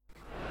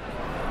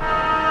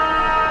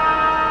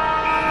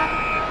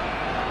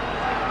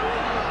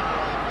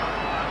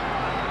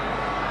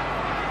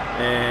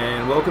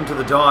Welcome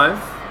to The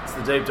Dive. It's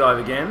The Deep Dive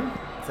again.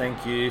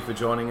 Thank you for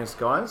joining us,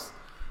 guys.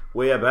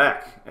 We are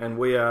back, and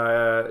we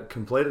are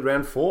completed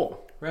round 4.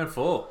 Round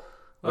 4.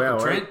 Welcome,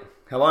 Wow, Trent.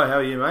 Hello, how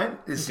are you, mate?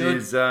 This Good.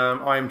 is,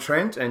 I am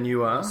Trent, and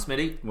you are?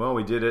 Smitty. Well,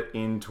 we did it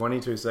in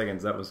 22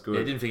 seconds. That was good.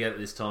 Yeah, didn't forget it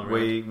this time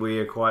round. We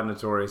are quite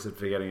notorious at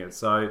forgetting it.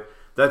 So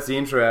that's the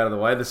intro out of the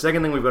way. The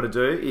second thing we've got to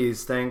do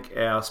is thank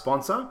our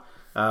sponsor.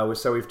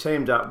 So we've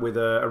teamed up with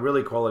a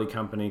really quality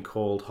company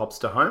called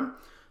Hopster Home.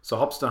 So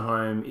Hopster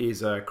Home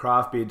is a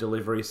craft beer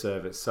delivery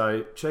service.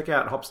 So check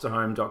out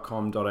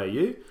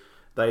hopsterhome.com.au.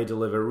 They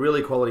deliver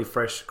really quality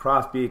fresh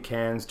craft beer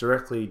cans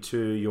directly to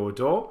your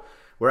door.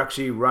 We're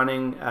actually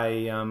running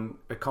a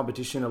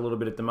competition a little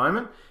bit at the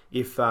moment.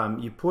 If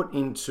you put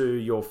into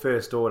your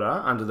first order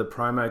under the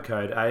promo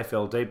code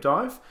AFL Deep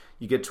Dive,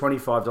 you get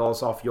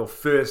 $25 off your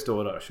first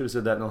order. I should have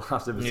said that in the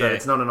last episode. Yeah.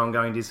 It's not an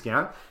ongoing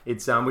discount.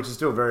 It's which is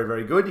still very,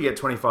 very good. You get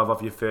 25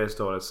 off your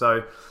first order.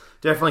 So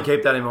definitely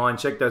keep that in mind.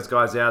 Check those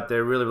guys out.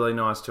 They're really, really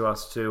nice to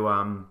us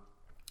to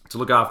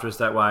look after us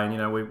that way. And, you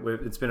know,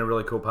 it's been a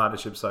really cool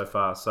partnership so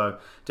far. So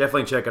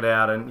definitely check it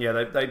out. And,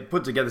 yeah, they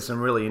put together some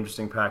really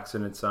interesting packs,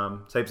 and it's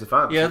heaps of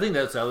fun. Yeah, I think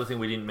that's the other thing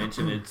we didn't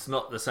mention. It's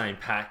not the same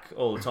pack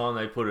all the time.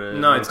 They put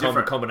it's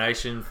different.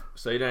 combination,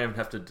 so you don't even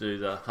have to do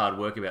the hard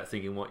work about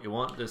thinking what you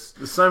want. Just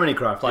There's so many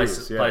craft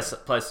beers. Yeah.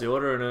 place the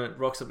order, and it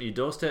rocks up at your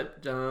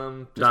doorstep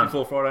just Done.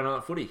 before Friday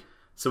night footy.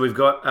 So we've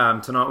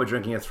got, tonight we're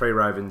drinking a Three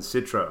Ravens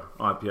Citra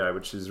IPA,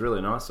 which is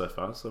really nice so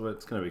far. So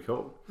it's going to be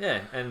cool.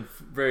 Yeah, and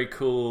very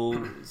cool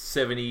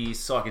 70s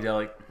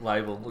psychedelic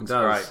label. Looks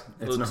does. great.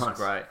 It's Looks nice.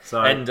 great.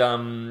 So-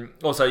 And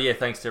also, yeah,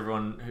 thanks to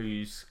everyone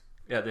who's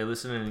out there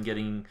listening and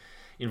getting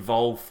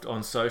involved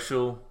on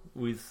social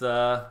with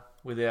our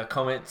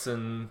comments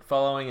and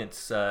following.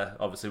 It's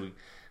obviously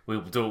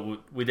we'll do it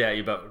without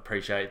you, but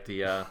appreciate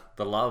the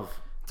love.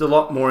 It's a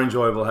lot more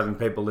enjoyable having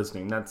people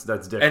listening. That's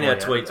definitely And our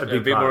tweets a a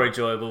big bit part. more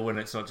enjoyable when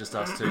it's not just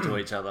us two to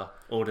each other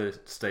or to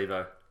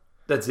Steve-O.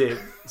 That's it.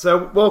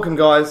 So welcome,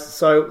 guys.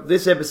 So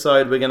this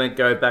episode we're going to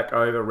go back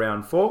over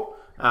round 4,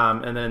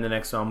 and then in the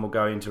next one we'll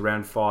go into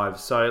round 5.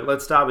 So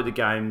let's start with the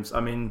games.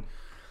 I mean,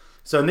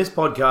 so in this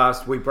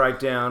podcast we break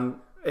down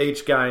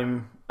each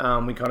game.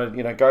 We kind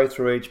of go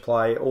through each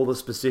play, all the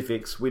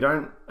specifics. We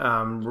don't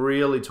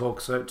really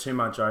talk too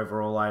much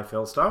overall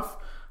AFL stuff.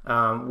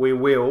 We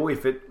will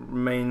if it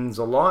means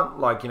a lot.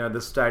 Like,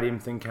 the stadium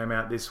thing came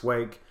out this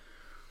week.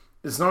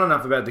 It's not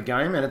enough about the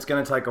game, and it's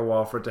going to take a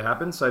while for it to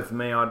happen. So for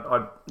me,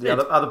 other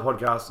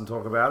podcasts can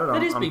talk about it.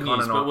 It is I'm big kinda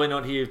news, not. but we're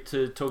not here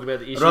to talk about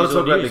the issues rather or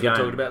talk about news. the We're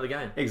game. talking about the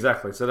game.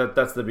 Exactly. So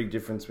that's the big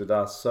difference with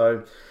us.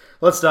 So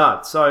let's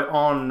start. So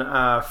on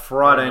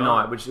Friday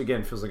night, which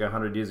again feels like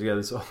 100 years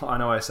ago. I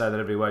know I say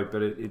that every week,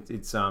 but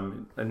it's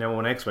and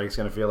then next week's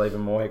going to feel even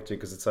more hectic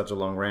because it's such a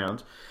long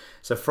round.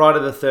 So Friday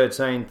the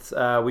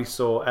 13th, we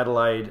saw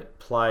Adelaide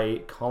play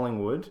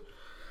Collingwood.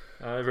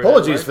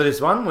 Apologies for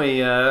this one.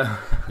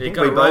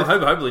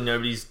 Hopefully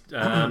nobody's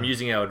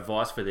using our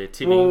advice for their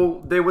tipping.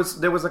 Well, there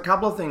was a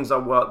couple of things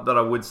that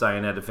I would say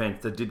in our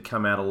defence that did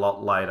come out a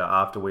lot later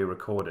after we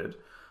recorded.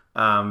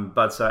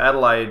 But so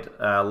Adelaide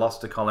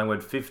lost to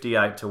Collingwood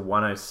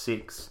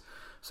 58-106.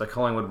 So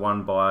Collingwood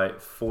won by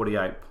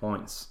 48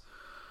 points.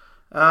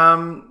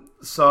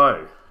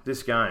 So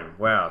this game,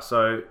 wow.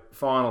 So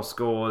final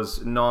scores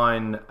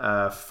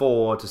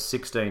 9-4 to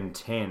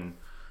 16-10.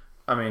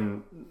 I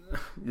mean,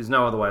 there's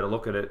no other way to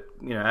look at it.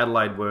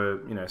 Adelaide were,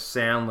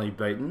 soundly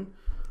beaten.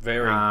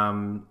 Very.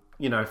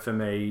 For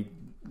me,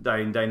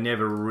 they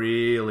never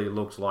really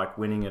looked like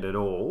winning it at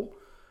all.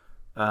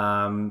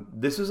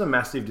 This was a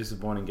massive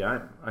disappointing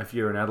game if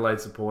you're an Adelaide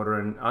supporter,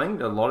 and I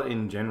think a lot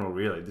in general,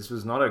 really. This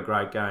was not a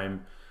great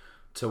game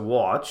to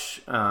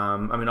watch.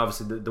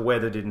 Obviously the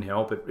weather didn't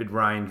help. It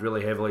rained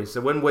really heavily.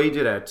 So when we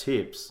did our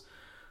tips,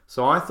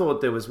 so I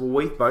thought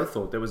we both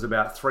thought there was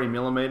about 3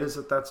 millimeters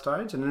at that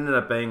stage, and it ended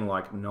up being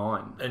like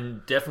 9.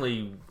 And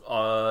definitely,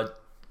 I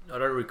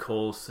don't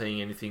recall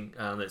seeing anything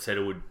that said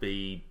it would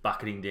be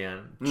bucketing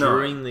down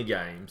during the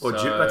game. Or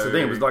that's the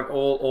thing. It was like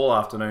all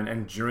afternoon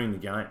and during the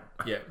game.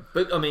 Yeah,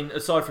 but I mean,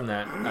 aside from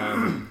that,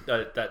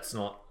 that's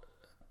not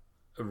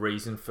a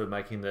reason for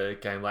making the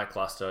game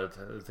lackluster.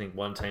 I think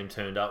one team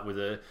turned up with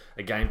a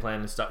game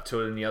plan and stuck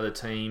to it, and the other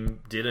team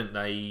didn't.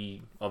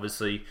 They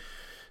obviously,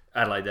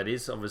 Adelaide that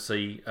is,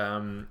 obviously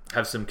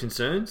have some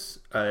concerns.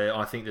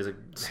 I think there's a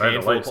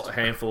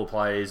handful of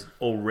players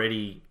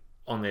already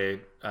on their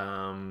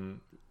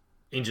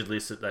injured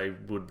list that they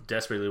would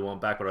desperately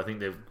want back, but I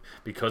think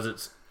because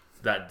it's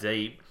that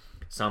deep,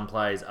 some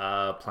players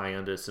are playing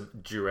under some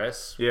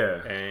duress.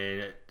 Yeah.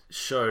 And it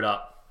showed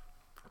up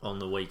on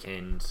the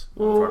weekend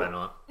on Friday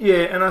night.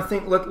 Yeah, and I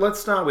think let's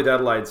start with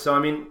Adelaide. So, I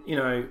mean,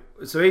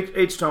 so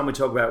each time we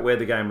talk about where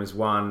the game was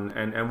won,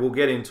 and we'll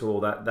get into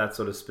all that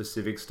sort of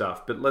specific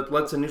stuff, but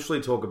let's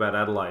initially talk about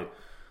Adelaide.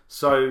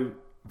 So,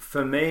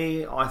 for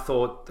me, I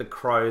thought the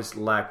Crows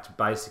lacked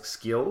basic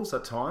skills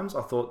at times.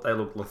 I thought they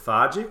looked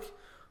lethargic.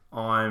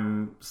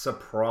 I'm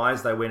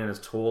surprised they went in as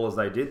tall as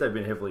they did. They've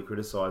been heavily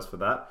criticised for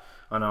that.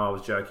 I know I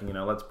was joking,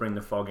 let's bring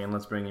the Fog in,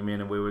 let's bring him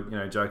in, and we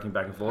were, joking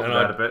back and forth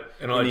about it. But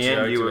in the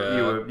end,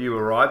 you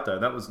were right though.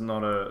 That was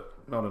not an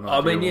ideal.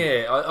 I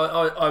mean,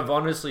 I've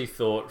honestly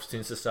thought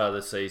since the start of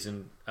the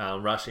season,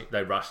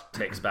 they rushed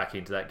Tex back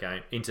into that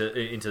game, into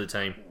the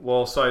team.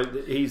 Well, so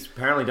he's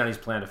apparently done his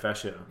plantar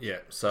fascia. Yeah.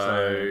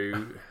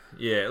 So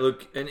yeah,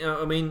 look, and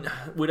I mean,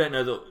 we don't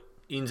know the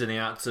ins and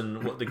outs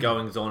and what the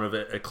goings on of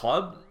a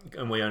club,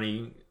 and we're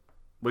going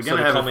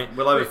to have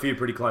we'll have a few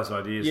pretty close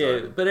ideas. Yeah,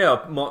 though. But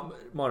our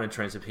mine and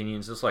Trent's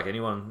opinions, just like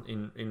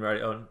anyone in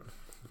radio,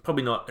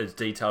 probably not as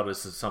detailed as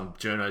some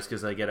journos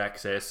because they get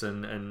access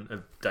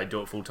and they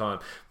do it full time.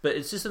 But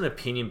it's just an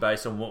opinion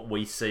based on what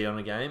we see on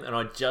a game, and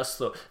I just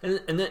thought,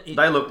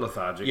 they look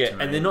lethargic. Yeah, to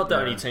me. And they're not the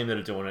only team that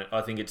are doing it.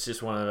 I think it's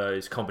just one of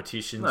those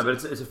competitions. No,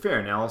 but it's a fair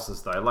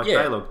analysis though. Like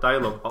they look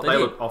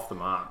off the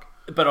mark.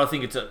 But I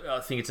think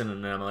it's an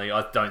anomaly.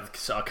 I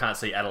can't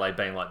see Adelaide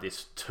being like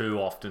this too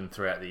often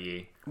throughout the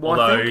year.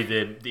 Well, although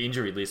the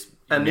injury list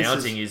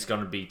mounting is going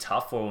to be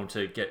tough for them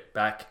to get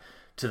back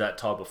to that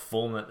type of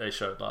form that they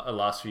showed the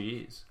last few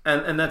years.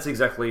 And that's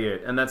exactly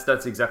it. And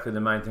that's exactly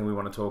the main thing we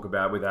want to talk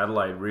about with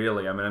Adelaide,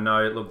 really. I mean, I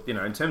know, look,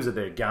 in terms of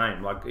their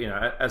game, like,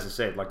 as I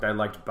said, like they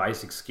lacked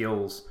basic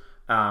skills.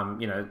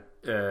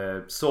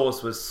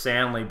 Source was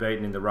soundly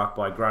beaten in the ruck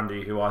by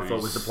Grundy, who I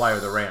thought was the player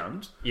of the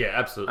round. Yeah,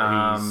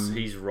 absolutely.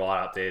 He's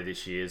right up there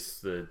this year.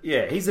 He's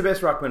the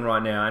best ruckman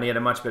right now, and he had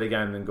a much better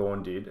game than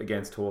Gawn did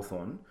against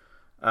Hawthorn.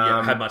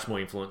 Had much more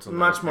influence on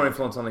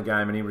influence on the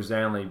game, and he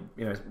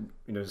resoundingly,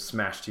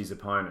 smashed his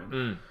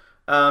opponent.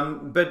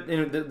 But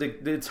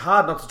it's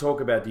hard not to talk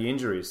about the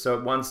injuries. So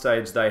at one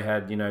stage they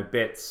had,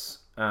 Betts,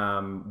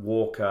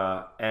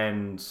 Walker,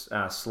 and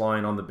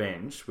Sloane on the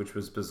bench, which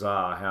was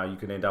bizarre how you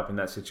could end up in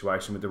that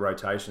situation with the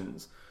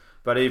rotations.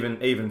 But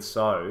even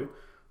so,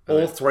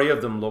 all three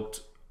of them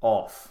looked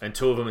off, and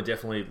two of them are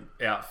definitely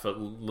out for at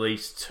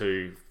least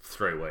 2-3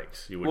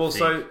 weeks. You would think.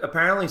 So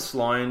apparently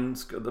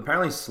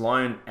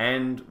Sloane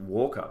and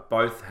Walker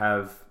both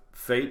have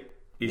feet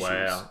issues.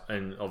 Wow,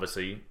 and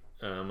obviously.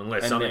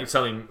 Unless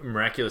something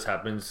miraculous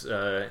happens,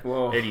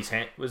 Eddie's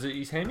was it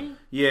his hammy?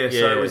 Yeah,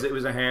 so it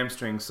was a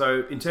hamstring.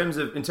 So in terms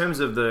of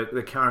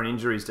the current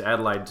injuries to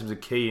Adelaide, in terms of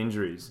key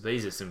injuries,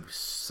 these are some.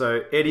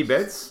 So Eddie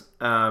Betts,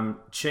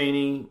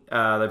 Cheney,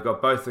 they've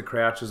got both the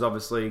Crouchers,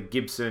 obviously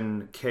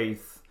Gibson,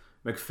 Keith,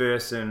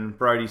 McPherson,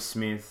 Brodie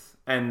Smith.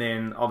 And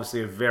then,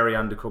 obviously, a very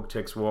undercooked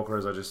Tex Walker,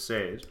 as I just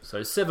said.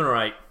 So 7 or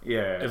 8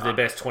 of their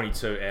best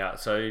 22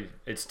 out. So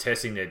it's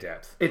testing their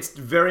depth. It's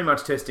very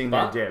much testing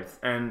their depth.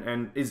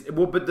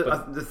 But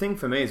the thing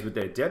for me is with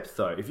their depth,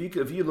 though, if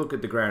you look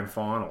at the grand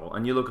final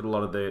and you look at a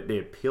lot of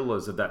their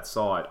pillars of that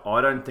side, I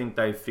don't think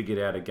they've figured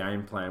out a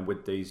game plan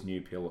with these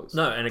new pillars.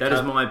 No, and that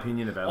is my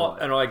opinion of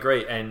Adelaide. And I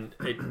agree. And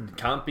it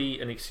can't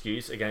be an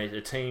excuse against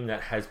a team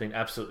that has been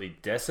absolutely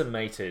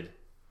decimated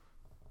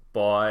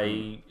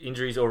by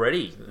injuries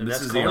already, and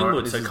that's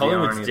Collingwood. So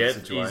Collingwood's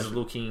depth is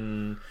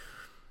looking,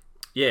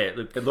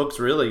 it looks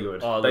really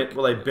good.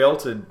 They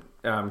belted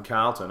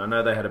Carlton. I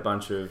know they had a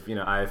bunch of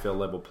AFL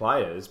level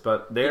players,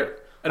 but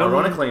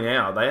ironically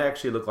now they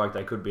actually look like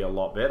they could be a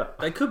lot better.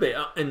 They could be,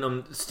 and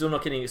I'm still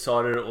not getting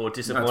excited or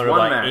disappointed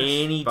by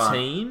any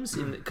teams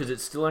because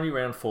it's still only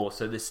round 4,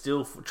 so they're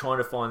still trying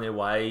to find their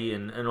way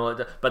and all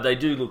that. But they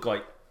do look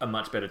like a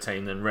much better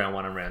team than round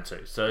 1 and round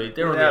 2. So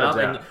they're on the up.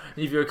 And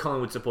if you're a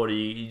Collingwood supporter,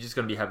 you're just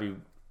going to be happy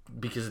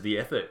because of the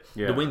effort.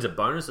 Yeah. The win's a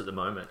bonus at the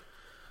moment,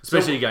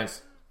 especially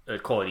against a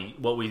quality,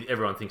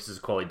 everyone thinks is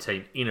a quality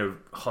team in a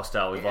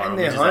hostile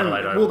environment. Which is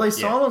Adelaide Oval. Well, they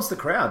silenced the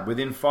crowd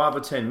within 5 or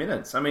 10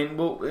 minutes. I mean,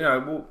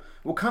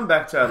 we'll come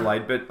back to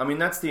Adelaide, but I mean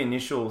that's the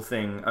initial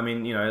thing. I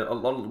mean, a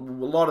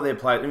lot of their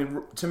players. I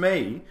mean, to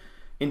me,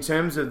 in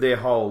terms of their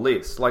whole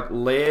list, like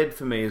Laird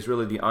for me is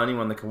really the only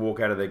one that can walk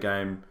out of that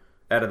game,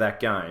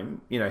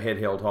 head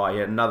held high. He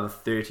had another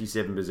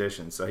 37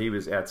 possessions, so he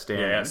was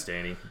outstanding. Yeah,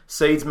 outstanding.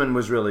 Seedsman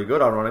was really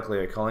good, ironically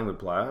a Collingwood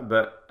player,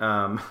 but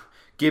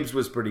Gibbs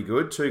was pretty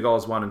good, 2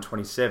 goals, 1 and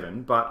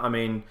 27. But I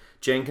mean,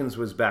 Jenkins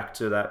was back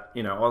to that,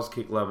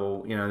 Auskick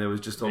level. There was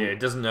just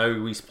doesn't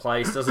know his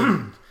place,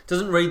 doesn't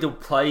read the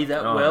play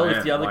that well. Man,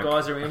 if the other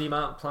guys around him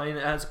aren't playing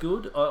as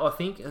good, I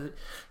think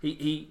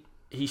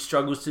he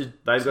struggles to.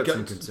 They've got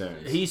some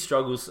concerns. He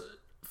struggles.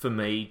 For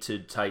me to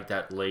take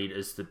that lead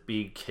as the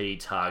big key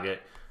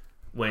target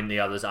when the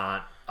others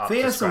aren't up to scratch. If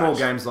he has some more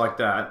games like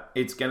that,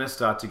 it's going to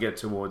start to get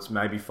towards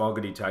maybe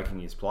Fogarty taking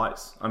his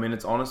place. I mean,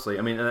 it's honestly,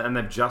 and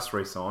they've just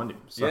re-signed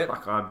him. So,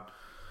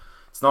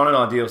 it's not an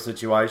ideal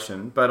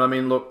situation. But, I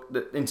mean, look,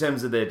 in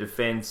terms of their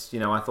defence,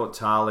 I thought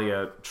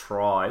Talia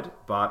tried,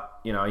 but,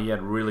 he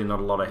had really not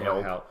a lot of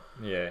help.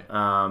 Yeah.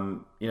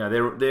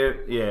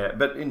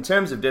 But in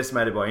terms of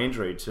decimated by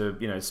injury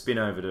to, spin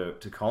over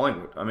to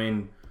Collingwood, I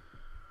mean,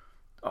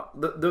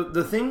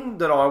 the thing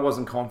that I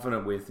wasn't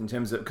confident with in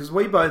terms of... Because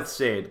we both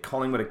said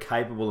Collingwood are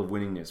capable of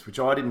winning this, which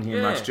I didn't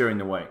hear much during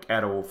the week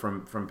at all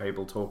from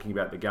people talking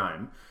about the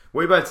game.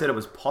 We both said it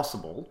was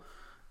possible.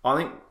 I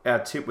think our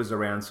tip was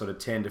around sort of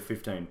 10 to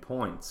 15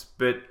 points.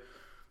 But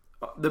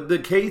the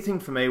key thing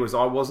for me was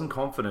I wasn't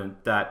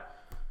confident that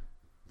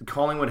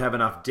Collingwood have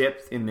enough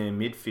depth in their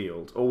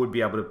midfield or would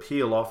be able to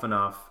peel off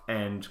enough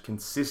and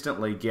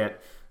consistently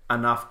get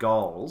enough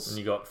goals. And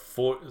you got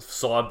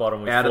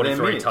Sidebottom with out of their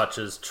 43 mid.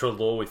 touches,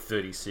 Treloar with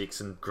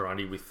 36, and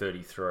Grundy with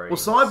 33. Well,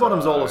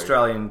 Sidebottom's all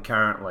Australian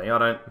currently. I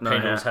don't know.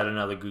 Pendle's had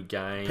another good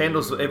game.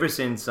 Pendle's ever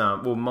since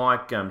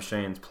Mike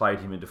Sheehan's played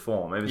him into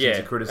form. Ever since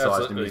he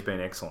criticised him, he's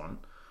been excellent.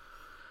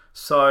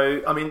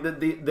 So, I mean,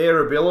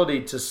 their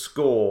ability to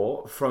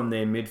score from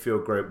their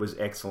midfield group was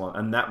excellent,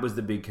 and that was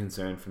the big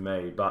concern for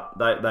me. But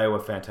they were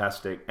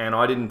fantastic, and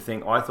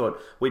I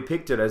thought we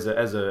picked it as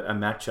a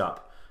matchup,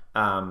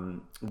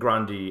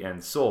 Grundy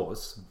and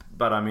Sauce.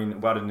 But I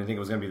mean, I didn't think it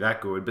was going to be that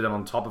good. But then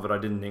on top of it, I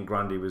didn't think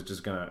Grundy was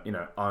just going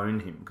to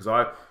own him, because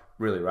I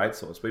really rate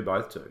Sauce. We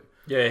both do.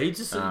 Yeah, he's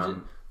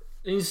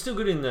still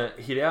good in the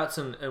hit outs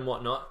and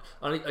whatnot.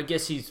 I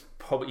guess his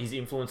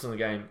influence on the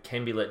game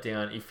can be let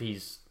down if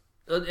he's.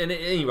 And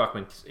any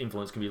ruckman's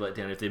influence can be let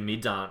down if their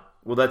mids aren't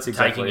that's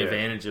exactly taking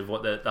advantage of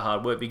what the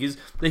hard work, because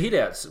the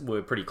hit-outs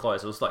were pretty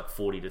close. It was like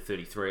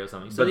 40-33 or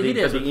something. So but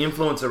the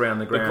influence around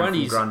the ground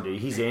from Grundy,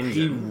 his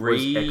engine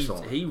was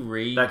excellent. He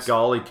reads. That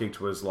goal he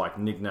kicked was like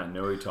Nick Nat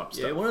Nui type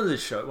stuff. Yeah, one of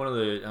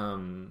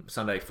the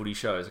Sunday footy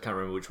shows, I can't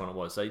remember which one it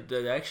was,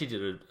 they actually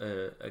did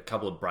a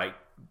couple of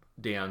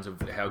breakdowns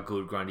of how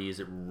good Grundy is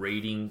at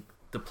reading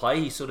the play.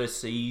 He sort of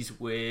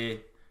sees where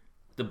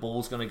the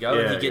ball's going to go,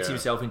 and he gets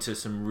himself into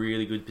some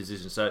really good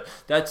positions. So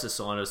that's a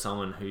sign of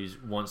someone who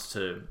wants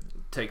to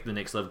take the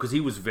next level, because he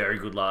was very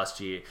good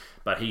last year,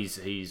 but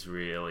he's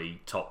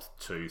really top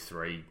 2,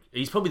 3.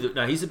 He's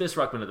probably he's the best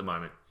ruckman at the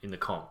moment in the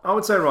comp. I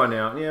would say right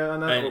now, yeah,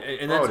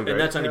 and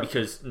that's only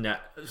because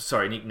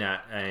Nick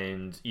Nat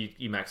and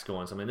Max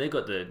Gawans. I mean, they've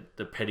got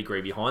the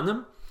pedigree behind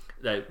them.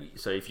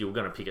 So if you were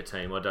going to pick a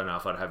team, I don't know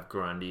if I'd have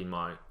Grundy in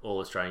my All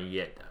Australian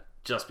yet,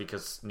 just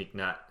because Nick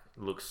Nat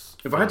looks.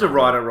 If I had to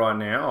write it right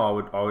now,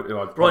 I'd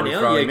right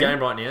now, he'd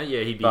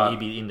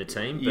be in the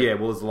team. But yeah,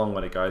 well, there's a long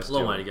way to go. Still.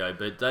 Long way to go,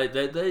 but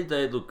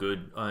they look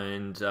good,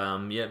 and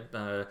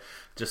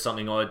just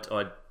something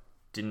I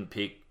didn't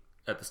pick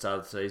at the start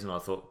of the season. I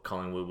thought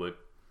Collingwood would.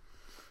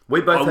 We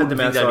both had them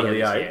outside of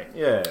the 8.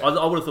 Yeah,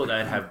 I would have thought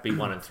they'd be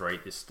 1 and 3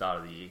 at the start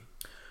of the year.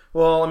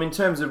 Well, I mean, in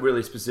terms of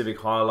really specific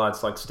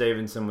highlights, like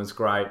Stevenson was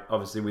great,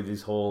 obviously with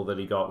his haul that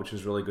he got, which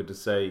was really good to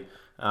see.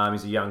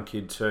 He's a young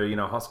kid too.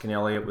 Hoskin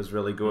Elliott was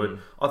really good.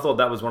 I thought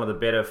that was one of the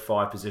better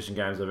 5-position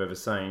games I've ever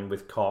seen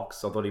with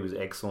Cox. I thought he was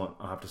excellent,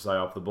 I have to say,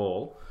 off the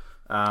ball.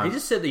 He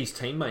just set these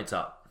teammates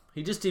up.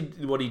 He just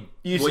did what he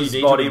used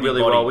his body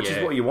really well, which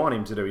is what you want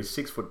him to do. He's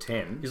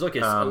 6'10". He's like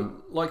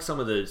like some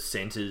of the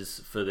centres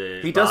for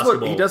the he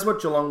basketball. does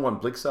what Geelong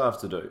want Blickstaff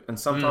to do, and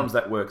sometimes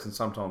that works and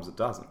sometimes it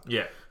doesn't.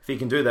 Yeah. If he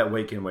can do that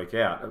week in, week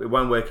out, it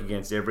won't work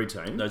against every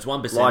team. Those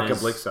 1%, like a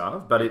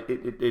Blickstaff, but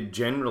it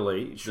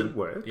generally should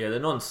work. Yeah, the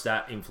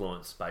non-stat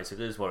influence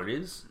basically is what it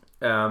is.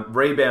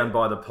 Rebound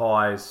by the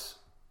Pies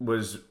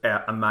was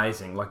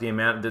amazing. Like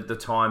the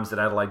times that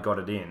Adelaide got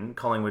it in,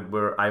 Collingwood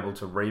were able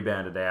to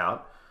rebound it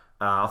out.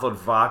 I thought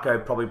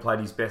Varco probably played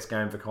his best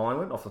game for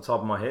Collingwood off the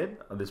top of my head.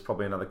 There's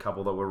probably another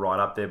couple that were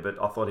right up there,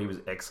 but I thought he was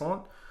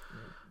excellent.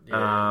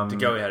 Yeah,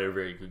 DeGoey had a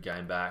really good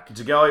game back.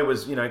 DeGoey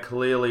was,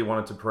 clearly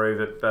wanted to prove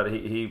it, but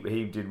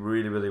he did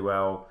really, really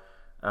well.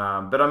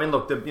 But I mean,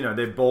 look,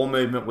 their ball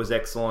movement was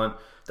excellent.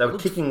 They were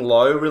kicking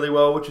low really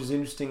well, which was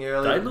interesting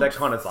earlier. That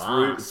kind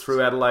of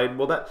threw Adelaide.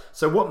 Well,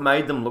 so what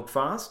made them look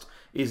fast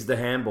is the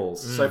handballs.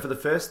 So for the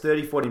first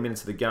 30, 40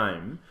 minutes of the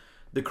game,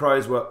 the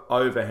Crows were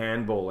over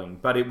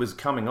handballing, but it was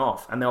coming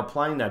off, and they were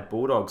playing that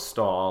Bulldog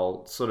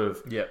style sort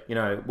of,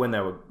 when they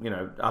were,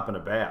 up and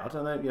about,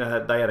 and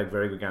they had a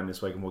very good game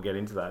this week, and we'll get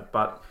into that.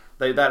 But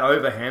that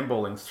over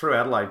handballing through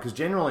Adelaide, because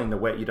generally in the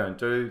wet you don't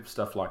do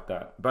stuff like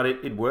that, but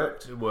it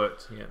worked. It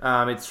worked,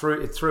 yeah. It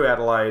threw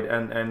Adelaide,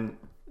 and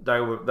they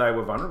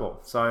were vulnerable.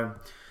 So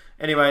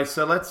anyway,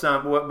 so let's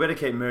we're to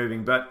keep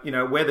moving. But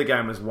where the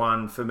game was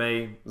won for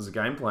me was a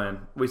game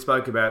plan. We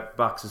spoke about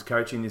Bucks'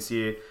 coaching this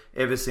year.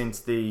 Ever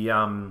since the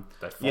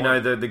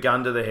the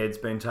gun to the head's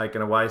been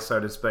taken away, so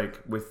to speak,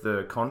 with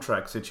the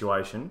contract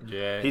situation.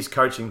 Yeah, he's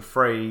coaching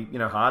free,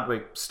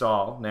 Hardwick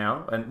style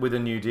now, and with a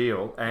new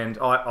deal. And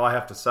I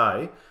have to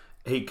say,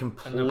 he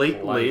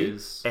completely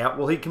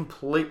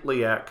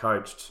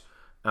outcoached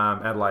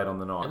Adelaide on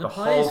the night. And the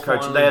whole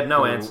coaching, they had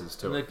no answers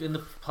to it. And the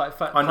players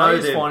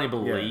finally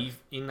believe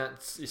in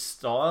that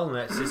style and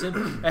that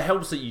system. It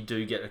helps that you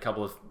do get a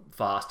couple of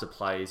faster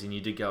players in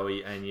your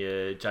DeGoey and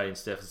your Jaden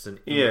Stephenson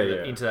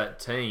into that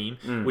team,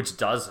 which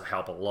does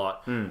help a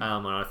lot. And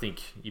I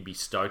think you'd be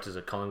stoked as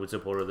a Collingwood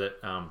supporter that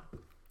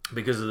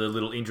because of the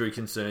little injury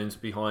concerns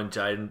behind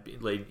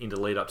Jaden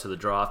lead up to the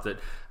draft, that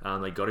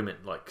they got him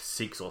at like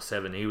 6 or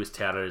 7. He was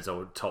touted as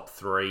a top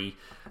 3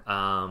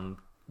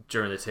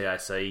 during the TAC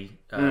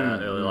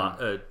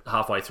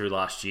halfway through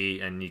last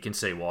year, and you can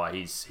see why.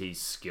 His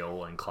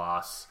skill and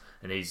class,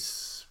 and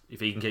he's if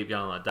he can keep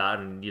going like that,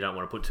 and you don't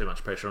want to put too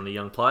much pressure on the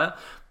young player,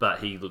 but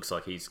he looks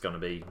like he's going to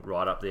be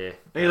right up there.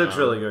 He looks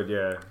really good,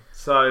 yeah.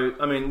 So,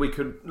 I mean, we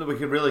could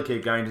really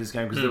keep going to this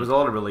game because there was a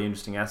lot of really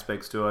interesting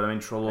aspects to it. I mean,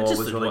 Treloar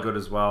was really good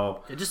as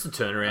well. Just the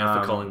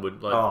turnaround for Collingwood.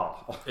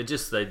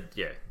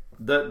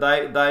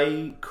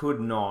 They could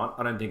not,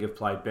 I don't think, have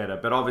played better.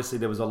 But obviously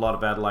there was a lot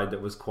of Adelaide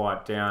that was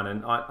quite down,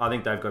 and I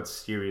think they've got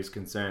serious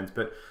concerns.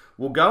 But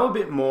we'll go a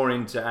bit more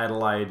into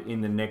Adelaide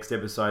in the next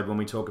episode when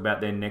we talk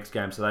about their next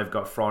game. So they've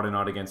got Friday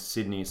night against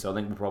Sydney. So I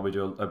think we'll probably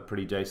do a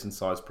pretty decent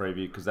sized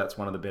preview because that's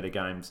one of the better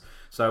games.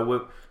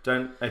 So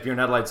if you're an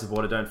Adelaide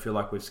supporter, don't feel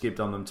like we've skipped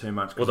on them too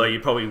much. Although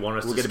you probably want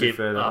us to get skip a bit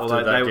further. after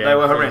Although that they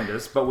were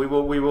horrendous, but we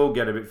will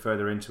get a bit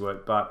further into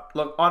it. But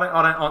look, I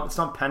don't. It's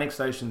not panic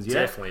stations yet.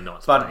 Definitely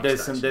not. But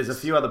there's a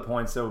few other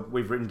points that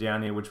we've written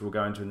down here, which we'll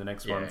go into in the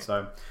next one.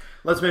 So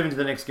let's move into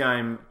the next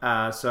game.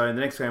 So the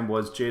next game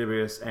was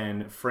GWS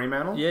and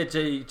Fremantle. Yeah,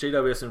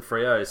 GWS and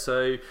Freo.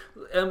 So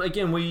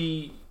again,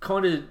 we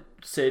kind of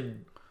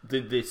said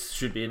that this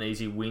should be an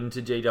easy win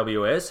to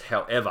GWS.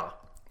 However,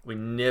 we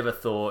never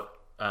thought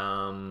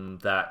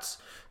that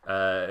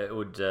it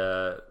would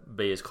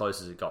be as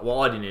close as it got.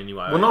 Well, I didn't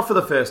anyway. Well, not for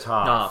the first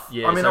half.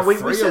 Yeah, I mean, so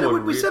we said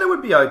it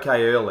would be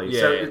okay early.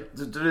 Yeah. So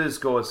to do the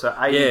score, so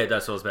 80, yeah,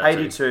 that's what I was about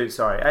 82,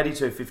 sorry,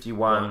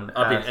 82-51.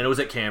 and it was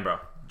at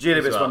Canberra.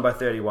 GWS won by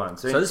 31.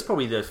 So this is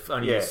probably the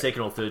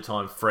second or third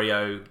time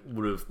Freo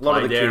would have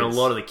played there, and a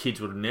lot of the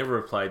kids would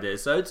never have played there.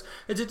 So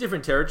it's a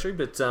different territory,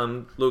 but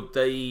look,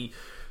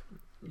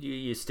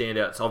 your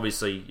standouts,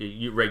 obviously,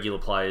 your regular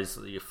players,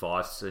 your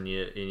Fifes and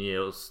your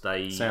Eels,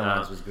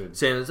 Sandlands was good.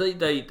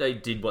 Sandlands, they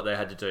did what they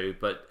had to do,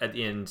 but at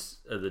the end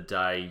of the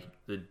day,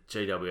 the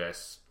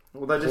GWS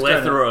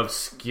plethora of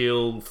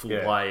skillful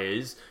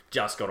players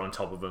just got on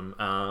top of them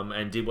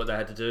and did what they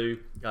had to do,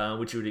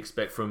 which you would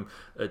expect from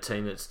a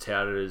team that's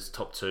touted as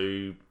top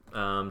 2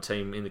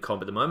 team in the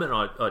comp at the moment.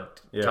 I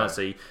can't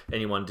see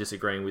anyone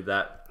disagreeing with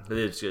that.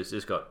 They've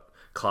just got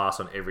class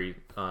on every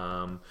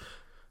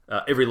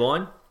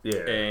line.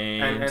 Yeah,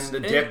 and the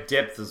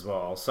depth as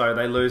well. So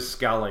they lose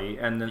Scully,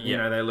 and then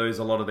they lose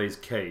a lot of these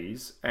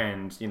keys,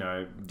 and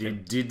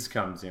Dids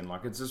comes in.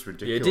 Like, it's just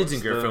ridiculous. Yeah, Dids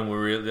and Griffin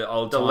were really the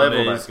old timers. The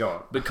level they've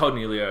got. But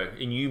Cognilio,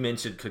 and you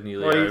mentioned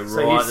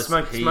Cognilio, he's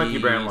Smoky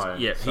Brownlow.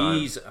 Yeah,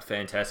 he's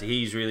fantastic.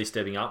 He's really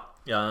stepping up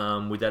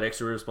with that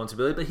extra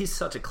responsibility. But he's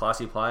such a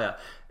classy player,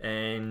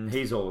 and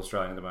he's all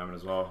Australian at the moment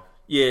as well.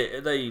 Yeah,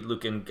 they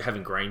look, and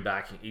having Green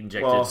back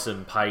injected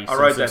some pace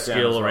and some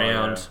skill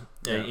around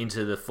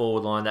into the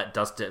forward line. That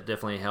does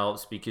definitely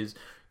helps because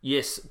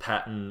yes,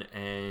 Patton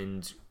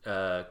and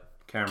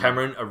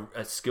Cameron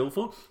are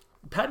skillful.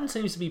 Patton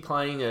seems to be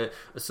playing a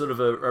sort of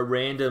a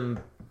random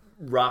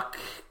ruck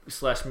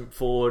 /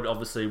 forward,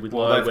 obviously with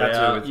Loeb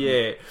out.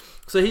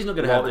 So he's not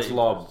going to have the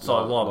Lob.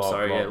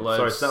 Sorry,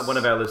 one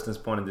of our listeners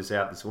pointed this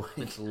out this week.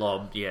 It's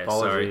Lob. Yeah,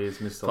 Apologies,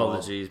 Mr. Lob.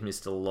 Apologies,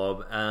 Mr.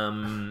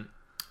 Lob.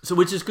 So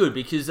which is good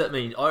because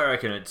I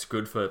reckon it's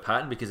good for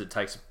Patton because it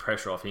takes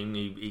pressure off him.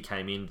 He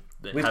came in.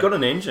 He's got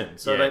an engine,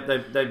 so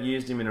they've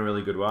used him in a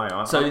really good way.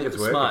 I think it's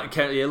smart.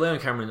 Working. Leon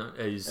Cameron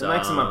is. It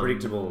makes him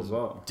unpredictable as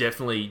well.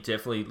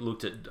 Definitely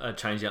looked at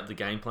changing up the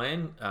game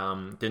plan.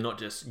 They're not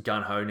just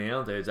gun ho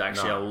now. There's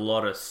actually a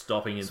lot of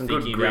stopping and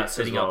thinking about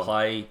setting up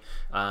play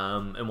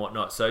and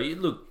whatnot. So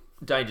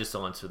look, danger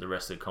signs for the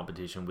rest of the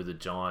competition with the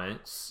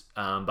Giants,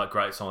 but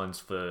great signs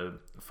for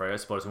Freo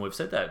supporters, and we've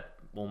said that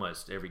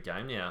almost every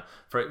game now.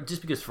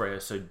 Just because Freo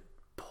was so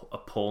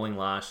appalling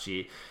last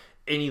year,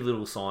 any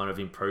little sign of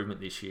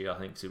improvement this year, I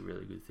think, is a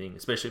really good thing,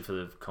 especially for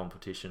the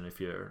competition if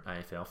you're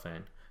an AFL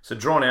fan. So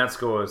drawn out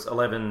scores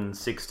 11,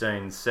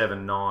 16,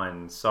 7,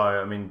 9. So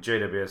I mean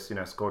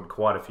GWS scored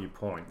quite a few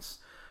points,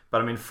 but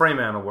I mean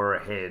Fremantle were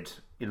ahead.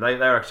 They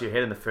were actually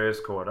ahead in the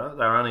first quarter.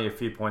 They were only a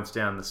few points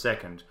down in the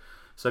second.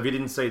 So if you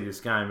didn't see this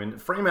game,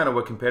 and Fremantle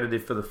were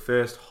competitive for the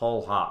first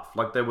whole half.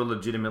 Like, they were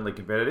legitimately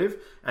competitive,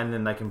 and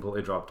then they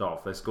completely dropped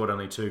off. They scored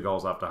only 2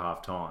 goals after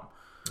half time.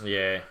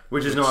 Yeah.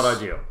 Which is not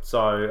ideal.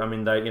 So, I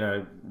mean,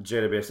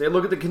 GWS...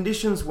 Look, the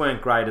conditions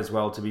weren't great as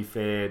well, to be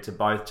fair, to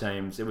both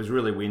teams. It was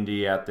really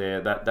windy out there.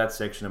 That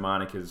section of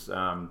Marnika's...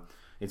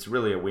 it's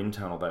really a wind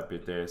tunnel, that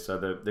bit there. So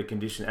the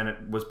condition... And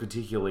it was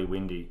particularly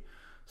windy.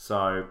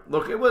 So,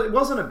 look, it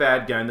wasn't a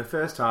bad game. The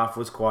first half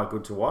was quite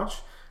good to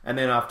watch. And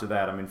then after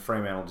that, I mean,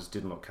 Fremantle just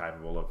didn't look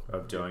capable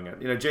of doing it.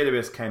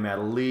 GWS came out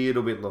a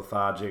little bit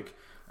lethargic.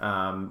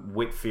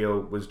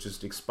 Whitfield was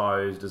just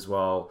exposed as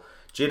well.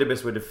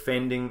 GWS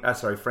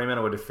were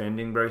Fremantle were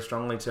defending very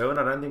strongly too, and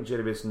I don't think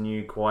GWS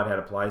knew quite how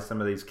to play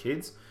some of these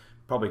kids,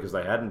 probably because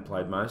they hadn't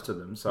played most of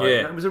them. So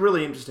it was a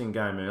really interesting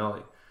game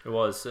early. It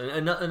was.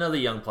 And another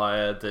young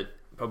player that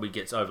probably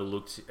gets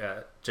overlooked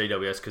at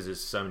GWS because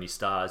there's so many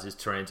stars is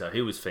Taranto.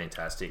 He was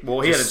fantastic. Well,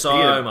 he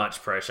had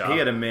much pressure. He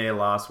had a mare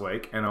last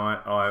week, and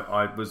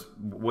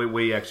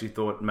we actually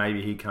thought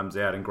maybe he comes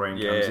out and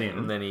Green comes in,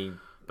 and then he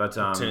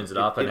turns it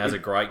up and has a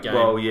great game.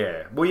 Well,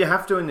 yeah. Well, you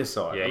have to in this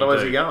side,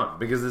 otherwise you're going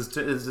because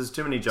there's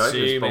too many jokers.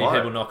 Too many below.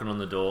 people knocking on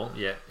the door.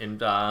 Yeah,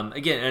 and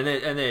again,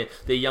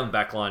 their young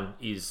backline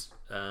is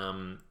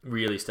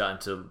really starting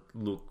to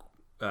look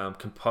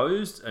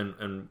composed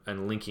and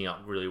linking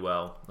up really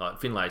well. Like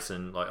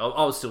Finlayson,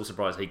 I was still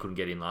surprised he couldn't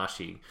get in last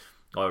year.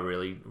 I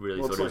really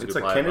thought he was a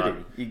good player.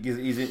 It's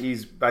Kennedy.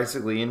 He's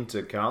basically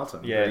into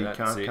Carlton. Yeah,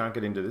 but he can't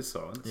get into this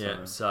side. So.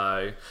 Yeah,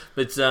 so...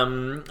 But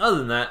other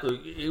than that, look,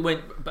 it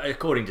went...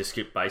 According to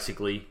Skip,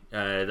 basically,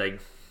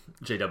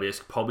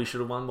 GWS probably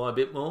should have won by a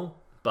bit more.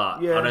 But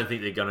I don't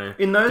think they're going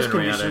to... In those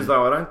conditions,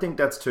 though, I don't think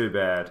that's too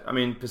bad. I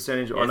mean,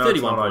 percentage... I know it's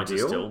not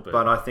ideal, still,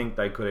 but I think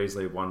they could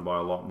easily have won by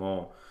a lot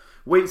more.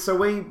 We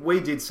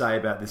did say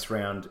about this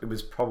round, it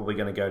was probably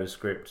going to go to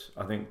script,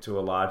 I think, to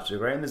a large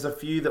degree. And there's a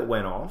few that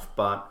went off,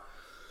 but...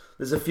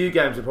 There's a few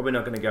games we're probably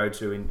not going to go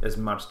to in as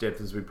much depth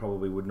as we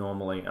probably would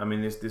normally. I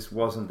mean, this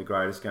wasn't the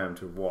greatest game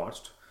to have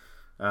watched.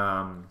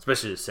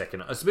 Especially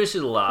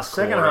the last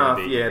second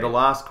quarter. Half, the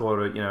last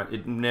quarter,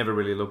 it never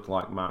really looked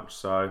like much.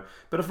 So,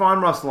 but a fine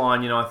Ross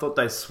line, I thought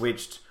they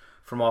switched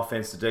from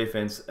offense to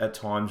defense at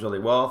times really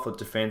well. I thought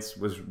defense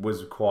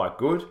was quite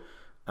good.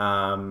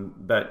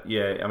 But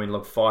yeah, I mean,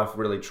 look, Fife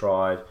really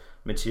tried.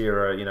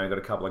 Matera, got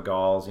a couple of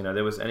goals.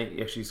 There was, and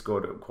he actually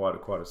scored quite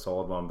a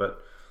solid one.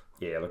 But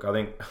yeah, look, I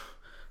think.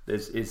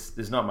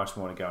 There's not much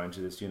more to go into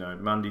this.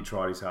 Mundy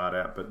tried his heart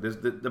out, but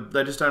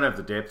they just don't have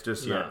the depth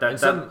just yet.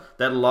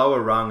 That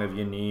lower rung of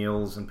your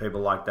Neils and people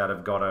like that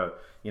have got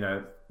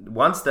to,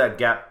 once that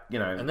gap,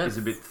 is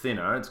a bit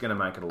thinner, it's going to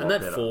make it a lot better.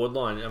 And that forward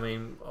line, I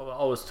mean,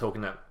 I was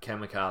talking about Cam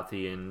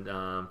McCarthy and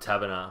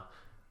Taberner.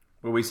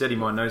 Well, we said he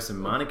might know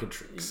some Monica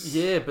tricks.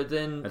 Yeah, but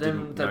then they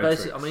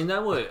basically, tricks. I mean,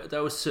 they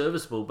were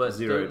serviceable, but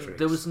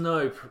there was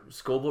no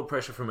scoreboard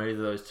pressure from either of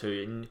those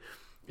two.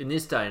 In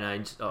this day and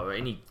age, or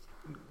any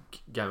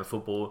game of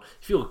football,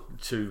 if your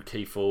two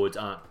key forwards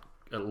aren't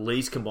at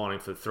least combining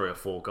for 3 or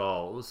 4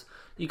 goals,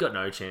 you've got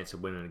no chance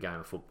of winning a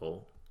game of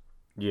football.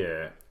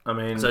 Yeah, I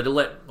mean... So to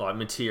let,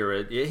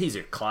 Matera, he's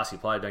a classy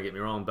player, don't get me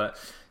wrong, but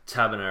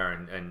Taberner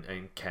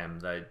and Cam,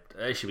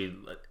 they should be...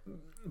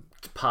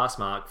 Pass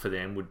mark for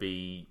them would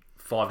be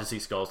 5 to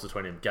 6 goals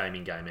between them game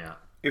in, game out.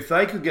 If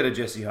they could get a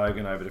Jesse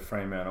Hogan over to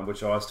Fremantle,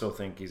 which I still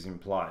think is in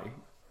play,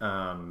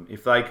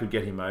 if they could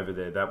get him over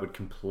there, that would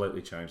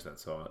completely change that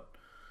side.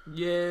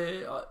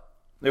 Yeah,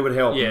 it would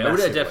help. Yeah, it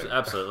would definitely,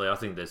 absolutely. I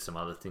think there's some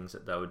other things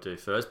that they would do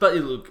first, but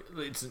look,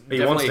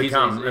 he wants to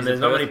come, and there's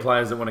not many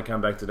players that want to come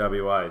back to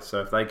WA.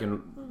 So if they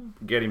can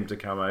get him to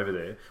come over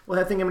there, well,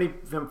 I think how many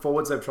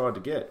forwards they've tried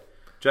to get.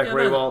 Jack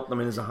Riewoldt, I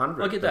mean, there's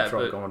 100. I get that,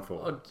 but gone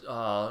for.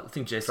 I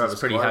think Jesse's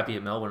pretty happy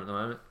at Melbourne at the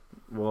moment.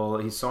 Well,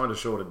 he signed a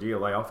shorter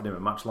deal. They offered him a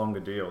much longer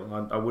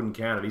deal. I wouldn't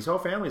count it. His whole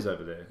family's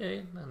over there.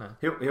 Yeah, no.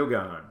 He'll go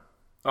home.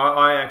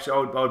 I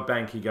would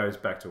bank he goes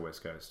back to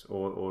West Coast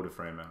or to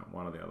Fremantle,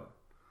 one or the other.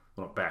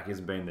 Well, not back, he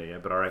hasn't been there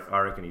yet, but I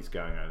reckon he's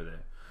going over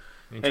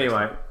there.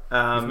 Anyway,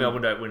 if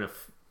Melbourne don't win a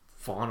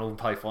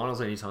play finals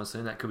anytime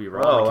soon, that could be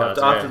right. Oh,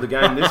 after the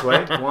game this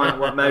week,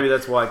 maybe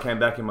that's why it came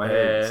back in my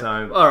head.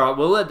 So, all right,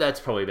 well, that's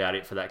probably about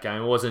it for that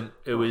game. It went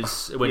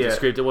to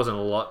script. There wasn't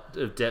a lot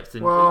of depth,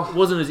 and it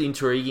wasn't as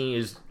intriguing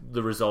as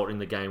the result in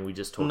the game we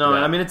just talked about. No,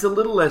 I mean, it's a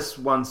little less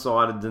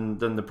one-sided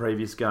than the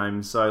previous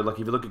game. So, like,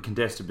 if you look at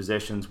contested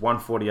possessions,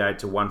 148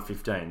 to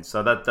 115.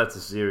 So that's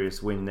a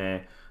serious win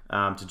there to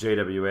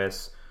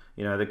GWS.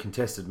 The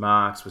contested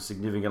marks were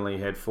significantly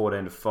ahead,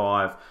 14 to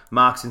 5.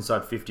 Marks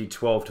inside 50,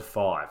 12 to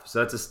 5.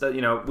 So that's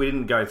we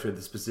didn't go through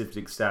the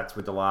specific stats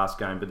with the last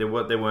game, but they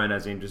weren't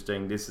as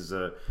interesting. This is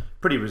a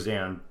pretty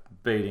resound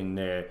beating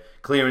there.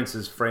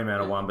 Clearances,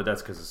 Fremantle won, but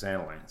that's because of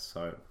Sandilands.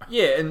 So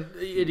yeah, and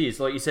it is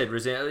like you said,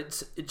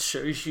 resound. It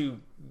shows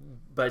you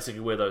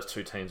basically where those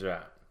two teams are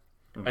at.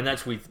 And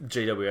that's with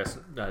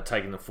GWS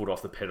taking the foot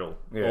off the pedal,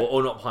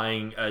 or not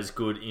playing as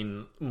good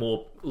in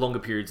longer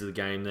periods of the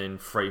game than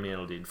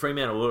Fremantle did.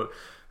 Fremantle were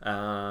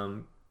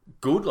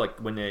good, like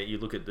when you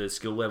look at the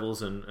skill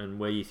levels and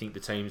where you think the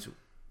teams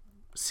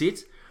sit.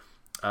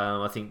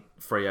 I think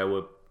Freo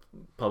were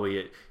probably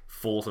at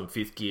 4th and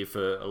 5th gear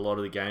for a lot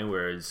of the game,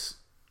 whereas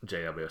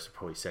GWS were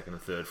probably 2nd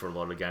and 3rd for a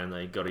lot of the game.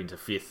 They got into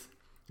 5th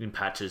in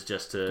patches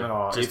just to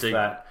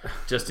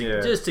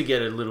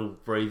get a little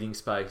breathing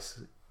space.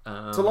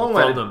 It's a long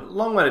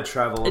way to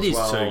travel as well. It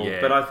is too,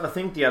 yeah. But I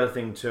think the other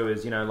thing too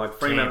is, like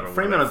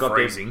Fremantle got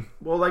there.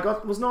 Well,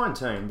 it was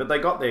 19, but they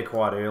got there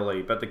quite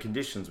early. But the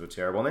conditions were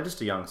terrible, and they're just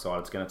a young side.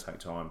 It's going to take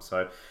time.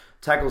 So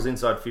tackles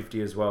inside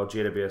 50 as well.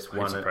 GWS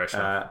won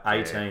at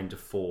 18 to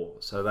 4.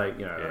 So they,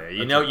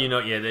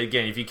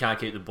 again, if you can't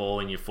keep the ball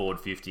in your forward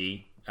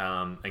 50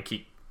 and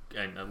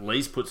at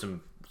least put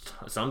some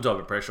type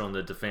of pressure on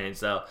the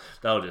defence,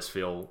 they'll just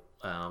feel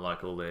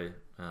like all their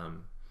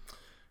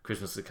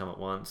Christmas to come at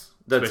once,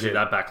 especially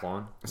that back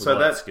line. So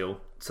that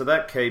skill. So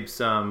that keeps.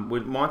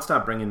 We might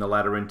start bringing the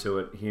ladder into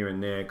it here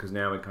and there because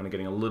now we're kind of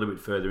getting a little bit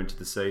further into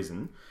the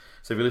season.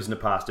 So if you listen to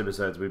past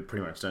episodes, we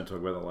pretty much don't talk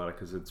about the ladder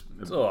because it's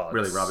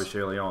really rubbish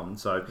early on.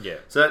 So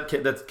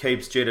that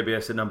keeps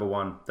GWS at number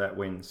 1. That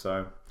win.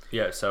 So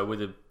so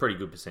with a pretty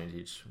good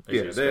percentage.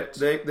 They're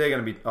going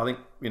to be. I think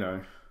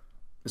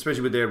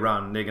especially with their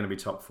run, they're going to be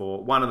top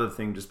 4. One other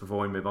thing, just before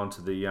we move on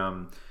to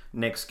the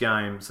next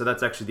game. So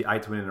that's actually the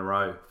 8th win in a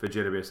row for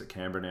GWS at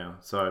Canberra now.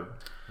 So,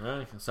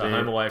 Right, so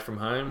home away from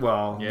home.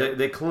 well, Yeah.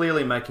 they're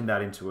clearly making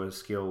that into a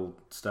skilled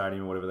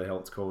stadium or whatever the hell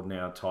it's called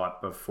now,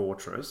 type of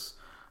fortress.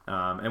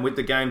 And with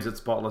the games at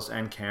Spotless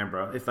and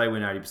Canberra, if they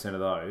win 80%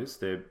 of those,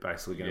 they're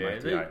basically going to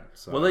make the 8.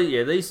 So,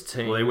 these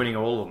teams. they're winning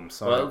all of them.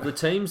 So Well, the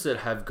teams that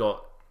have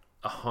got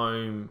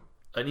an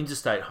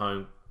interstate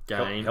home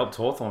game, helped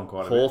Hawthorn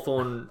quite a bit.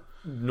 Hawthorn,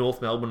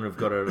 North Melbourne have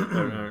got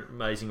an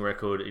amazing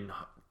record in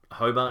Hobart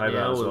Hobart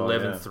now, as with well,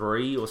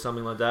 11-3 or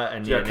something like that.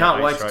 And Yeah, I now can't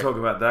 8 wait straight. to talk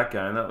about that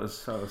game. That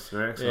was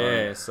very exciting.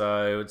 Yeah,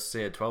 so it's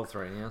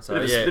 12-3 now. So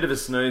Bit of a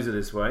snoozer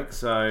this week.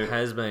 So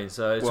has been.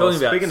 So well, talking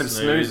about speaking of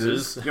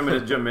snoozes, snoozers, do you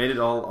want me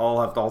to?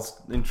 I'll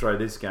intro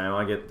this game.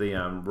 I get the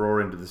raw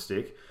end of the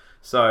stick.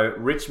 So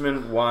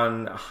Richmond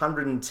won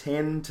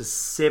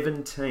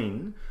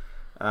 110-17.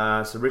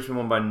 So Richmond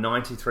won by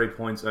 93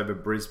 points over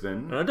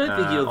Brisbane. And I don't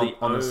think you're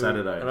on the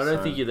Saturday. And I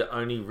don't think you're the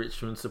only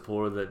Richmond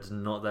supporter that's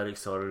not that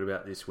excited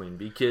about this win,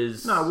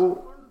 because No,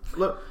 well,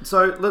 look.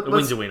 So the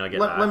win's a win. I get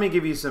that. Let me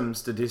give you some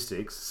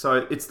statistics.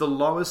 So it's the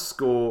lowest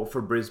score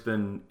for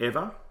Brisbane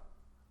ever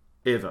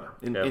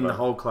in the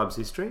whole club's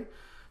history.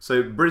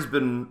 So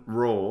Brisbane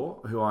Raw,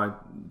 who I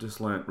just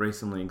learnt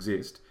recently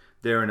exist,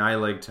 they're an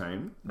A-League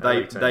team.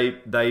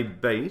 They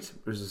beat,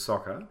 which is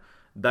soccer.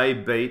 They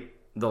beat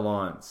the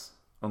Lions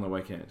on the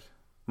weekend.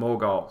 More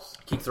goals.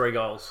 Kick 3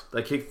 goals.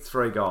 They kicked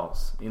 3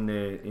 goals in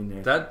their.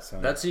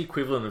 That's the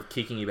equivalent of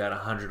kicking about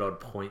 100 odd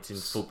points in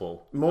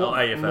football. More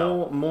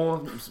AFL.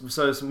 more.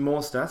 So some more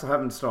stats. I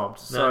haven't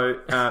stopped.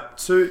 No.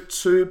 So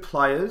two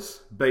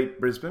players beat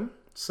Brisbane.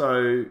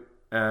 So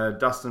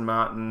Dustin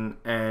Martin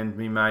and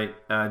me mate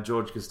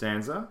George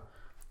Costanza.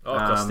 Oh,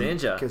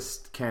 Costanza.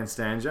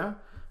 Costanza.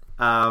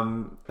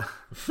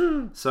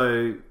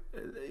 So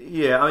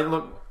yeah, I mean,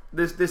 look,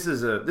 this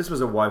was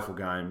a woeful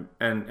game,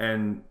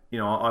 and you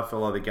know, I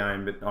follow the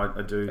game, but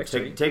I do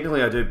Actually-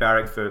 technically I do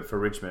barrack for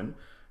Richmond,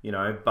 you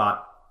know,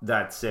 but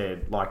that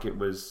said, like it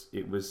was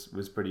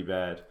pretty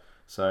bad.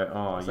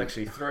 So It's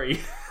actually 3.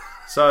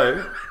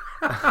 so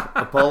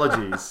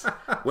apologies.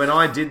 When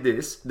I did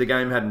this, the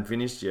game hadn't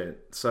finished yet.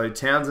 So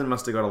Townsend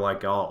must have got a late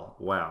goal.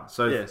 Wow.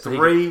 So Yeah, so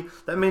 3.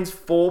 That means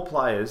 4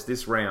 players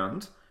this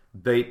round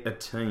beat a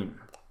team.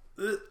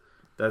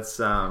 That's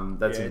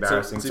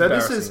embarrassing. it's So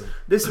embarrassing.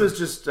 this was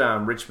just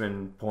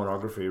Richmond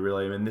pornography,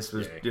 really. I mean, this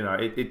was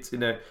it's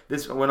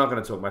this. We're not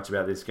going to talk much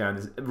about this game.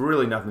 There's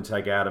really nothing to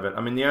take out of it.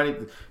 I mean, the only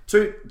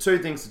two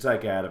things to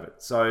take out of it.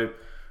 So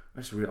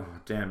actually,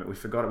 damn it, we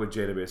forgot it with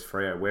GWS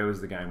Freo. Where was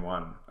the game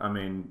won? I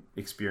mean,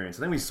 experience.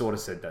 I think we sort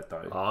of said that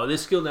though. Oh,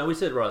 this skill. Now we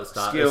said right at the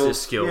start. Skill. It's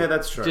just skill. Yeah,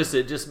 that's true.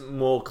 Just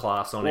more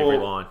class on every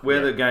line. Where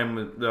Yeah. the game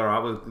was all right,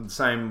 was the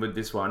same with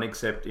this one,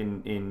 except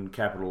in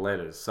capital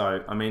letters.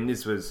 So I mean,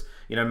 this was,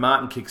 you know,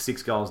 Martin kicked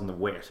 6 goals in the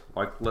wet.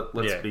 Like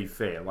let's be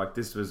fair. Like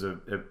this was a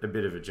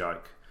bit of a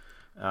joke.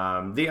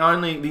 The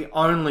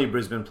only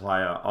Brisbane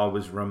player I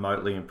was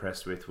remotely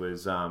impressed with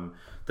was the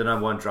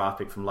number 1 draft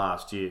pick from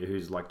last year,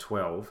 who's like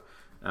 12.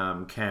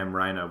 Cam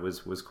Rayner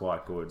was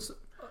quite good.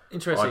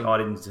 Interesting. I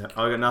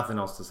got nothing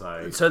else to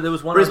say. So there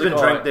was one Brisbane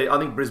other guy. I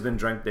think Brisbane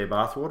drank their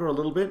bathwater a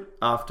little bit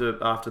after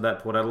that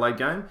Port Adelaide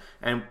game,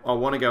 and I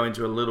want to go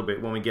into a little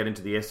bit when we get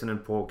into the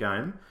Essendon Port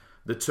game.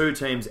 The 2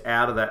 teams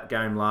out of that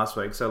game last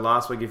week. So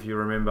last week, if you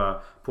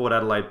remember, Port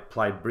Adelaide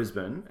played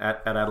Brisbane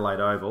at Adelaide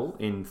Oval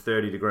in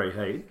 30-degree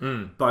heat.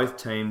 Both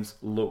teams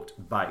looked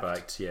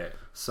baked. Yeah.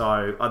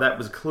 So that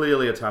was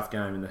clearly a tough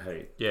game in the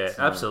heat. Yeah,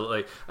 So-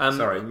 absolutely.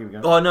 Sorry, you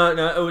go. Oh no,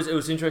 it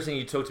was interesting.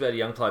 You talked about a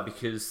young player,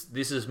 because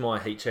this is my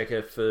heat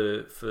checker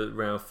for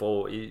round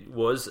 4.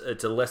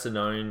 It's a lesser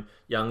known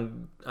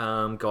young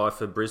guy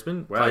for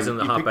Brisbane. Wow, Plays in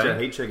the you half picked a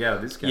back. heat check out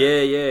of this game.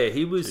 Yeah.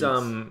 He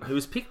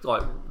was picked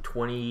like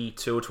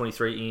 22 or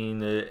 23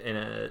 in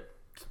a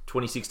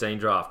 2016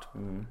 draft.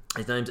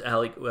 His name's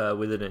Alec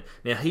Witherden.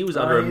 Now he was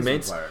under he's a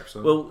immense. player,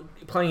 actually. Well,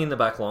 playing in the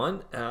back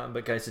line, but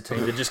against a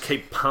team that just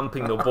keep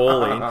pumping the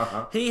ball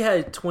in. He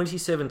had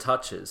 27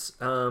 touches.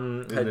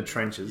 In the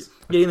trenches.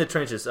 Yeah, in the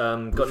trenches.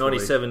 Got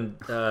Literally.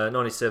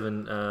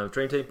 97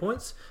 Dream Team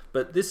points.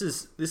 But this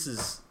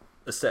is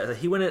a stat.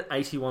 He went at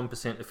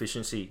 81%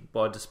 efficiency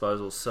by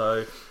disposals.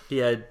 So he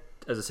had,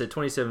 as I said,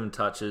 27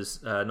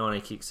 touches,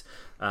 90 kicks,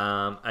 8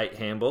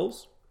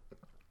 handballs.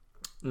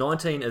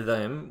 19 of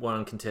them were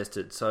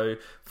uncontested. So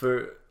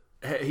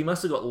he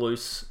must have got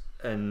loose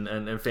and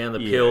found the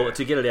pill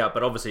to get it out,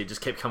 but obviously it just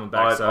kept coming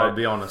back. I'll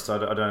be honest, I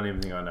don't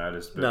even think I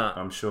noticed, but Nah.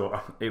 I'm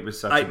sure it was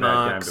such 8 a bad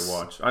marks. game to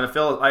watch.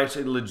 I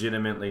actually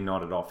legitimately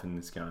nodded off in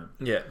this game.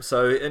 Yeah,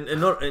 so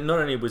and not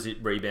only was it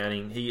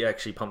rebounding, he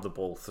actually pumped the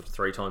ball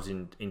 3 times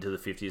into the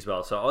 50 as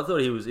well. So I thought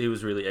he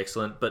was really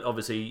excellent, but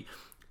obviously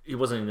he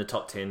wasn't in the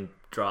top 10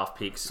 draft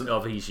picks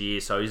of his year,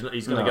 so he's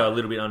going to go a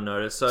little bit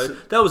unnoticed. So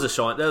that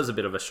was a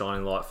bit of a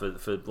shining light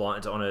for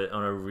Lions on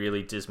a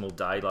really dismal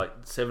day. Like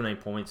 17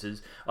 points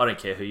is, I don't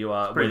care who you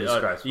are, pretty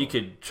disgraceful. you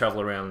could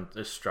travel around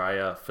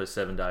Australia for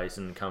 7 days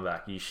and come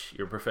back.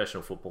 You're a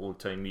professional football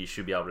team. You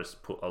should be able to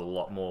put a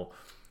lot more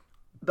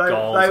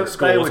goals or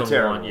scores were on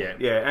terrible. line. Yeah,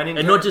 yeah,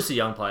 and not just the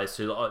young players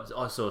too.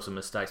 I saw some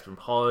mistakes from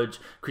Hodge,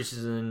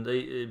 Christensen,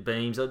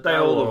 Beams. They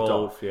all looked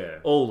off. Yeah,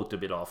 all looked a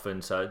bit off,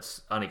 and so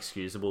it's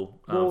unexcusable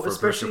for a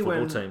professional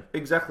football team.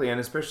 Exactly, and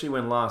especially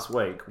when last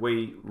week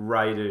we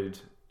rated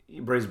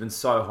Brisbane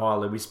so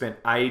highly. We spent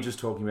ages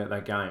talking about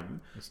that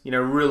game.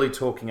 Really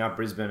talking up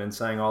Brisbane and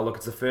saying, "Oh, look,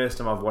 it's the first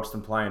time I've watched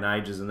them play in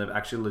ages, and they've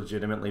actually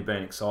legitimately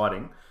been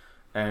exciting."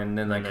 And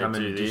then they come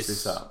in and dish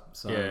this up.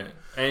 So yeah.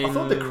 I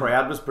thought the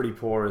crowd was pretty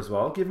poor as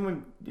well. Given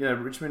when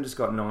Richmond just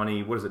got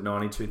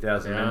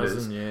 92,000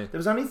 members. Yeah. There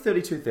was only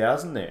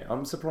 32,000 there.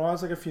 I'm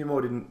surprised a few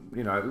more didn't.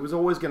 It was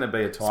always going to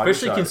be a tiger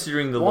especially show.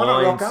 Considering the Why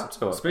Lions, not rock up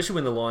to it? Especially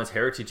when the Lions'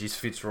 heritage is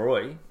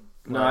Fitzroy.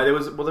 No, there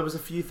was a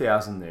few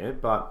thousand there,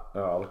 but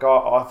I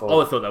thought.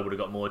 I thought they would have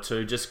got more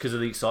too, just because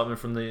of the excitement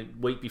from the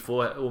week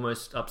before,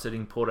 almost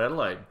upsetting Port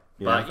Adelaide.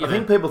 Yeah. But, I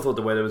think people thought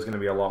the weather was going to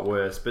be a lot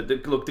worse, but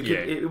it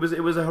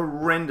was a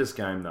horrendous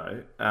game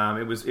though.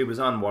 It was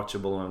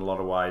unwatchable in a lot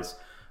of ways.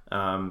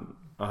 I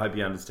hope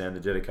you understand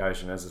the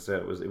dedication. As I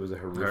said, it was a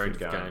horrific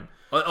game.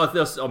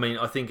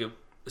 I think it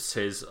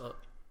says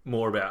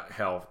more about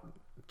how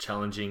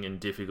challenging and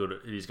difficult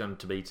it is going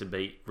to be to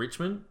beat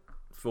Richmond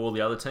for all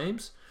the other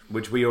teams.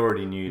 Which we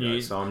already knew, though,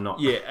 so I'm not...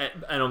 Yeah,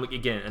 and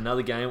again,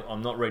 another game,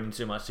 I'm not reading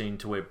too much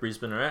into where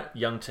Brisbane are at.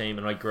 Young team,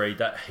 and I agree,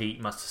 that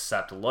heat must have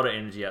sapped a lot of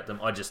energy out them.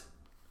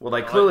 Well,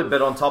 they clearly...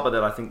 But on top of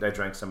that, I think they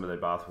drank some of their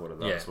bathwater,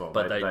 though, yeah, as well.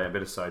 But they a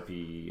bit of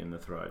soapy in the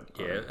throat.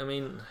 Yeah, I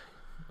mean,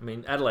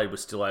 Adelaide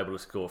was still able to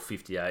score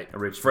 58.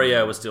 Richmond,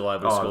 Freo was still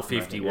able to score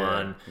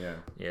 51. Yeah.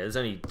 There's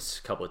only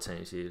a couple of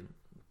teams here.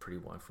 Pretty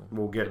woeful.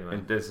 We'll get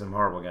anyway. There's some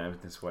horrible games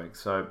this week.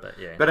 So,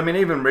 but I mean,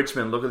 even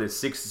Richmond, look at this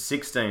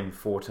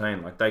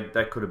 16-14. Like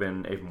that could have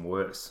been even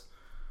worse.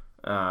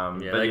 Look, I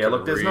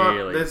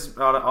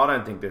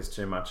don't think there's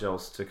too much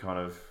else to kind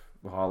of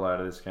highlight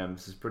of this game.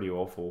 This is pretty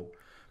awful.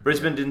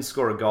 Brisbane didn't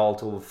score a goal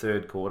till the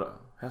third quarter.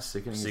 How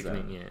sickening is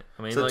that? Yeah.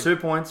 I mean, 2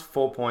 points,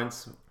 4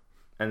 points,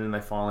 and then they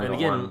finally got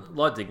one. And again,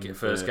 like the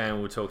first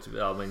game we talked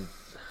about. I mean,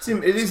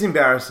 it is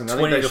embarrassing.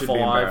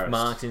 20-5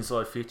 marked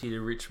inside 50 to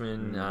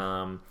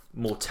Richmond.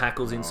 More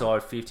tackles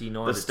inside 50,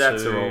 9 the to 2.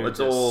 stats are all... It's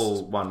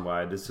all one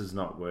way. This is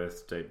not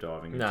worth deep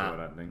diving into, I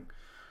don't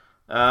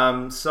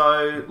think.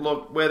 So,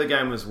 look, where the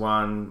game was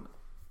won,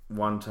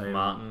 one team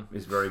Martin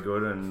is very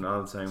good and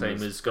another team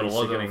has got a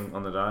lot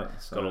on the day.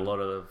 So. Got a lot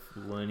of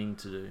learning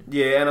to do.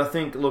 Yeah, and I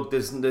think, look,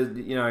 Brisbane,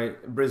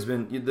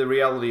 the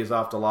reality is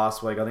after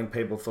last week, I think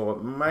people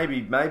thought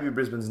maybe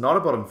Brisbane's not a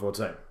bottom 4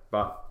 team,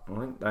 but I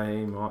think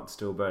they might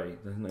still be.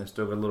 They've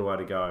still got a little way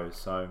to go,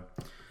 so...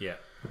 Yeah.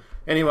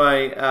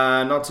 Anyway,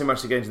 not too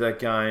much to get into that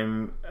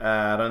game.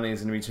 I don't think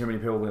there's going to be too many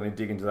people going to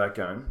dig into that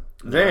game.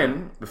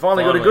 Then, we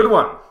finally got a good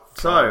one.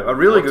 So, a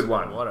really good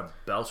one. What a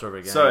belter of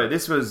a game. So,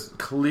 this was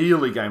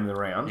clearly game of the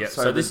round. Yeah,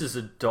 so this is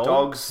the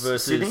Dogs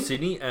versus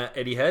Sydney at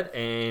Etihad,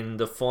 and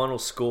the final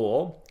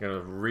score,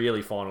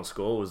 really final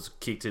score, was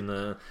kicked in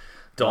the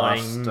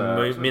dying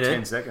minute.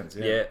 10 seconds,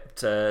 yeah.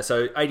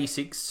 So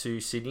 86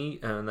 to Sydney,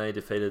 and they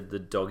defeated the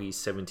Doggies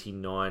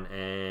 79,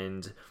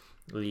 and...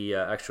 The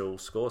actual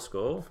score.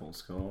 Full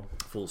score.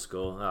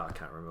 Oh, I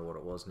can't remember what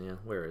it was now.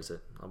 Where is it?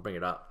 I'll bring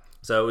it up.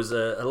 So it was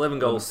 11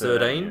 goals,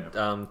 13.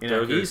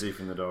 Doggies.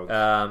 From the Dogs.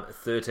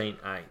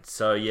 13-8.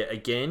 So, yeah,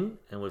 again,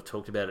 and we've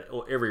talked about it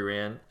every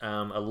round,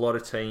 a lot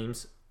of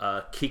teams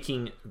are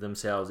kicking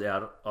themselves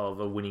out of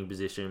a winning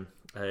position,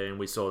 and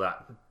we saw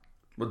that.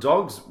 Well,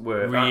 Dogs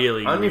were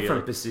really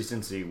from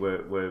persistency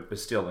were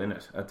still in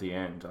it at the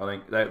end. I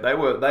think they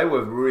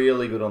were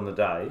really good on the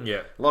day.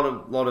 Yeah, a lot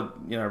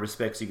of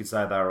respects you could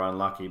say they were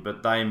unlucky,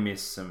 but they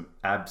missed some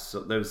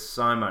absolute. There was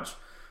so much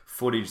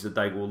footage that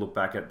they will look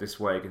back at this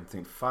week and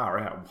think, far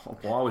out.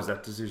 Why was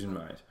that decision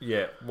made?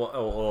 Yeah,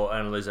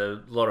 and there's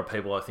a lot of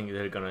people I think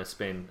that are going to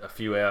spend a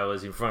few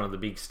hours in front of the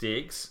big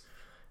sticks.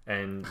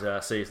 And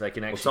see if they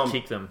can actually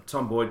kick them.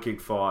 Tom Boyd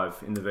kicked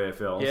 5 in the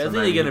VFL. Yeah, I think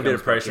they're getting a bit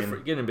of pressure.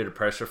 Getting a bit of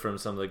pressure from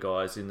some of the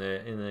guys in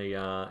the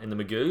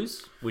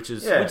Magoos, which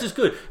is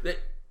good.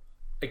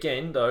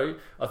 Again, though,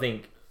 I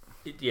think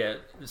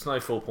it's no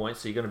 4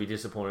 points, so you're going to be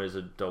disappointed as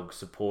a Dog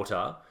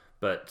supporter.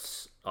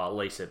 But at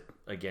least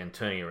again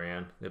turning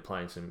around, they're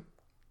playing some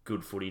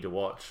good footy to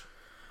watch.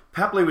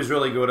 Papley was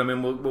really good. I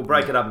mean, we'll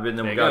break it up a bit, and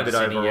then we'll go a bit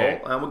Sydney,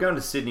 overall. We're going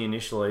to Sydney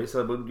initially,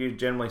 so we'll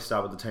generally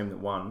start with the team that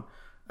won.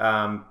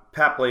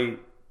 Papley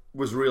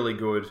was really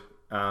good.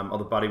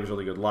 The Buddy was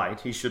really good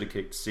late. He should have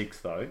kicked 6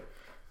 though.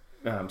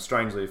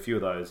 Strangely, a few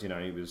of those,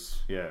 he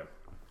was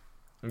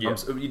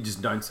you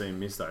just don't see him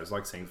miss those.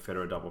 Like seeing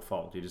Federer double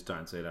fault, you just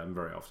don't see that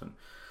very often.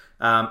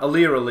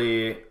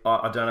 Aliir,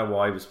 I don't know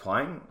why he was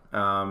playing.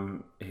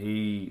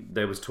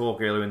 There was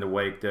talk earlier in the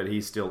week that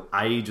he's still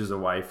ages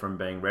away from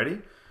being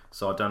ready.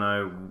 So I don't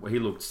know. He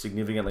looked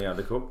significantly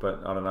undercooked,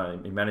 but I don't know.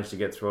 He managed to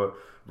get through it.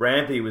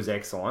 Rampy was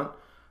excellent.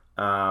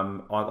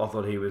 I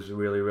thought he was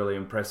really, really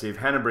impressive.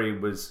 Hanbury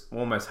was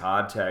almost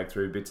hard tagged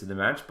through bits of the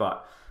match,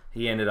 but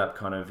he ended up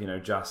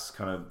just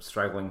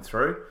struggling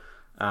through.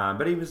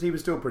 But he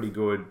was still pretty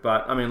good.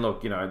 But I mean,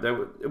 look,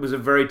 it was a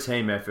very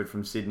team effort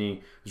from Sydney.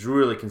 It was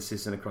really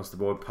consistent across the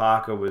board.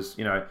 Parker was,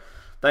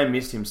 they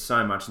missed him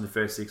so much in the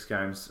first 6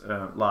 games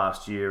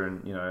last year,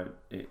 and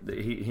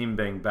him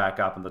being back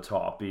up at the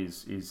top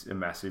is a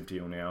massive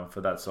deal now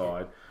for that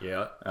side.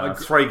 Yeah,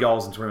 3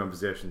 goals in 21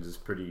 possessions is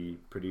pretty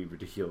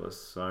ridiculous.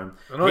 So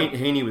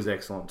Heaney was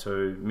excellent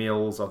too.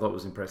 Mills I thought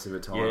was impressive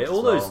at times. Yeah,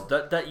 all those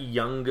that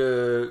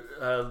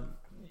younger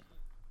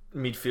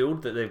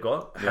midfield that they've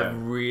got have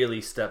really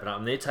stepped up,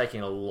 and they're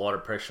taking a lot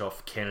of pressure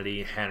off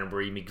Kennedy,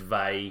 Hanbury,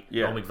 McVeigh.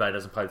 Well, McVeigh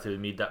doesn't play through the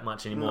mid that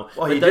much anymore.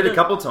 Well, he did a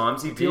couple of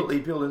times. He peeled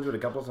into it a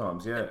couple of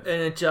times. Yeah,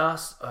 and it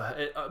just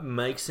it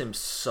makes them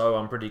so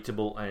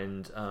unpredictable.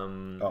 And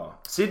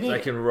Sydney, they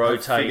can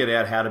rotate. Figured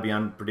out how to be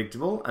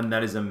unpredictable, and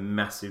that is a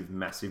massive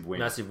win.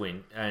 Massive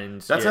win,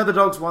 and that's how the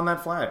Dogs won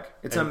that flag.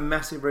 It's a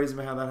massive reason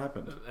for how that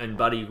happened. And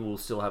Buddy will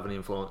still have an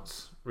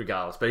influence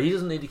regardless, but he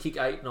doesn't need to kick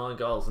 8-9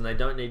 goals, and they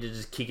don't need to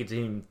just kick it to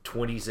him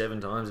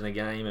 27 times in a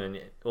game and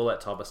all that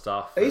type of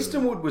stuff.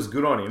 Eastonwood was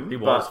good on him. He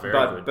was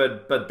very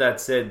good. But that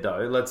said,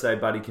 though, let's say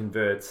Buddy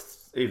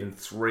converts even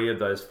 3 of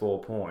those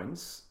 4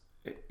 points.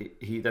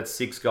 That's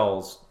 6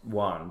 goals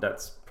won.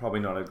 That's probably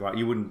not a great.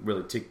 You wouldn't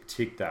really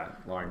tick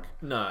that.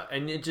 No,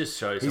 and it just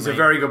shows. He's a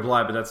very good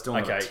player, but that's still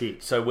not a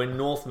tick. So when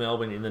North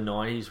Melbourne in the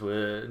 90s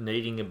were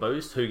needing a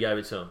boost, who gave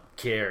it to them?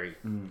 Carey.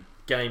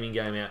 Game in,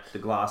 game out. The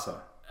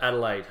Glasser.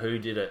 Adelaide, who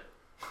did it?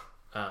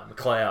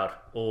 McLeod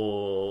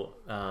or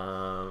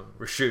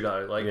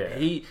Rashudo.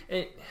 He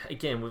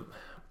again.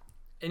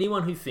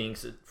 Anyone who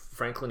thinks that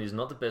Franklin is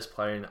not the best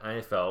player in the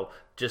AFL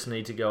just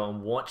need to go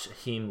and watch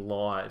him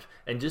live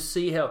and just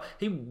see how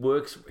he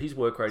works. His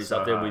work rate is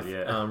up there with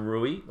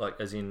Rui,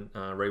 as in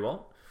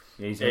Rewalt.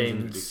 Yeah, he's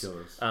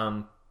ridiculous.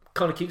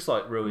 Kind of kicks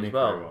like Rui as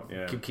well.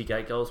 Rewalt, Could kick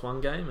 8 goals one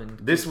game, and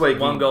this week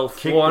 1 goal,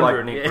 400.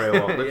 Like Nick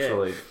Rewalt,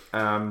 literally.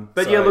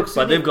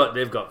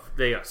 They've got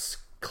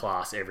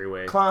class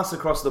everywhere. Class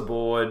across the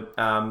board.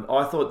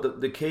 I thought that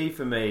the key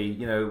for me,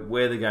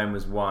 where the game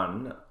was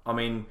won. I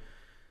mean,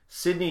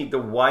 Sydney, the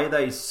way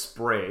they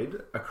spread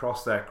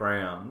across that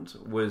ground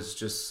was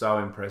just so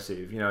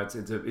impressive.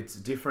 It's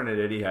different at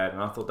Etihad,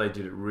 and I thought they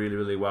did it really,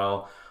 really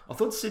well. I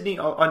thought Sydney.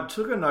 I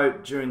took a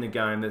note during the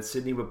game that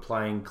Sydney were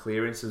playing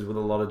clearances with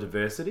a lot of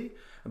diversity.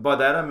 And by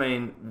that I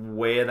mean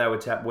where they were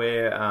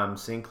where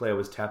Sinclair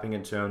was tapping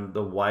it to, and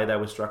the way they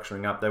were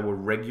structuring up, they were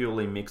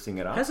regularly mixing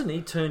it up. Hasn't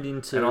he turned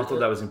into? And I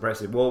thought that was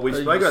impressive. Well, we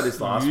spoke about this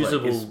last week.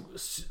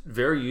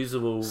 Very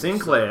usable.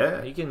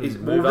 Sinclair. He can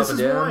move up and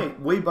down. Why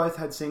we both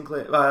had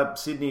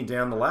Sydney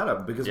down the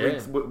ladder because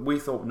we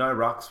thought no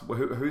rucks.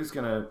 Who's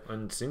going to?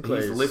 And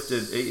Sinclair's he's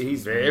lifted.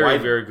 He's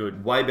very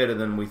good. Way better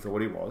than we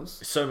thought he was.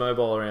 So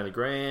mobile around the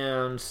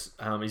ground.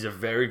 He's a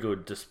very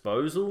good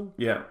disposal.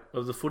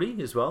 Of the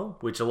footy as well,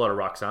 which a lot of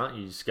rucks aren't.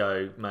 You just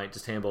go, mate,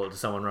 just handball it to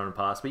someone running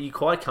past. But you're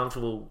quite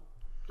comfortable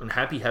and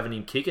happy having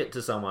him kick it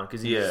to someone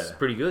because he's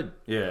pretty good.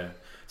 Yeah.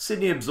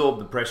 Sydney absorbed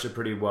the pressure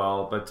pretty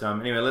well. But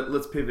anyway,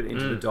 let's pivot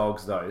into the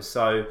Dogs, though.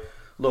 So,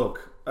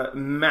 look, a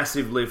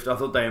massive lift. I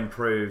thought they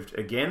improved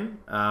again.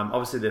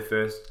 Obviously, their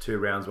first 2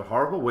 rounds were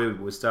horrible. We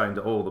were starting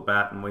to all the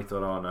bat, and we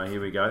thought, oh, no,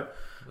 here we go.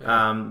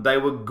 Yeah. They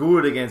were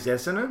good against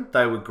Essendon.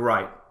 They were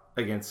great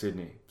against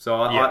Sydney. So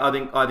I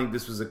think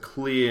this was a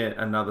clear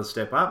another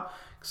step up.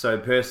 So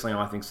personally,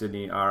 I think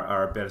Sydney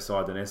are a better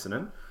side than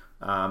Essendon.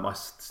 I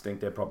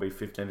think they're probably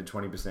 15 to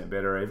 20%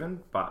 better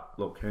even. But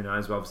look, who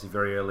knows? We're obviously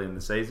very early in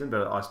the season,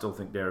 but I still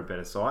think they're a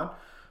better side.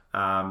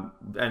 And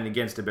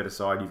against a better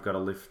side, you've got to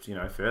lift,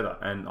 further.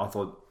 And I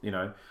thought,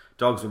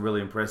 Dogs were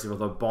really impressive. I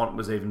thought Bont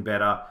was even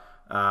better.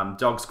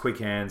 Dogs quick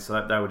hands,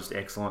 so they were just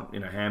excellent.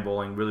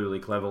 Handballing really, really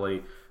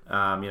cleverly.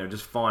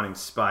 Just finding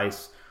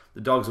space.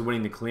 The Dogs are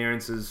winning the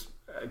clearances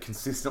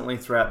consistently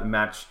throughout the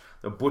match.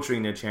 They're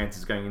butchering their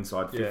chances going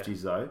inside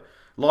 50s though.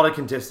 A lot of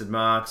contested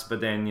marks,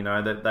 but then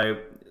what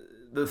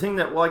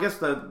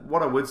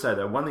I would say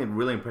though, one thing that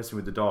really impressed me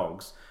with the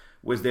Dogs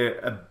was their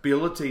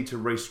ability to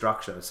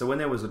restructure. So when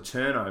there was a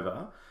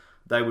turnover,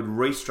 they would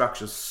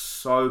restructure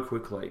so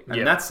quickly,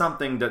 and that's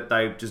something that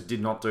they just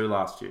did not do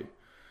last year.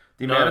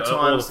 The amount of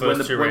times the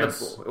first 2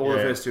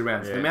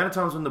 rounds, the amount of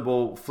times when the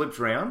ball flipped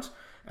around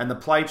and the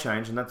play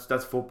changed, and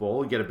that's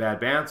football. You get a bad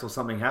bounce or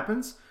something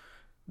happens.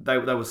 They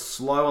were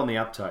slow on the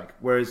uptake,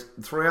 whereas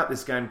throughout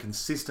this game,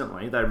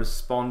 consistently they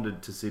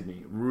responded to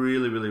Sydney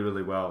really, really,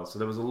 really well. So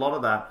there was a lot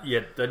of that.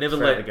 Yeah, they never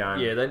let the game.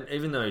 Yeah,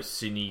 even though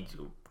Sydney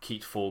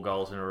kicked 4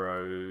 goals in a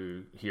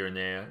row here and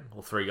there,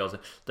 or 3 goals,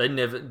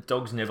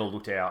 Dogs never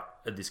looked out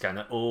at this game.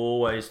 They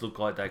always looked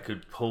like they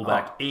could pull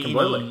back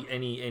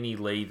any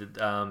lead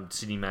that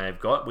Sydney may have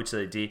got, which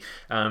they did.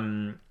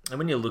 And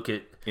when you look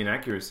at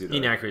inaccuracy,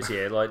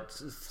 like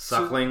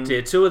Suckling,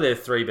 2 of their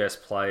 3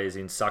 best players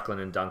in Suckling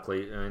and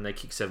Dunkley, I mean, they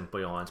kicked 7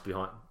 behinds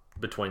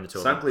between the 2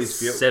 of them.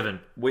 7.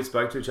 We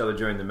spoke to each other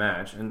during the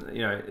match, and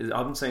I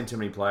haven't seen too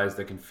many players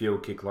that can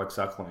field kick like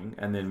Suckling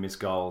and then miss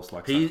goals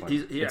like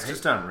Suckling. It's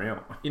just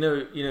unreal.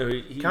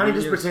 Can't he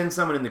just pretend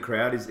someone in the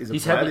crowd is a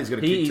player he's got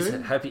a kick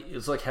to? Happy.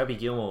 It's like Happy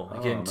Gilmore.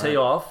 He can tee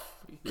off.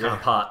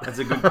 Can't putt. That's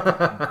a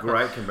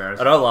great comparison.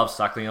 And I love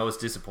Suckling. I was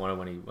disappointed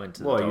when he went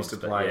to the Dogs. He used to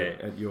play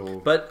at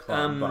your club,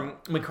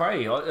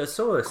 McRae, I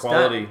saw a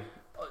quality.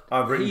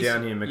 I've written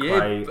down here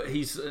McRae. Yeah, but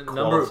he's a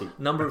quality.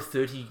 number of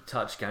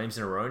 30-touch games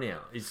in a row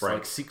now. It's Right.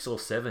 like 6 or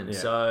 7. Yeah.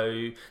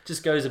 So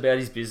just goes about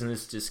his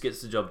business, just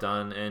gets the job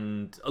done.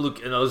 And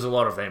look, and there's a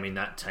lot of them in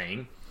that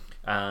team.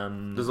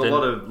 There's a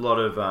lot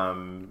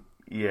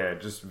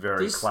of just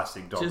very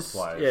classic Dogs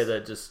players. Yeah, they're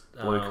just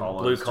blue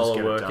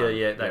collar worker. done.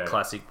 Yeah, that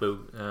classic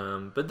blue.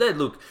 But they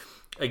look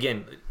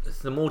again.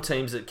 The more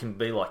teams that can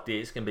be like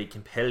this, can be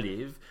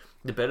competitive,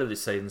 the better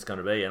this season's going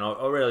to be. And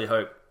I really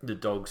hope the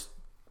Dogs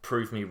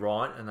prove me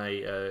right, and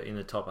they in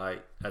the top 8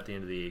 at the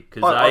end of the year,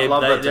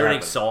 because they're an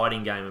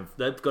exciting game.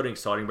 They've got an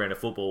exciting brand of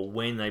football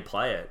when they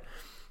play it.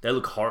 They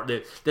look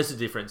horrible. That's the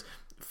difference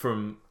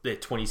from their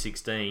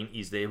 2016.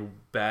 Is their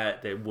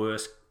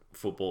worst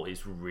football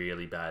is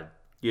really bad.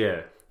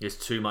 Yeah, There's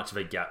too much of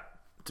a gap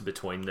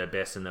between their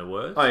best and their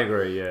worst. I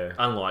agree. Yeah,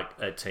 Unlike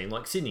a team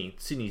like Sydney.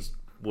 Sydney's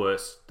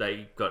worst.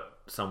 They got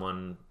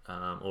someone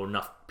or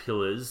enough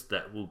pillars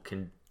that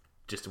can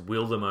just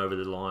will them over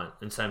the line.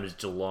 And same as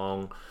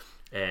Geelong.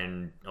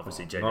 And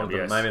obviously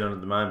JWS. maybe not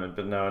at the moment,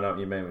 but no, I know what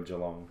you mean with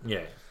Geelong.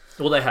 Yeah.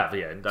 Well, they have,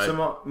 yeah.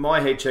 So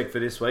my heat check for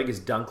this week is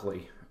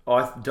Dunkley.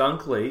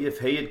 Dunkley, if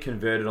he had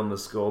converted on the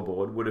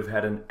scoreboard, would have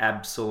had an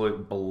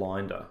absolute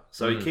blinder.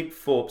 So he kicked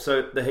 4.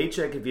 So the heat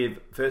check, if you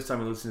first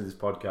time you listen to this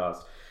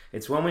podcast,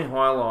 it's when we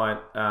highlight,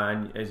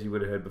 as you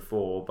would have heard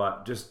before,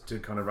 but just to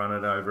kind of run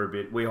it over a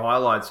bit, we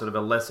highlight sort of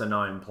a lesser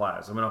known player.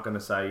 So we're not going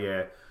to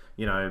say,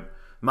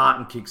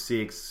 Martin kicked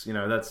 6,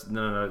 that's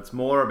no. It's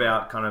more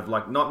about kind of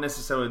like not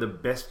necessarily the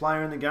best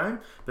player in the game,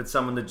 but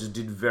someone that just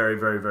did very,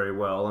 very, very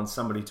well and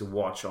somebody to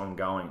watch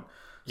ongoing.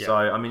 Yep. So,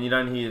 I mean, you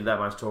don't hear that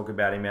much talk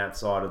about him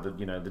outside of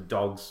the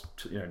Dogs,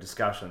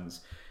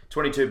 discussions.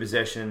 22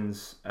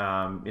 possessions,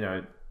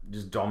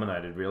 just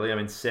dominated really. I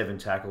mean, 7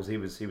 tackles. He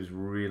was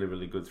really,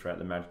 really good throughout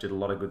the match. Did a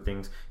lot of good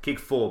things.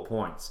 Kicked 4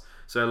 points.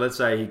 So let's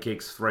say he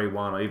kicks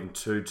 3-1 or even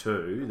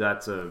 2-2.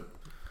 That's a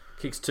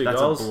kicks 2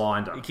 goals. That's a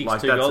blinder. He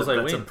kicks 2 goals, they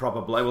win. That's a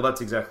proper play. Well,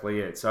 that's exactly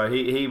it. So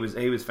he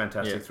was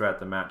fantastic throughout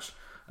the match.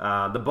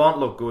 The Bont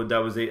looked good. That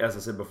was, as I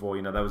said before,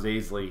 that was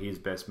easily his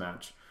best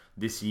match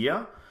this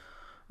year.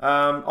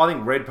 I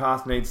think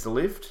Redpath needs to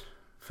lift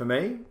for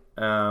me.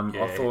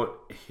 I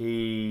thought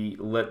he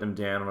let them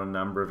down on a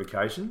number of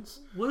occasions.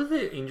 What are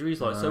their injuries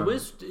like? So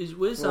where's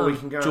we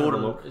can go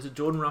Jordan? Is it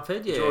Jordan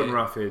Roughead? Yeah, Jordan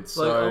Roughead.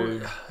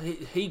 So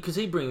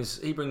he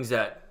brings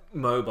that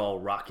mobile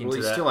ruck into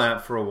he's that. still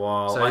out for a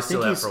while. So he's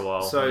still out for a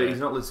while. So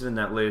he's not listed in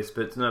that list,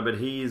 but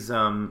he's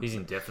he's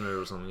indefinite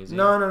or something. Is he?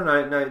 No.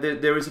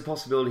 There is a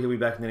possibility he'll be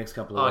back in the next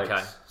couple of weeks.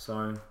 Okay.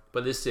 So,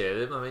 but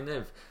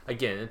they've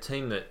again a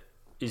team that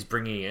is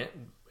bringing it.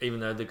 Even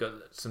though they've got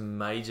some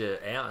major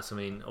outs. I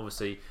mean,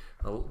 obviously,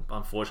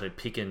 unfortunately,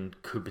 Picken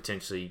could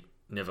potentially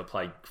never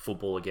play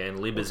football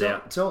again. Lib is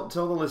out. Tell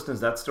the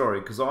listeners that story,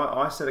 because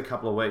I said a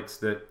couple of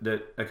weeks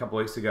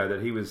ago that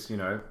he was,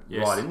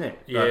 right in there.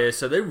 Yeah,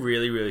 so they're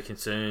really, really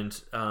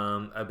concerned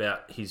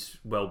about his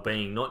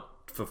well-being, not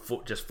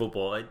for just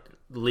football,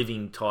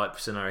 living type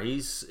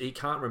scenario. He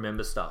can't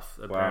remember stuff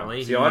apparently.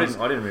 Wow. See,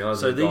 I didn't realise.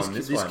 So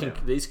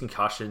these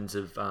concussions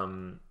have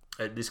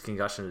this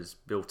concussion has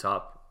built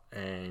up.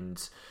 And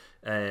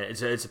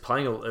it's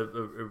playing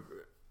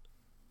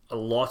a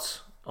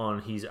lot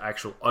on his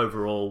actual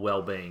overall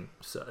well-being.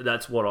 So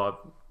that's what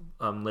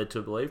I've led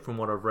to believe from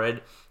what I've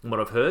read and what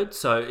I've heard.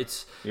 So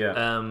it's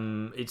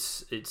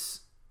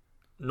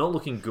not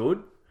looking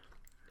good,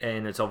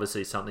 and it's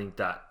obviously something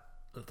that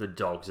the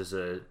Dogs, as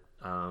a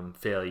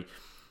fairly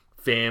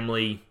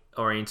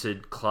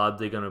family-oriented club,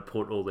 they're going to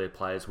put all their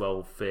players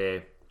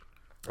welfare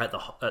at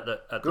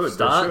the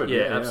start.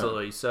 Yeah,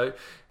 absolutely.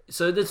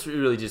 So that's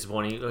really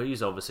disappointing.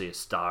 He's obviously a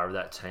star of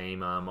that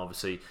team.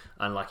 Obviously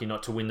unlucky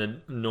not to win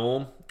the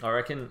Norm, I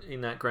reckon,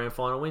 in that grand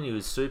final win. He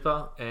was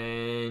super,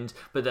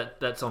 but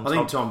that's on top. I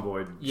think Tom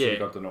Boyd should have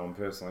got the Norm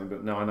personally,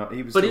 but no,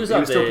 he was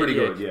still pretty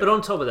good. Yeah. But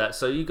on top of that,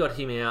 so you got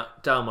him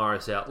out, Dale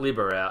Morris out,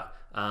 Libber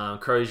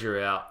out,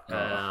 Crozier out.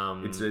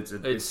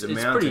 It's a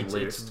mounting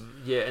list.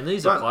 And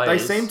these are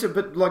players. They seem to,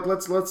 but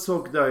let's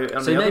talk though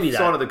on the other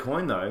side of the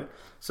coin though.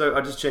 So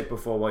I just checked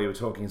before while you were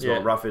talking as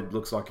well. Rufford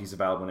looks like he's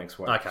available next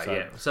week.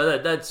 Okay, so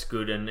that's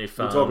good. And if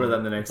we'll talk about that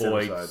in the next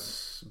Boyd's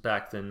episode.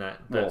 Back, then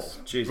that's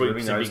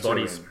bring some big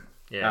bodies.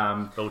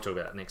 Yeah, we'll talk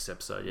about that next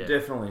episode. Yeah,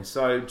 definitely.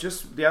 So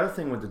just the other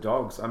thing with the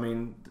Dogs, I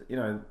mean,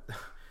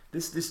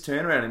 this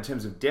turnaround in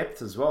terms of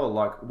depth as well.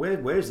 Like,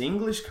 where's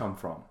English come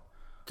from?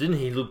 Didn't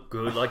he look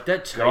good? Like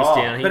that chase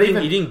down. He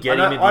didn't get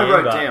him at the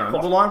end.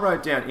 I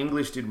wrote down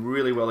English did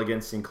really well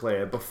against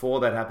Sinclair before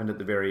that happened at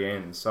the very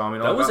end. So I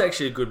mean, that was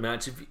actually a good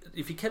match.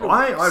 If you kept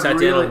sat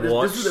down and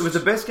watched, it was the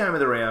best game of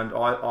the round.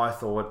 I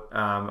thought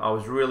I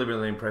was really,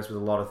 really impressed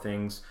with a lot of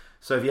things.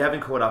 So if you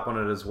haven't caught up on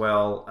it as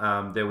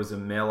well, there was a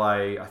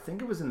melee. I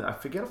think it was I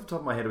forget off the top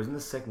of my head. It was in the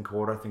second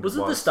quarter. I think was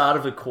it the start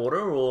of a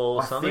quarter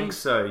or something? I think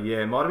so. Yeah,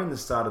 it might have been the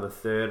start of the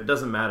third. It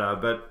doesn't matter.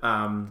 But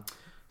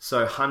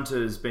so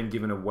Hunter's been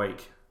given a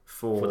week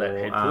for that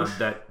head push?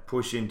 That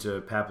push into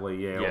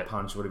Papley, or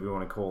punch, whatever you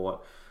want to call it.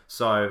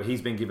 So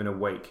he's been given a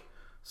week.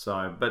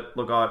 So, but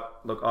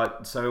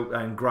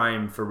and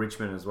Graham for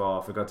Richmond as well.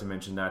 I forgot to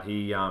mention that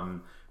he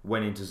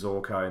went into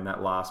Zorko in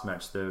that last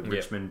match, the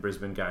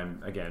Richmond-Brisbane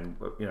game. Again,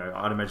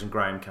 I'd imagine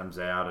Graham comes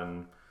out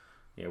and...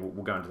 Yeah,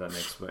 we'll go into that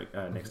next week,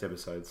 next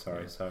episode.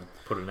 Sorry, so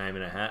put a name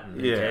in a hat and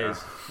who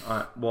cares?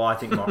 I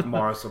think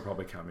Morris will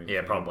probably come in.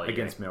 Yeah, probably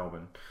against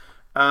Melbourne.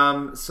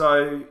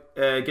 So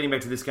getting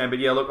back to this game, but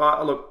yeah,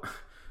 I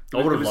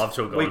would have loved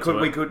to have gone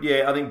we could.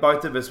 Yeah, I think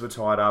both of us were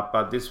tied up,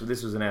 but this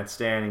was an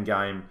outstanding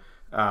game.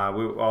 I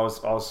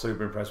was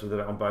super impressed with it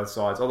on both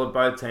sides. Although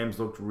both teams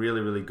looked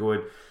really, really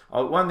good.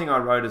 One thing I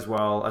wrote as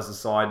well as a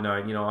side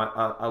note,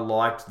 I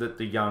liked that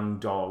the young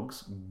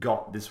dogs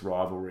got this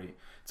rivalry.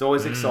 It's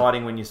always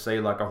exciting when you see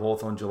like a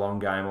Hawthorn Geelong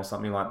game or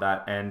something like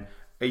that, and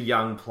a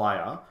young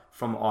player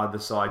from either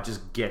side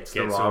just gets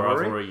the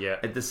rivalry. Yeah.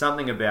 There's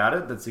something about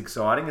it that's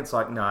exciting. It's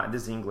like,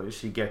 this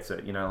English, he gets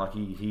it. Like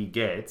he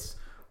gets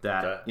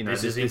that.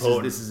 This is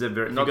important. This is a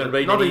very not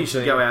that you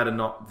should go out and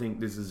not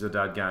think this is a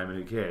dud game and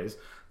who cares.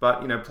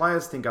 But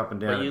players think up and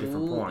down at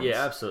different points.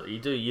 Yeah, absolutely. You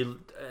do.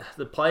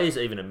 The players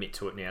even admit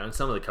to it now, and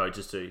some of the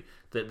coaches do.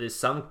 That there's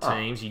some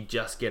teams you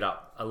just get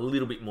up a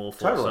little bit more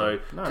for. Totally.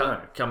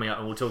 So coming up,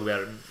 and we'll talk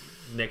about it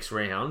next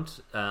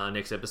round,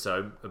 next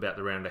episode about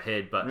the round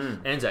ahead. But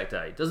Anzac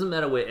Day, doesn't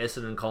matter where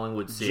Essendon and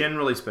Collingwood sit.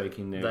 Generally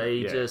speaking,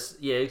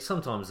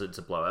 sometimes it's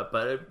a blowout,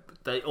 but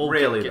they all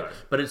rarely though.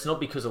 But it's not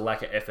because of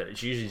lack of effort.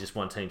 It's usually just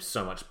one team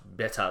so much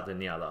better than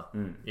the other.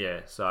 Yeah.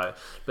 So,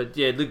 but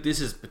yeah, look, this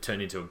has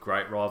turned into a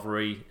great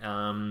rivalry.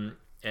 And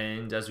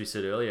as we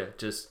said earlier,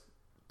 just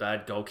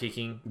bad goal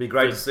kicking. It'd be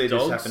great to see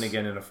this happen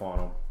again in a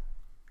final.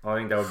 I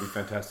think that would be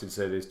fantastic to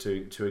see these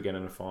two again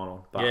in a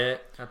final. But, yeah,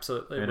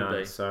 absolutely. It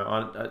would be.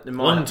 So it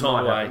long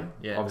time away. Happen,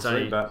 yeah,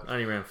 obviously, but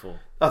only round 4.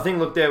 I think.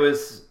 Look, there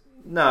was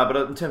but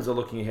in terms of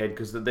looking ahead,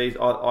 because I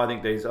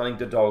think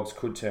the Dogs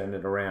could turn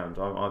it around.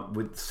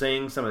 With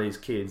seeing some of these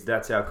kids,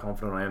 that's how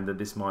confident I am that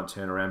this might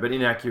turn around. But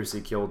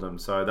inaccuracy killed them,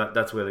 so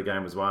that's where the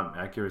game was won.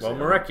 Accuracy. Well,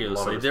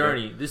 miraculously, they're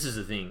only. This is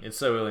the thing. It's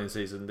so early in the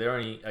season. They're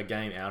only a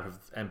game out of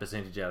and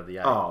percentage out of the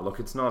 8. Oh, look,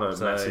 it's not a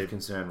massive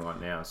concern right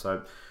now.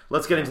 So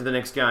let's get into the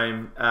next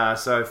game.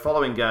 So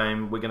following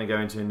game we're going to go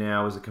into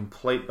now is a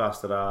complete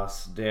busted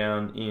ass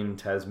down in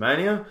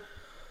Tasmania.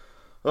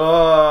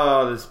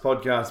 Oh, this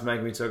podcast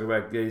making me talk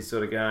about these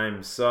sort of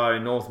games. So,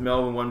 North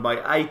Melbourne won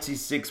by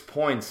 86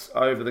 points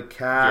over the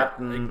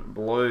Carlton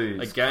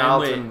Blues.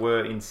 Carlton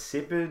were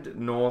insipid.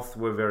 North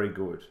were very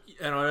good.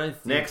 And I don't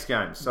think... Next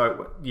game.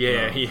 So,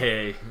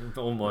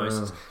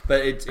 almost.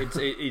 But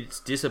it's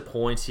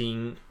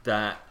disappointing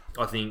that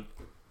I think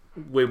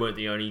we weren't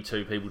the only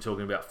two people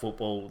talking about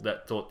football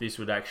that thought this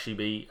would actually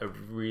be a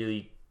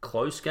really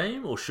close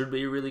game, or should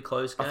be a really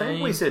close game. I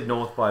think we said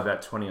North by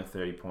about 20 or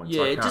 30 points.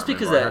 Yeah, just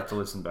because I have to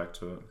listen back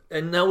to it.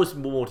 And that was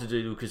more to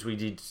do because we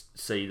did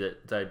see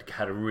that they'd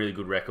had a really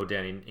good record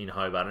down in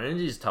Hobart, and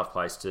it is a tough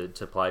place to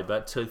play.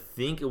 But to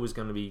think it was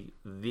going to be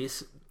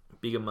this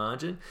big a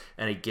margin,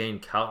 and again,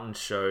 Carlton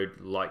showed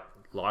like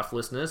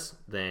lifelessness,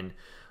 then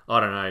I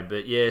don't know.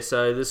 But yeah,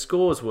 so the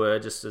scores were,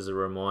 just as a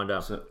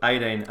reminder, so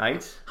 18-8,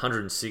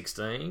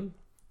 116.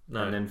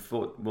 No. And then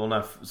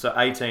so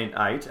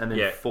 18-8 and then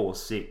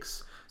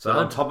 4-6. So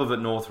on top of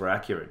it, North were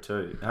accurate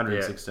too.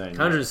 116.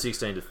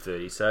 116 to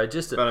 30. So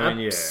just an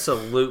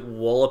absolute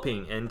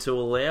walloping. And to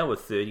allow a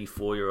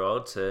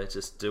 34-year-old to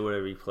just do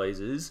whatever he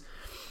pleases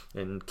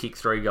and kick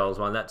 3 goals.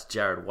 One, that's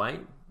Jared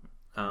Waite.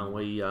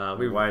 We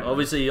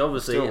obviously.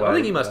 I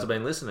think he must have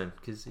been listening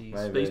because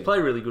he's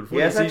played really good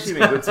footy. Yeah, it's actually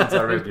been good since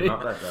I read him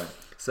up that day.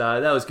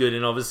 So that was good,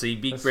 and obviously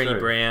Big Brenny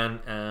Brown,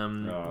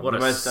 what the a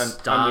most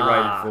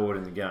underrated forward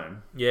in the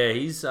game. Yeah,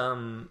 he's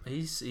dead-eyed.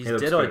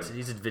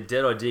 He's a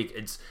dead-eyed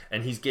dick.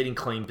 And he's getting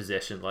clean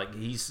possession. Like the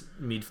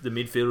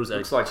midfielders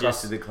looks like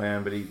Justin the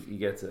Clown, but he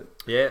gets it.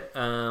 Yeah,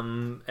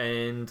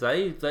 and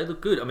they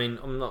look good. I mean,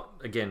 I'm not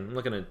going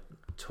to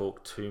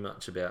talk too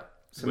much about.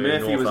 So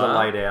Murphy was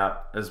laid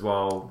out as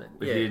well.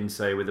 He didn't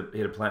see he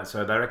had a plan.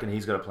 So they reckon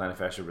he's got a plantar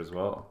fascia as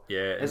well.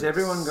 Yeah, has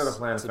everyone got a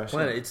plantar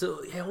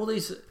fascia? All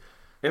these.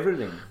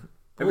 Everything.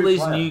 All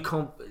these new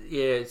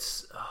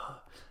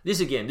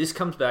this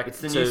comes back.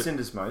 It's the new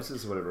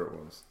syndesmosis or whatever it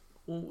was.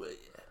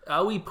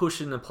 Are we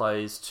pushing the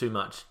players too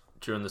much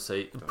during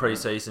the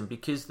pre-season?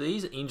 Because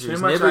these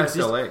injuries never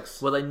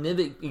existed. Well, they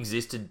never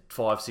existed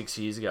 5-6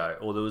 years ago,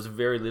 or there was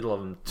very little of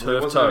them.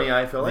 Turf toe. Only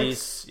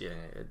AFLX?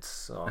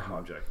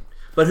 I'm joking.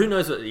 But who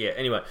knows what... Yeah,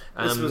 anyway.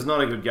 This was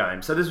not a good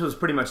game. So this was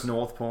pretty much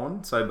North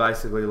porn. So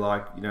basically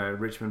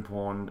Richmond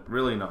porn,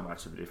 really not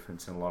much of a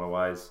difference in a lot of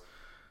ways.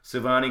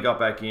 Silvani got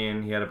back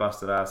in. He had a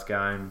busted-ass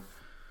game.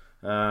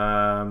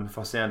 If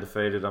I sound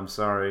defeated, I'm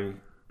sorry.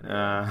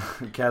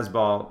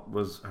 Casbolt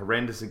was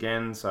horrendous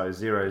again, so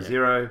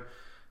 0-0.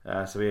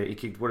 So he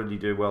kicked... What did he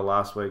do well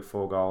last week?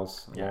 4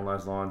 goals along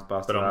those lines.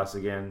 Busted-ass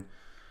again.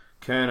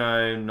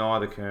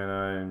 Neither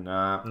Curnow,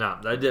 nah.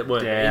 No, they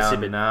weren't.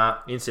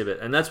 Insipid.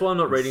 And that's why I'm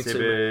not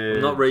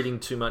reading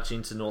too much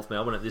into North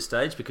Melbourne at this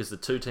stage, because the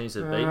two teams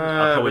that beaten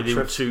are probably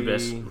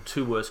the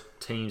two worst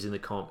teams in the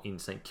comp in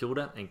St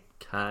Kilda and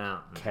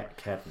Carlton.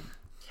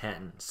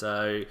 can.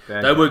 So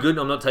Damn. they were good.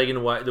 I'm not taking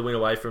away the win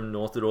away from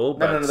North at all.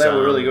 But, No, they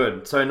were really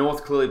good. So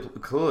North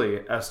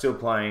clearly are still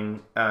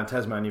playing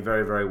Tasmania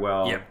very, very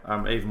well.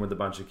 Yep. Even with a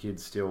bunch of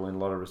kids still in a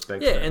lot of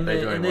respects. Yeah, and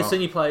their well.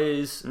 senior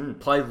players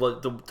play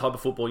the type of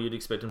football you'd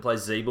expect and play.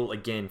 Zeeble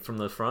again from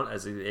the front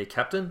as their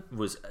captain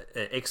was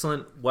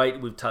excellent.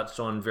 Wait, we've touched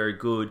on, very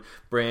good.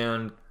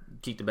 Brown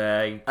kicked the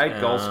bag.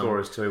 8 goal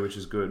scorers too, which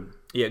is good.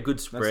 Yeah,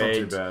 good spread.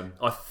 That's not too bad.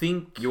 I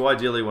think You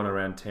ideally want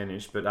around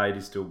 10ish, but 8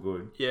 is still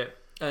good. Yeah,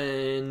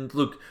 and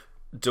look,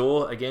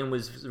 Dorr again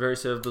was very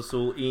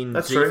serviceable in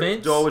That's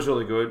defense. true. Dorr was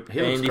really good.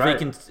 He looks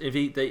great.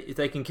 If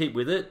they can keep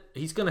with it,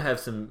 he's going to have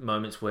some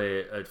moments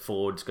where a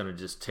forward's going to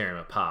just tear him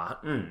apart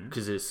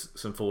because there's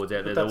some forwards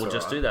out there that will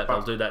just do that.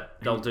 They'll do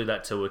that. They'll do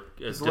that to a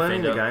He's defender.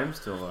 learning the game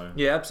still though.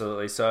 Yeah,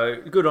 absolutely.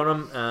 So good on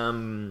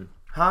him.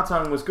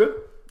 Hartung was good.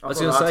 I was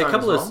going to say a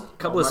couple of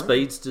money.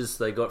 speedsters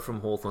they got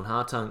from Hawthorn,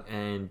 Hartung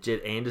and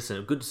Jed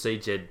Anderson. Good to see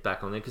Jed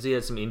back on there because he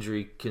had some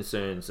injury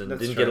concerns and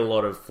didn't get a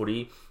lot of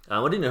footy.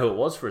 I didn't know who it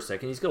was for a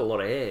second. He's got a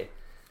lot of hair.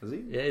 Does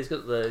he? Yeah, he's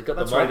got That's the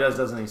what mop. he does,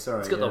 doesn't he? Sorry,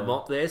 He's got the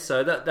mop there,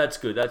 so that's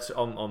good.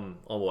 I'm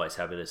always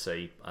happy to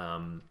see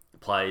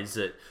players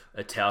that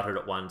are touted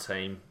at one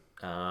team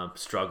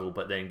struggle,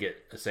 but then get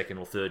a second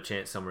or third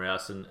chance somewhere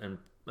else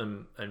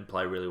and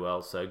play really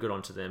well. So good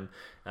on to them.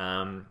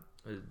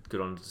 Good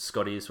on to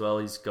Scotty as well.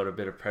 He's got a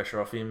bit of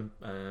pressure off him.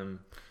 And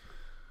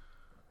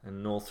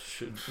North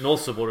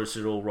supporters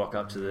should all rock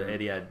up to the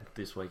Etihad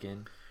this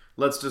weekend.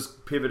 Let's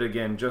just pivot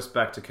again, just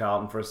back to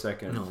Carlton for a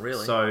second. No,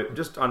 really? So,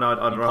 I know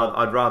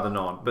I'd rather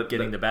not, but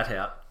Getting the bat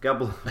out.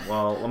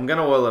 Well, I'm going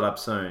to oil it up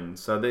soon.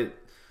 So they've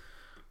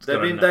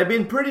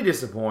been pretty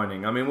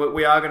disappointing. I mean,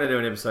 we are going to do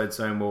an episode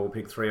soon where we'll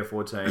pick 3 or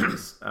 4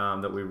 teams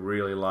that we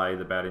really lay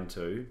the bat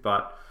into.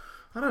 But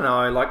I don't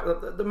know.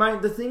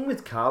 Like the thing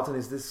with Carlton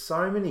is there's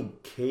so many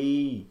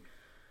key.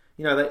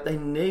 You know, they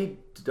need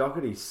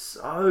Doherty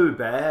so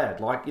bad.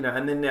 Like, you know,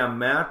 and then now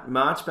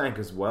Marchbank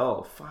as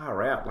well.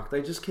 Far out. Like,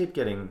 they just keep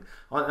getting...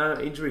 I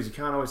know injuries. You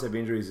can't always have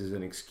injuries as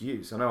an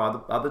excuse. I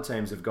know other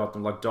teams have got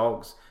them like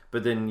dogs,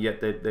 but then yet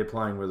they're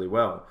playing really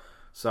well.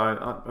 So,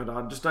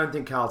 I just don't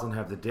think Carlton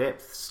have the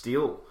depth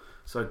still.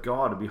 So,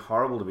 God, it'd be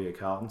horrible to be a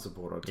Carlton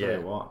supporter, I'll tell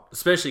you what.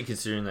 Especially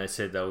considering they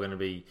said they were going to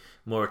be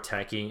more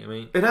attacking. I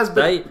mean, it has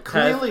been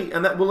clearly...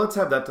 let's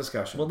have that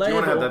discussion. Well, do you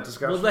want to have that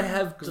discussion? Well, they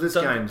have... This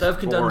game's they've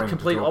done the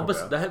complete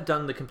opposite. About. They have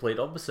done the complete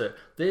opposite.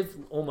 They've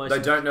almost...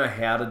 They don't know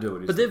how to do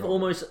it. But they've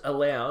almost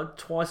allowed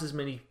twice as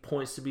many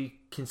points to be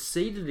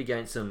conceded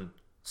against them.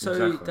 So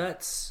exactly.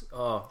 That's...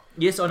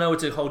 yes, I know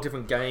it's a whole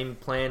different game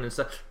plan and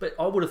stuff, but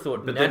I would have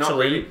thought But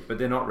naturally...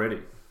 they're not ready.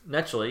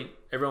 Naturally,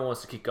 everyone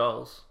wants to kick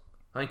goals.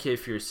 I don't care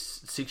if you're a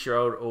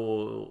 6-year-old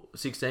or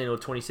 16 or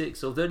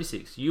 26 or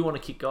 36. You want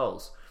to kick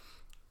goals.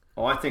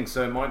 I think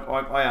so.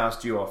 I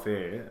asked you off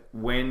air,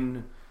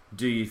 when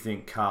do you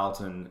think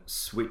Carlton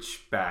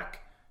switch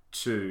back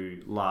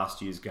to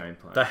last year's game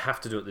plan? They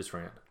have to do it this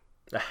round.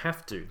 They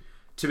have to.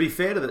 To be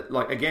fair to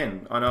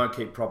again, I know I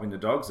keep propping the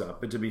Dogs up,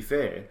 but to be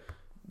fair,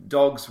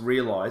 Dogs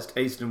realised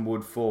Easton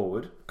Wood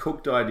forward,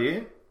 cooked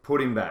idea,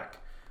 put him back.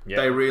 Yep.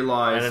 They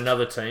realised... And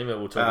another team that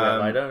we'll talk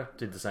about later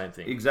did the same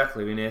thing.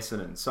 Exactly, in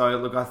Essendon. So,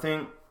 look, I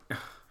think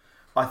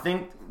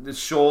that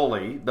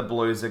surely the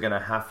Blues are going to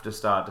have to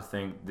start to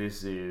think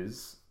this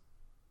is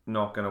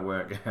not going to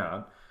work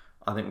out.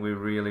 I think we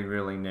really,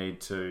 really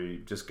need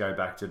to just go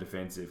back to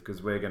defensive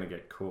because we're going to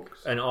get cooked.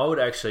 And I would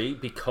actually,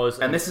 because...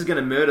 And this is going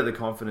to murder the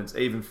confidence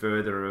even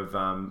further of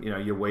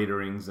your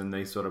Weiterings and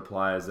these sort of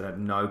players that have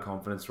no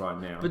confidence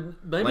right now.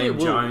 But maybe Liam it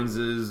will.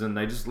 Joneses, and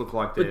they just look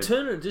like they're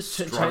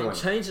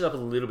change it up a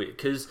little bit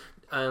because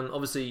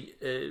obviously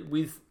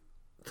with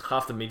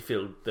half the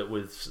midfield that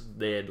was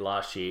there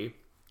last year,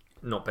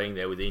 not being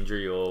there with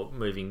injury or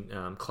moving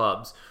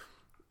clubs...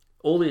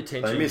 All the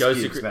attention goes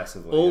to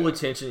massively, the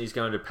attention is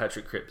going to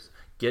Patrick Cripps.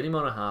 Get him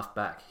on a half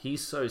back.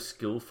 He's so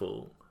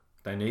skillful.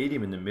 They need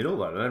him in the middle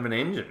though. They don't have an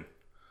engine.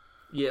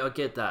 Yeah, I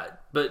get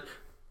that, but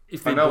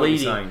if they're I know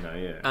bleeding, what you're saying,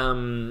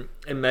 though,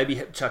 yeah. And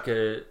maybe chuck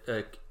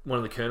one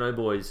of the Kerno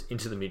boys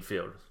into the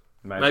midfield.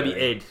 Maybe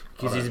Ed,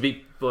 because he's a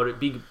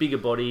bigger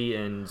body,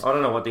 and I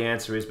don't know what the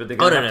answer is, but they're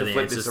going to have to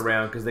flip this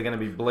around because they're going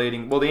to be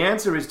bleeding. Well, the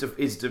answer is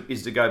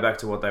to go back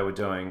to what they were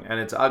doing, and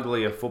it's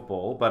uglier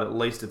football, but at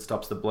least it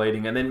stops the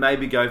bleeding, and then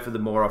maybe go for the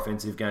more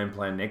offensive game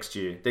plan next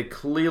year. They're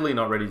clearly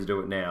not ready to do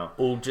it now,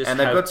 and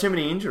they've got too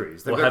many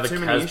injuries. They've got too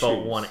many issues.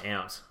 One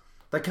out.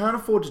 They can't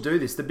afford to do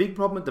this. The big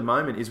problem at the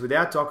moment is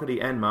without Doherty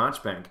and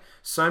Marchbank,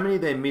 so many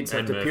of their mids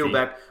have to peel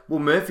back.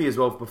 Well, Murphy as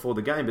well before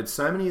the game, but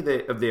so many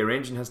of their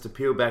engine has to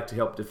peel back to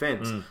help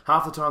defence.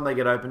 Half the time they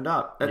get opened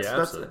up.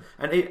 Absolutely.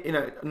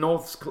 And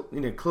North's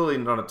clearly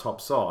not a top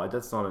side.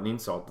 That's not an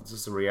insult. It's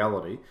just a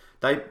reality.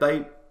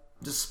 They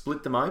just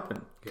split them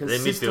open. Their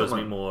midfield's a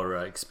bit more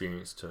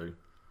experienced too.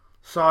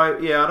 So,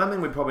 yeah, I don't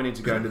think we probably need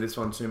to go into this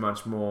one too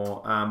much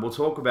more. We'll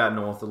talk about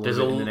North a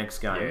little bit in the next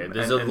game. Yeah,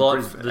 there's a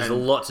lot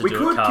to do. We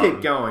could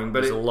keep going,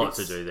 but there's a lot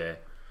to do there.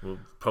 we'll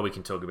probably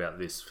can talk about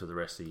this for the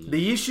rest of the year.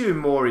 The issue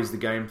more is the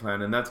game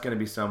plan, and that's going to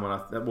be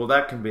someone.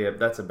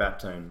 That's a bat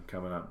team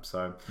coming up.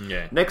 So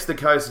Yeah. next, the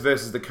Coast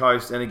versus the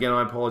Coast, and again,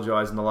 I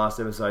apologise in the last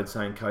episode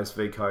saying Coast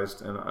v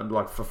Coast, and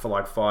like for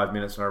like 5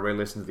 minutes when I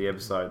re-listened to the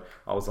episode,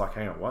 I was like,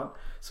 hang on, what?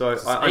 So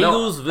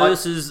Eagles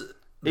versus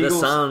the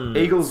Suns.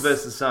 Eagles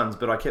versus Suns,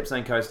 but I kept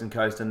saying Coast and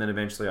Coast, and then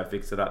eventually I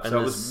fixed it up. And so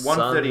it the was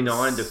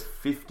 139 to Suns-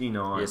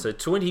 59. Yeah, so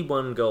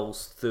 21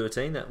 goals,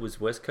 13. That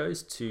was West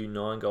Coast to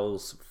 9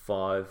 goals,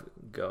 5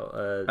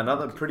 goals.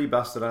 Another pretty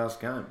busted ass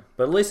game.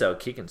 But at least they were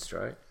kicking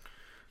straight.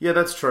 Yeah,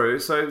 that's true.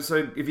 So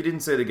if you didn't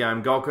see the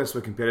game, Gold Coast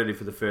were competitive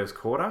for the first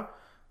quarter,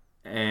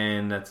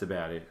 and that's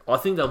about it. I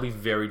think they'll be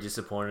very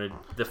disappointed.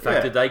 The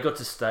fact that they got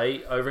to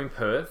stay over in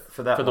Perth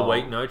For that the long.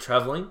 week, no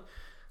travelling.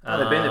 Oh,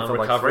 they've been there for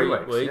like recovery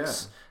 3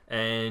 weeks,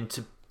 and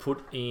to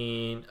put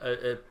in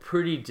a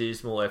pretty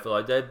dismal effort.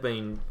 Like they've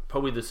been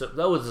probably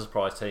that was a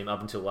surprise team up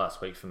until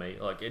last week for me.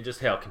 Like just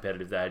how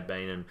competitive they had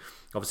been, and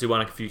obviously won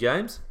a couple of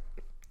games,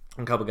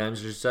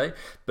 I should say.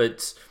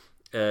 But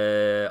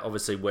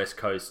obviously West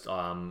Coast,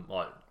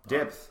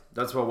 Depth.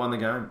 That's what won the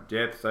game.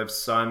 Depth. They have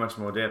so much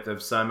more depth. They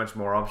have so much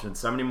more options.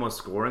 So many more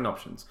scoring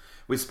options.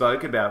 We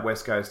spoke about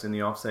West Coast in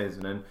the off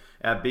season, and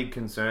our big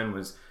concern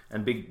was,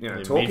 and big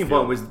talking midfield.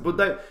 point was, but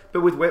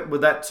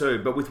with that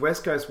too. But with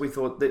West Coast, we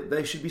thought that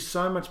they should be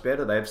so much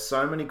better. They have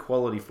so many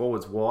quality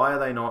forwards. Why are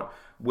they not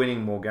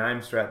winning more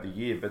games throughout the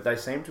year? But they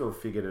seem to have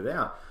figured it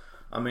out.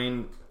 I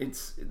mean,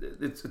 it's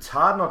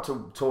hard not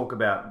to talk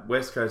about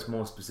West Coast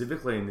more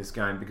specifically in this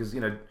game because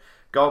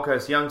Gold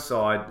Coast young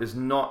side. There's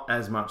not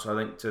as much I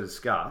think to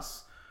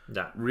discuss.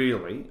 No.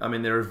 Really, I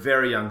mean they're a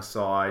very young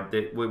side.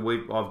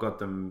 I've got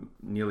them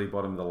nearly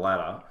bottom of the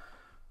ladder,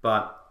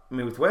 but I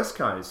mean with West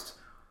Coast.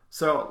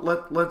 So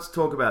let's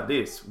talk about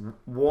this.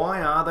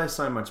 Why are they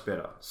so much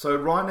better? So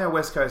right now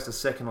West Coast are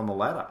second on the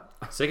ladder.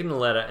 Second on the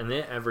ladder, and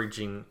they're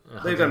averaging.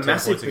 They've got a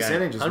massive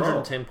percentage as well.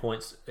 110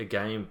 points a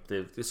game.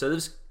 They've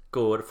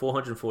scored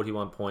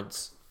 441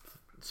 points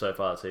so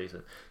far this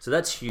season. So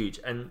that's huge,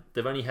 and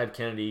they've only had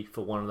Kennedy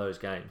for one of those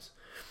games.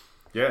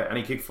 Yeah, and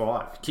he kicked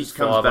 5. Kicks Just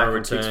comes 5 back on a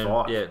and kicks return.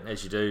 5. Yeah,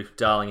 as you do.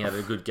 Darling had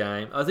a good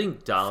game. I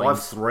think Darling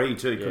 5-3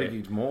 too. Could have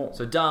kicked more.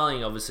 So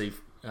Darling obviously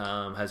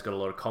has got a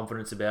lot of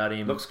confidence about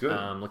him. Looks good.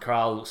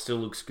 Lacral still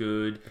looks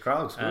good.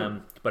 Lacral looks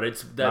good. But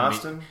it's that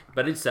Marston.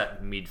 but it's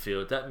that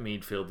midfield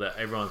that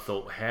everyone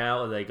thought,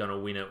 how are they going to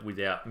win it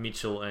without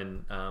Mitchell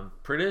and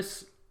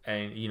Pritis?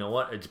 And you know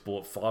what? It's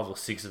brought 5 or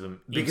 6 of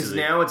them Because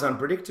now it's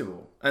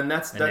unpredictable, and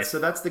that's why they're I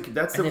fast. think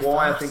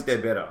they're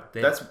better.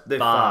 They're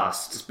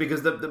fast. It's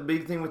because the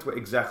big thing with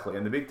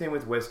the big thing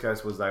with West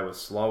Coast was they were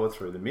slower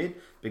through the mid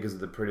because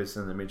of the Pritis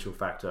and the Mitchell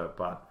factor.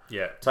 But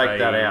take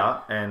that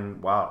out, and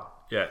wow,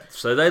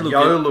 So they look.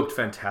 Yo looked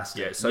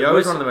fantastic. Yeah, so Yo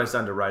is one of the most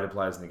underrated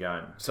players in the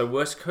game. So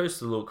West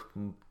Coast look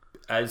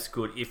as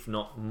good, if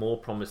not more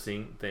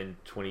promising, than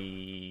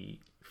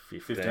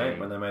 2015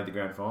 when they made the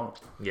grand final.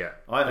 Yeah,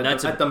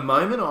 At the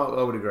moment,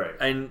 I would agree.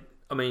 And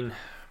I mean,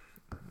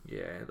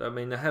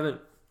 they haven't.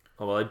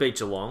 Oh, well, they beat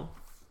Geelong,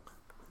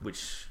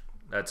 which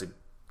that's a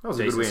That was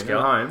a decent good win scout.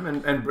 at home,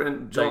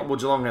 and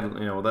Geelong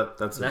had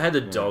that's. They had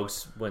the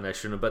Dogs when they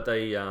shouldn't have, but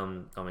they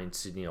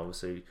Sydney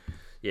obviously,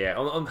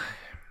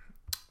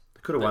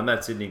 could have won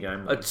that Sydney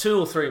game.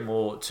 3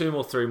 more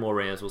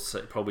rounds.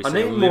 We'll probably see I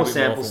need a little more bit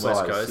sample more from West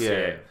size. Coast.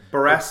 Yeah,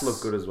 Barras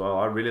looked good as well.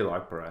 I really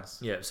like Barras.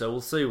 Yeah, so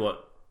we'll see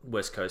what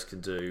West Coast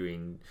can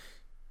do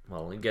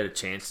and get a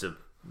chance to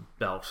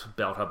belt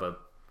up a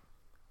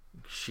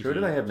shitty. Who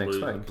do they have next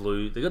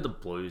week? They got the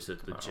Blues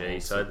at the G,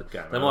 it's so a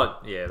game they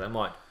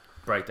might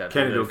break that.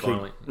 Kennedy will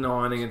finally. kick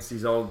 9 against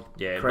his old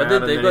Yeah, crowd,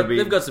 but and then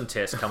they've got some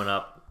tests coming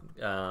up.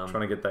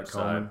 trying to get that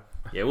common.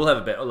 Yeah, we'll have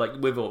a bet. Like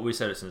we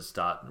said it since the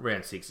start.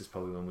 Round 6 is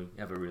probably when we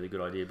have a really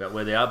good idea about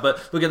where they are. But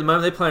look, at the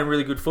moment they're playing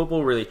really good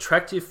football, really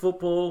attractive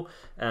football,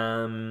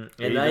 and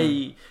they're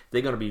going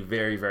to be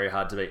very, very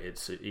hard to beat.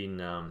 It's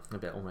in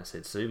about almost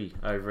said Subi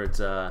over at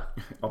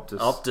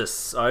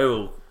Optus.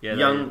 Oh, yeah,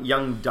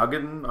 young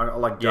Duggan. I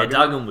like Duggan. Yeah,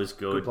 Duggan was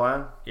good. Good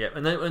player. Yeah,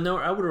 and they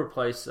were able to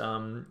replace.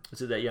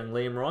 Was it that young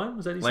Liam Ryan?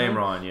 Was that his Liam name?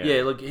 Ryan? Yeah.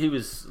 Yeah, look, he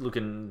was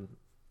looking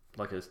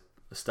like a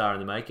star in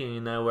the making,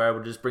 and they were able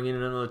to just bring in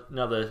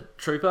another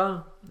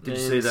trooper. Did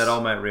you see that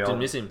old mate Rioli? Didn't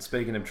miss him.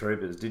 Speaking of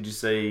troopers, did you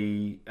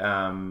see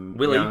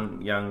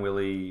Willie? young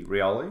Willie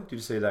Rioli? Did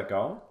you see that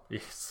goal?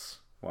 Yes.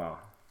 Wow.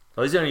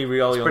 Well, he's the only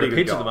Rioli on the good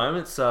pitch goal. at the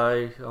moment,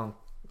 so I'll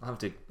have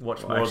to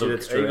watch more Actually, of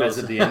that's the true. Eagles.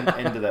 As at the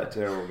end of that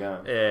terrible game.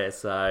 Yeah,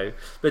 so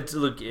but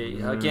look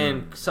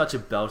again, such a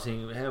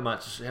belting. How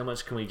much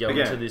can we go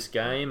into this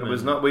game? It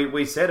was not.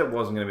 We said it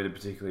wasn't going to be a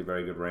particularly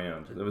very good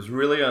round. There was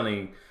really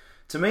only,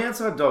 to me,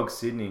 outside Dog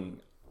Sydney.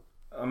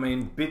 I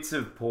mean, bits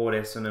of Port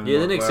Essendon. Yeah,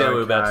 the next game we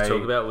were about to okay,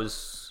 talk about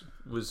was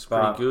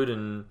pretty good,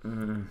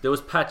 and there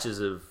was patches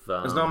of.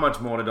 There's not much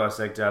more to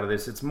dissect out of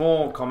this. It's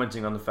more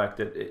commenting on the fact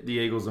that the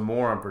Eagles are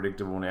more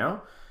unpredictable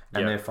now,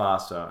 and they're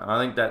faster. And I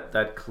think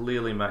that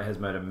clearly has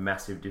made a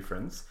massive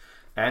difference.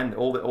 And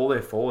all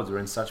their forwards are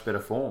in such better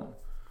form.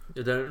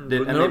 They're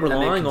not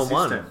relying on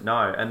one.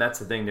 No, and that's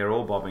the thing. They're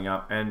all bobbing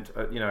up, and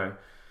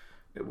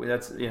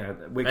That's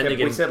we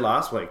getting- said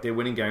last week they're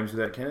winning games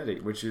without Kennedy,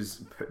 which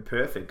is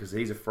perfect because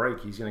he's a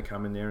freak. He's going to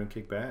come in there and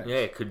kick bags.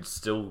 Yeah, could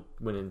still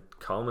win in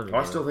Coleman.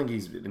 I still think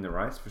he's in the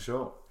race for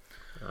sure.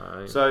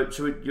 Alright. So,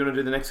 you want to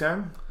do the next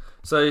game?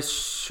 So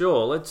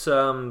sure, let's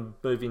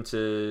move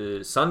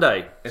into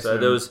Sunday. So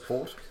there was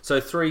Port.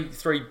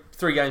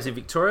 three games in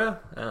Victoria.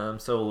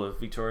 So all the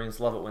Victorians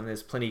love it when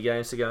there's plenty of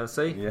games to go and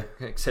see. Yeah.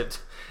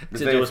 Except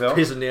The it was VFL?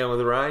 pissing down with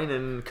the rain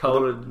and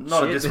cold and Not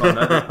shit. at this one.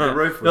 No, the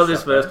roof was Not this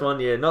shut first down. one.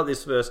 Yeah, not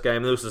this first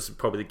game. This was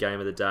probably the game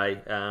of the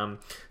day. So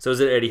it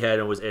was at Etihad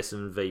and it was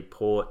Essendon v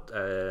Port.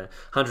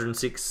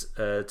 106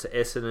 to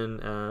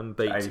Essendon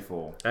beat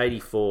 84.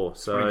 84.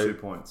 So 22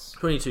 points.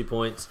 22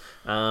 points.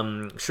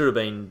 Should have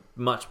been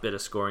much better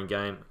scoring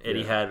game.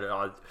 Eddie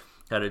I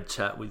had a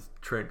chat with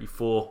Trent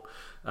before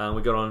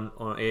we got on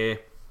air.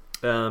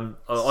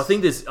 I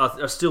think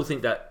I still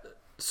think that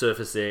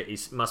surface there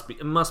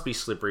must be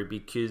slippery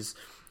because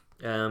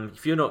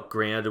if you're not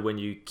grounded when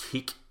you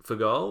kick for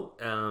goal,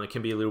 it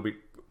can be a little bit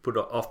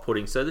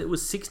off-putting. So it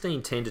was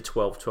 16-10 to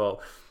 12-12,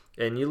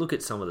 and you look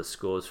at some of the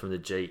scores from the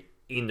G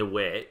in the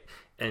wet,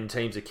 and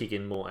teams are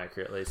kicking more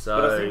accurately. So,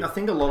 But I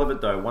think a lot of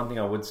it though. One thing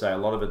I would say,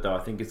 I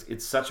think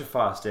it's such a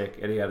fast deck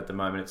Etihad at the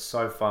moment. It's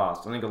so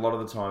fast. I think a lot of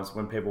the times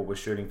when people were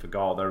shooting for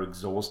goal, they were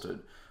exhausted.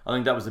 I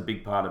think that was a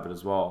big part of it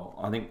as well.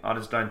 I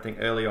just don't think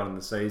early on in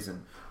the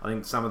season, I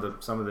think some of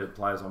the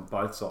players on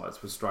both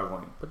sides were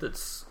struggling. But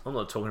I'm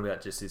not talking about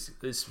just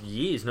this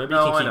years. Nobody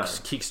No, I can know.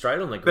 kick straight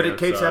on the ground. But it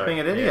keeps happening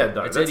at Etihad,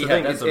 though. It's That's the Etihad.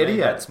 thing, That's it's what I mean.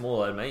 Etihad. That's more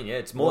what I mean. Yeah,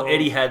 it's more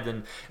Etihad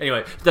than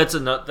anyway. That's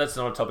not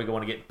a topic I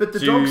want to get. But the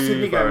too Dogs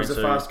Sydney far game was a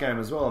into. fast game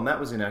as well, and that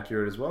was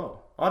inaccurate as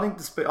well. I think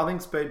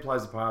speed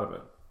plays a part of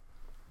it.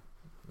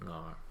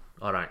 No,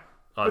 I don't.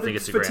 I But think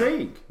it's it's a ground.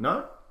 fatigue,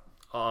 no?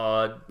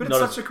 But it's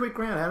not such a quick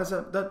ground. How does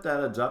that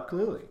adds up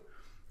clearly?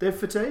 They're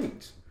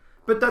fatigued.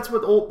 But that's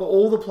what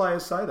all the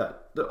players say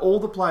all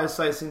the players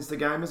say since the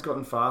game has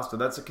gotten faster.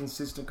 That's a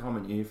consistent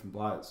comment you hear from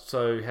players.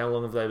 So how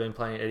long have they been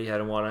playing Etihad,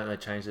 and why don't they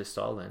change their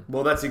style then?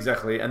 Well, that's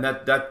exactly, and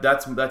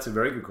that's a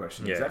very good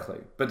question. Yeah. Exactly.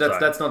 But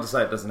that's not to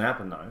say it doesn't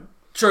happen though.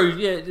 True.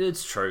 Yeah,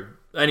 it's true.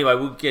 Anyway,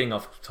 we're getting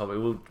off topic.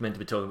 We're meant to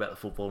be talking about the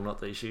football, not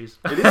the issues.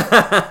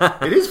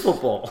 It is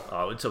football.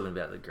 Oh, we're talking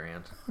about the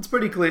ground. It's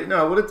pretty clear.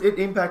 No, well, it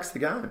impacts the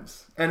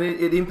games, and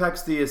it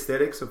impacts the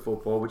aesthetics of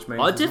football, which means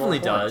Oh, it there's more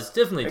definitely points. does.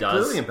 Definitely It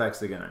does. clearly impacts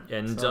the game.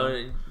 And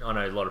So- I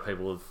know a lot of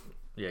people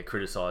have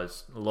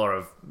criticised a lot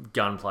of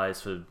gun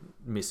players for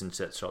missing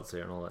set shots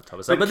there and all that type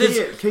of stuff. But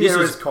this key was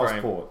errors cost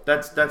great. Port.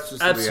 That's just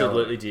the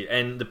Absolutely reality. did,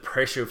 and the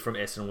pressure from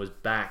Essendon was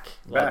back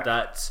like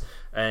that,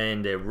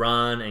 and their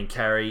run and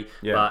carry.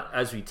 Yeah. But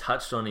as we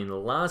touched on in the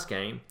last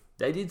game,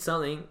 they did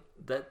something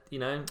that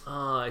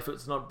if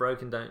it's not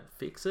broken, don't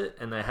fix it,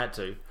 and they had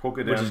to.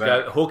 Hooker which down is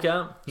back. go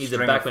hooker. He's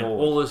Stringer a backman,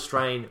 forward. all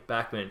Australian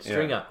backman,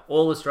 stringer,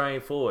 all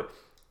Australian forward.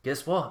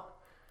 Guess what?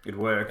 It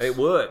works. It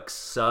works.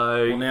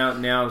 So Well,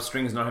 now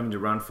String's not having to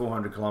run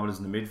 400 kilometres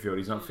in the midfield.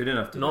 He's not fit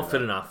enough to not do fit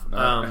that. enough.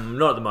 No.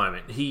 Not at the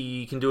moment.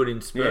 He can do it in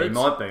spurts. Yeah, he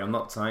might be. I'm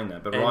not saying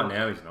that, but And- right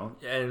now he's not.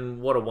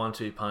 And what a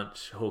 1-2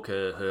 punch,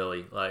 Hooker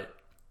Hurley. Like,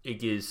 it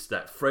gives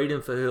that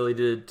freedom for Hurley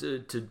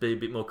to be a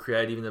bit more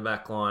creative in the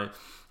back line.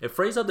 It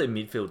frees up their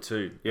midfield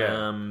too.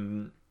 Yeah.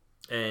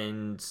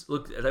 And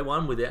look, they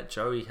won without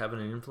Joey having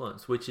an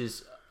influence, which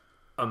is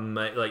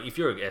amazing. Like, if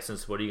you're an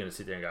Essence, what are you going to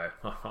sit there and go,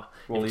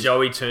 Well, if he's-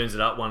 Joey turns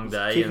it up one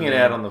day? Kicking and it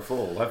then- out on the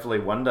full. Hopefully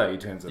one day he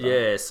turns it up.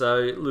 Yeah, so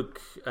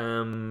look,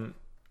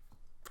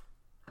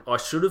 I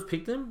should have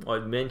picked them. I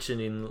mentioned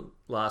in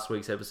last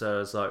week's episode, I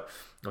was like,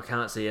 I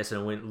can't see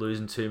Essendon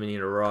losing too many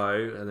in a row.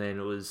 And then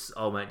it was,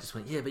 old mate just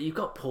went, yeah, but you've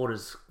got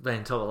Porter's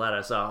playing top of the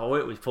ladder. So I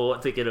went with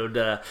Port thinking it would...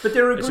 But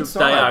they're a good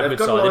side. They are a They've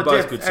good got a lot side. of They're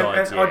both depth. good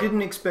sides, And yeah. I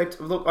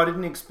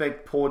didn't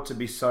expect Port to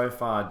be so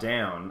far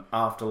down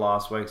after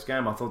last week's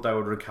game. I thought they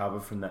would recover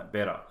from that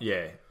better.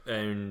 Yeah,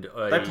 and...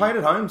 They played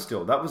at home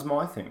still. That was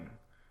my thing.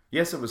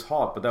 Yes, it was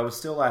hot, but they were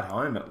still at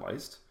home at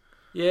least.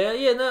 Yeah,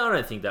 no, I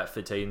don't think that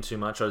fatigued them too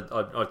much.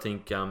 I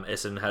think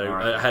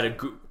Essendon had a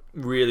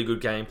really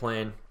good game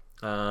plan,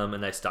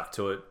 and they stuck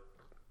to it.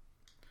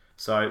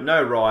 So,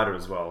 no Ryder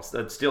as well. So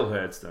that still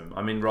hurts them.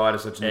 I mean,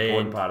 Ryder's such an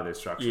important part of their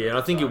structure. Yeah, and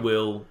I think it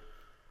will.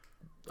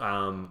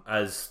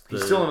 As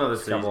He's still another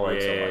season- couple of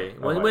weeks yeah. away,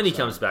 When he so.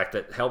 comes back,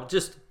 that help.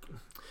 Just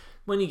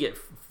when you get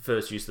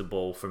first use of the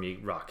ball from your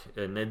ruck,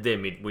 and their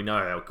mid, we know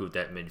how good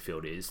that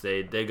midfield is.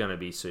 They're going to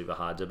be super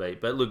hard to beat.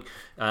 But look,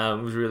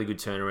 it was a really good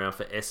turnaround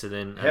for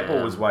Essendon.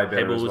 Heppel was way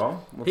better as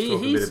well. Let's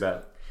talk a bit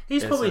about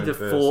He's probably Essendon the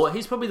first.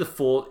 He's probably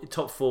the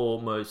top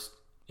four most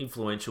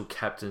influential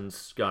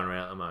captains going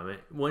around at the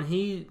moment. When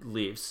he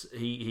lifts,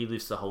 he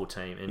lifts the whole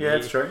team. And Yeah,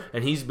 that's true.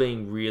 And he's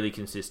being really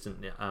consistent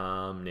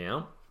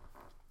now.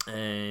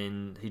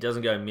 And he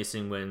doesn't go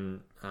missing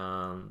when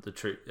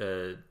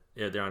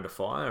they're under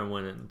fire and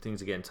when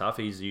things are getting tough.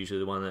 He's usually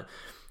the one that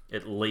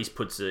at least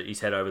puts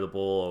his head over the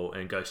ball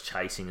and goes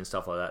chasing and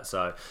stuff like that.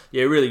 So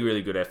yeah, really,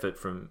 really good effort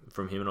from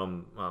him,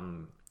 and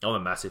I'm a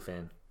massive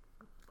fan.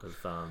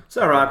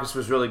 Sarakis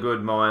was really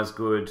good. Myers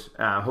good.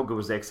 Hooker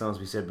was excellent, as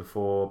we said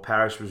before.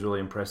 Parrish was really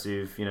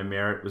impressive.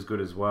 Merritt was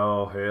good as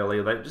well.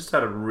 Hurley. They just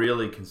had a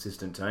really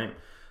consistent team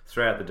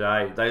throughout the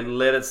day. They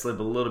let it slip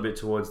a little bit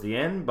towards the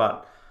end,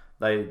 but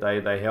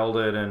they held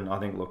it. And I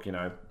think,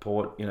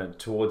 Port,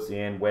 towards the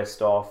end,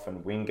 Westhoff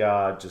and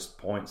Wingard, just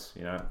points,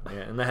 Yeah,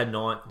 and they had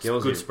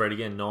good spread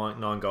again,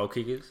 nine goal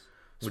kickers.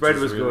 Spread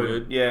was really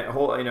good. Yeah,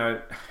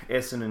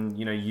 Essendon,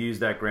 used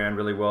that ground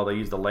really well. They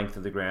used the length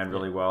of the ground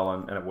really well,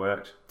 and it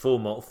worked. Full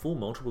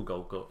multiple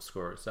goal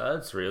scorers. So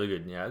that's really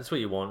good. Yeah, that's what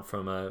you want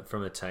from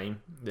a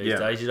team these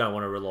days. You don't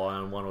want to rely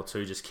on one or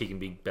two just kicking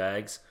big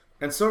bags.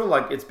 And sort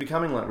of it's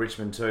becoming like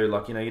Richmond too.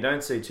 You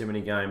don't see too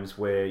many games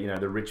where,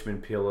 the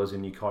Richmond Pillars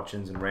and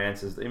Newcotchins and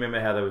Rances. You remember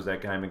how there was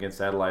that game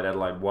against Adelaide?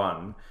 Adelaide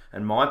won.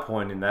 And my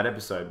point in that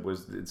episode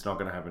was it's not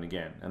going to happen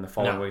again. And the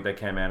following week they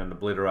came out and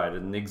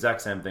obliterated. And the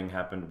exact same thing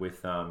happened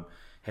with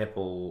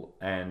Heppel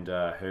and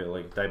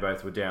Hurley. They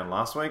both were down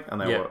last week and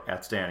they were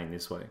outstanding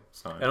this week.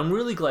 So. And I'm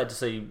really glad to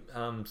see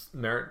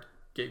Merritt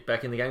get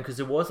back in the game because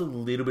there was a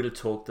little bit of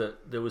talk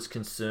that there was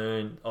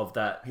concern of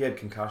that he had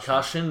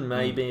concussion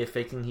maybe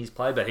affecting his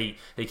play, but he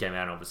came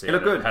out and obviously had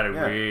a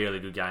really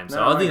good game.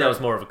 So I think that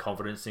was more of a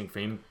confidence thing for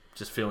him,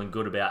 just feeling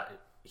good about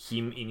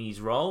him in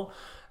his role.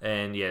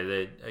 And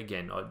I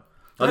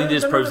think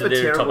this proves that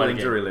they're top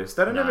injury list.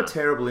 They don't have a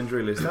terrible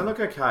injury list. They look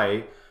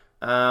okay.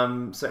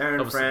 So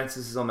Aaron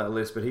Francis is on that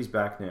list, but he's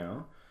back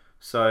now,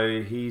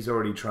 so he's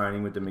already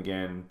training with them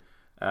again.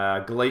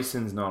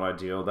 Gleeson's not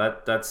ideal.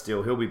 That's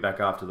still he'll be back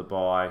after the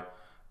bye.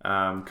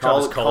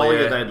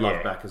 Collier they'd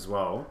love back as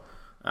well.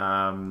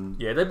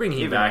 They bring him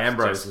even back.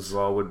 Ambrose as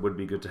well would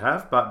be good to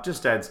have, but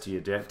just adds to your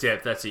depth.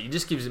 That's it. It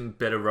just gives him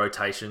better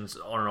rotations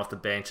on and off the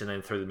bench, and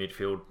then through the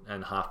midfield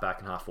and half back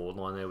and half forward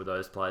line there with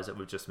those players that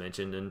we've just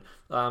mentioned.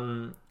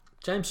 And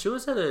James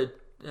Stewart's had a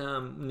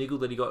niggle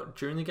that he got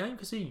during the game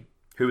because he.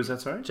 Who was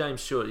that? Sorry,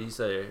 James Stewart.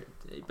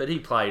 But he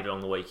played on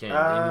the weekend.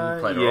 I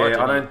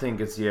don't think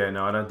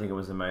it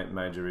was a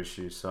major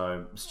issue.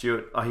 So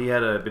Stewart, he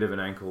had a bit of an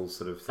ankle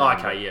sort of thing.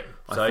 Okay, yeah.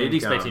 So you'd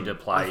expect him to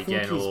play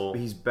again, or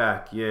he's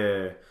back.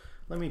 Yeah,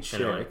 let me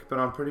check, but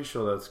I'm pretty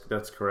sure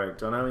that's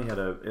correct. I know he had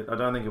I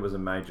don't think it was a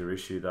major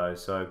issue though.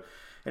 So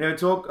anyway,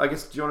 I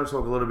guess. Do you want to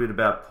talk a little bit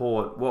about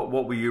Port? What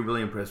were you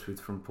really impressed with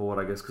from Port?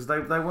 I guess because they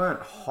weren't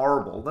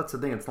horrible. That's the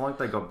thing. It's not like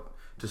they got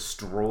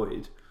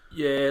destroyed.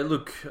 Yeah,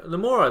 look, the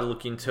more I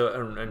look into it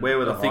and where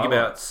were the think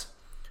highlights?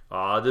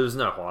 about... there was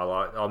no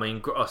highlight. I mean,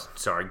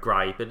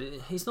 Gray, but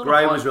he's not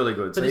Gray was really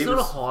good. But he's not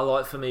a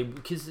highlight for me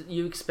because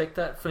you expect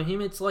that from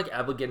him. It's like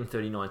Ablett getting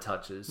 39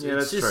 touches. Yeah, it's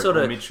that's just true. sort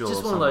of Mitchell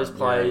just one of those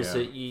players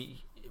that you...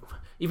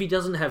 If he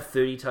doesn't have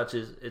 30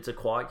 touches, it's a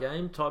quiet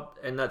game type,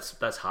 and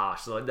that's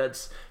harsh. But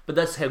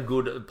that's how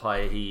good a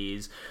player he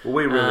is. Well,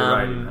 we really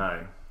rate him,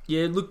 hey?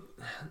 Yeah,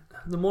 look,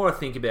 the more I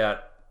think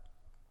about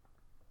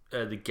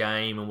the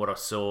game and what I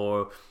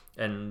saw...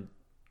 and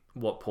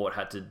what Port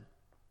had to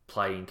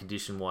play in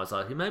condition-wise,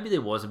 maybe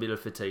there was a bit of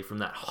fatigue from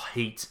that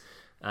heat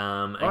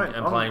and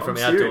playing from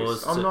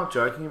outdoors. I'm not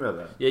joking about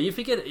that. Yeah, you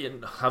forget. I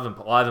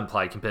haven't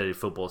played competitive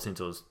football since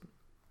I was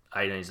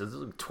 18,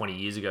 so 20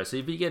 years ago. So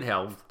you forget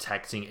how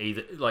taxing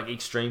either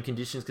extreme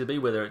conditions could be,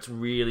 whether it's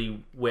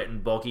really wet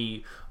and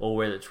boggy or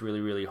whether it's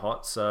really, really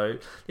hot. So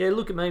yeah,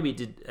 look, maybe it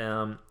did.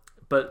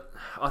 But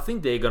I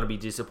think they're going to be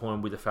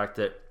disappointed with the fact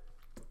that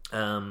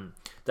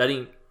they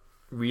didn't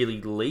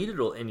really lead it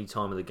at any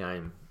time of the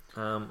game.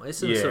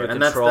 Essendon sort of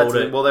controlled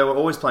it. Well, they were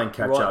always playing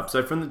catch up.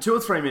 So from the 2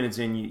 or 3 minutes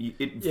in,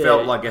 it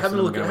felt like Essendon.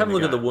 Have a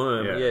look at the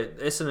worm. Yeah,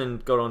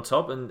 Essendon got on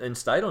top and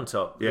stayed on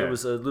top. Yeah. There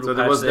was a little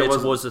patch there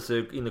towards the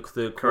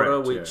third quarter,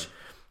 which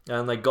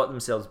they got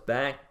themselves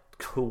back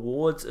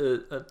towards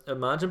a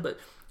margin, but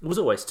it was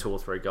always 2 or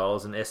 3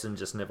 goals, and Essendon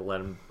just never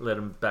let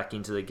them back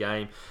into the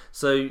game.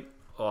 So,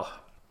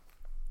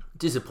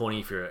 disappointing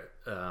if you're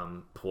a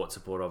Port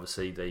supporter.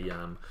 Obviously, they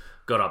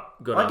got up.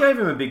 I gave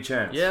him a big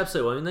chance. Yeah,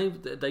 absolutely. I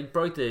mean, they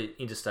broke the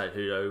interstate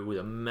hoodo with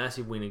a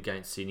massive win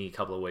against Sydney a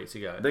couple of weeks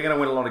ago. They're going to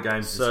win a lot of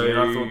games this year.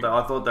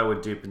 I thought they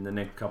would dip in the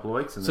next couple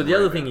of weeks. So the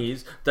other thing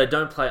is they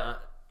don't play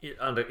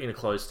in a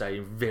closed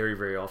stadium very,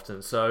 very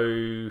often. So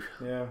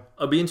yeah,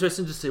 it'll be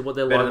interesting to see what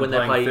they're like when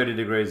they play 30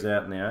 degrees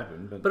out in the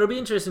open. But it'll be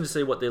interesting to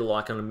see what they're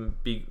like on a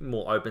big,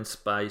 more open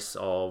space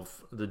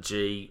of the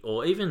G,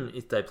 or even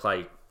if they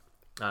play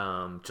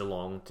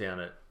Geelong down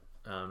at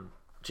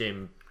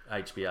GM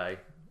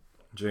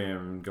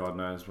God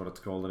knows what it's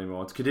called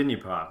anymore. It's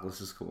Cardinia Park. Let's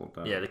just call it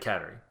that. Yeah, the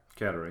Cattery.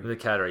 The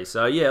Cattery.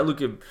 So yeah,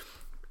 look,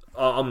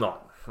 I'm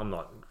not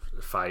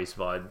phased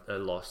by a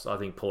loss. I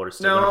think Port is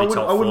still going to be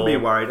top 4. I wouldn't be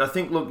worried. I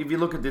think, look, if you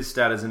look at this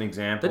stat as an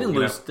example, they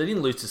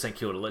didn't lose to St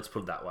Kilda. Let's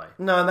put it that way.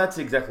 No, that's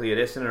exactly it.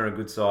 Essendon are a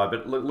good side,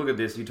 but look at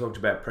this. You talked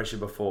about pressure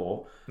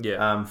before.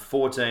 Yeah.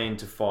 14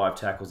 to 5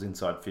 tackles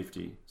inside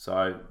 50.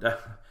 So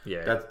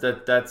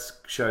that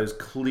shows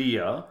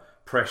clear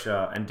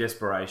pressure and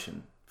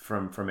desperation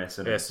from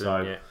Essendon.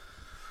 So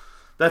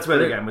That's where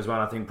the game was won,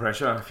 I think,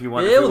 pressure. If you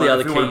want, Yeah, if all you the want,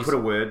 other if you want to keys- put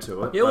a word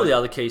to it. Yeah, all the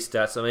other key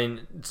stats. I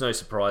mean, it's no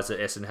surprise that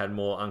Essendon had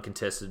more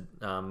uncontested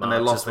marks and they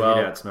lost as the well.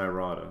 hit out Snow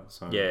Rider.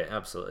 So. Yeah,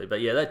 absolutely.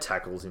 But yeah, that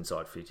tackles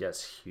inside 50.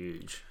 That's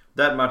huge.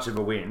 That much of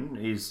a win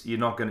is you're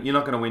not going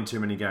to win too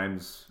many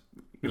games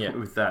Yeah.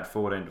 with that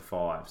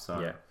 14-5.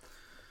 So Yeah.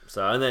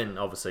 So and then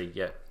obviously,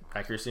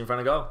 accuracy in front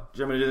of goal. do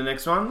you want me to do the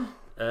next one?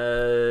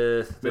 There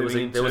was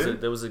Moving into-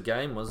 a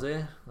game, was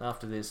there,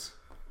 after this?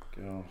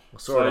 God. I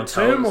saw it on two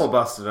television. more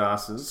busted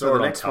asses. Saw So it the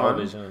on next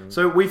television. one.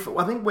 So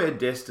I think we're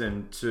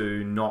destined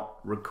to not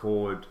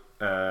record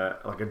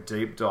like a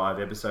deep dive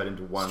episode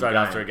into one Straight game.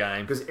 after a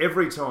game. Because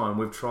every time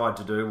we've tried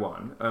to do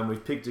one, and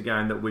we've picked a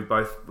game that we're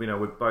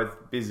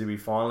both busy. We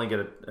finally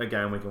get a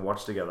game we can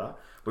watch together.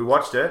 We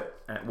watched it,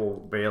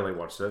 barely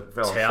watched it.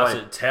 Fell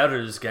asleep.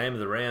 Touted as game of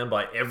the round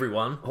by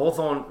everyone.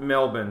 Hawthorn,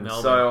 Melbourne.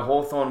 So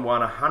Hawthorn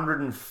won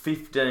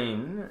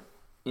 115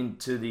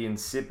 into the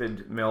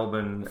insipid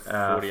Melbourne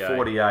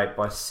 48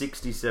 by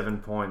 67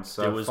 points.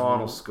 So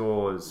final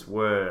scores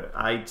were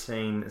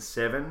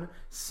 18-7,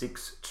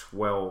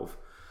 6-12.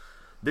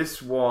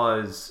 This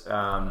was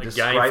A game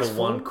disgraceful.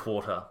 for one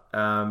quarter.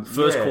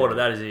 First quarter,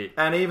 that is it.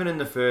 And even in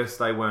the first,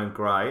 they weren't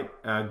great.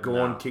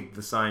 Gawn kicked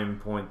the same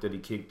point that he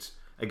kicked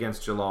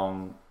against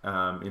Geelong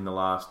in the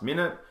last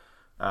minute.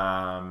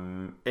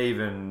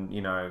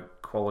 Even,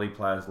 quality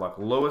players like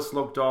Lewis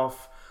looked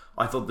off.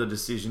 I thought the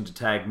decision to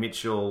tag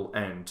Mitchell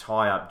and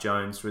tie up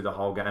Jones through the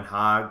whole game and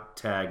hard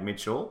tag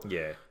Mitchell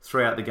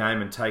throughout the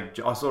game and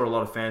I saw a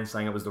lot of fans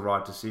saying it was the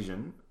right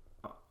decision.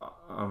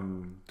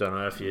 Don't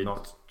know if you're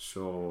not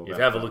sure. If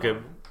you have a look at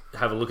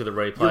the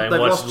replay and they've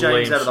watch lost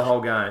James Liam, out of the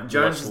whole game.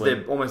 Jones is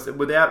there almost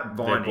without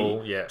Viney.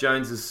 ball,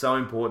 Jones is so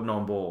important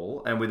on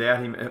ball, and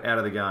without him out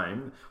of the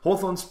game,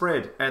 Hawthorn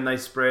spread and they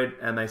spread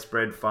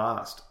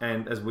fast.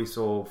 And as we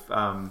saw,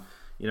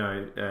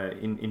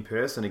 in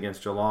person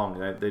against Geelong,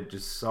 they're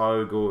just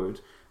so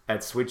good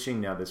at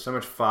switching now. They're so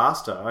much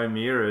faster.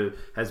 O'Meara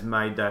has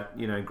made that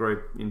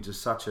group into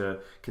such a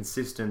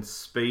consistent,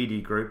 speedy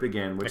group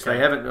again, which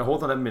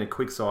Hawthorn haven't been a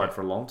quick side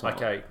for a long time.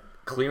 Okay,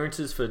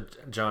 clearances for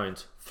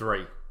Jones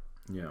 3.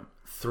 Yeah,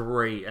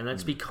 3, and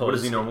that's because what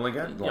does he normally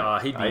get?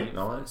 He'd be 8,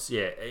 9.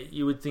 Yeah,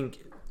 you would think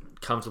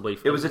comfortably.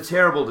 It was a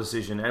terrible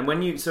decision, and when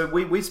we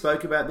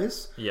spoke about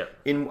this. Yeah.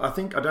 I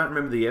don't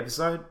remember the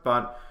episode,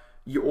 but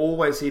you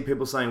always hear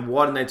people saying,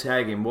 "Why didn't they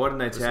tag him? Why didn't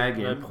they tag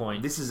him?" No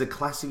point. This is a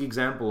classic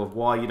example of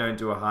why you don't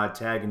do a hard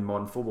tag in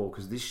modern football,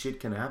 because this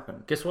shit can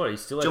happen. Guess what? He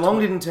still had Geelong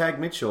didn't tag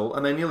Mitchell,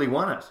 and they nearly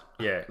won it.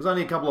 Yeah. It was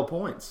only a couple of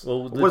points.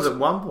 Well, or was it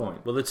 1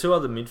 point? Well, the two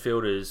other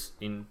midfielders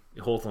in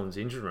Hawthorn's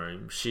injury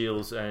room,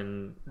 Shields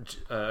and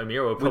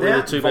O'Meara, were probably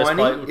Without the two best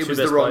Viney, players. it was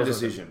the wrong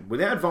decision.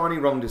 Without Viney,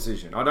 wrong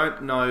decision. I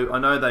don't know. I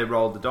know they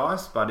rolled the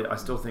dice, but I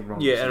still think wrong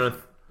decision. Yeah,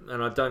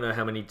 and I don't know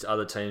how many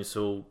other teams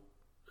will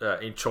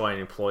try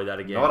and employ that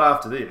again. Not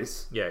after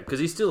this. Yeah, because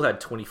he still had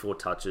 24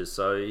 touches,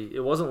 so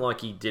it wasn't like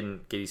he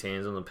didn't get his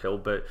hands on the pill,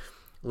 but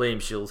Liam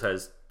Shields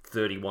has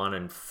 31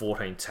 and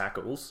 14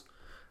 tackles.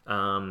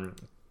 To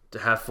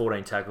have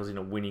 14 tackles in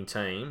a winning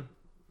team,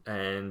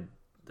 and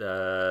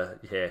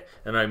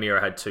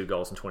O'Meara had 2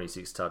 goals and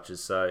 26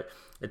 touches, so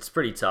it's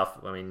pretty tough.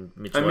 I mean,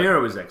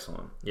 O'Meara was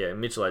excellent. Yeah,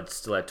 Mitchell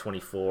still had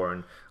 24,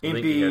 and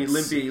Limpy, yeah.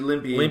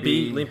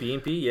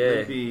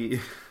 Limpy.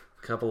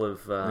 Couple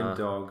of Limp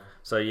dog.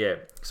 So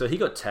he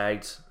got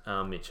tagged,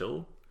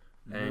 Mitchell,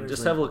 and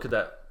just have a look at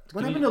that.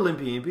 What happened to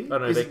Limpy Impy? I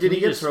don't know. Did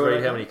he get just through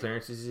read it? how many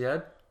clearances he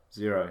had?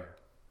 0.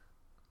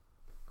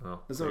 Oh,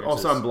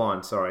 So I'm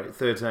blind. Sorry,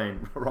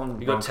 13. Wrong.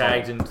 He got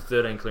tagged in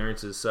 13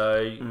 clearances.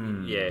 So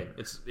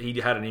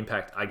he had an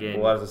impact again.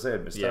 Well, as I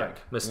said, mistake. Yeah,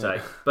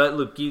 mistake. Yeah. But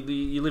look,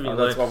 you live in.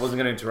 That's why I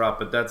wasn't going to interrupt.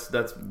 But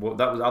that was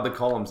other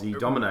columns he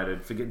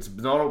dominated. It's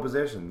not all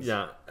possessions.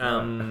 Yeah.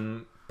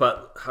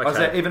 But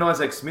okay. Even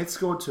Isaac Smith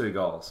scored 2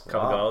 goals.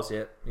 Couple goals,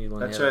 yeah.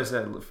 That shows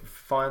that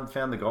found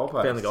the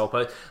goalpost. Found the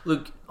goalpost.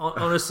 Look,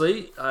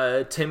 honestly,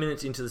 10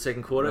 minutes into the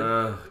second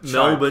quarter,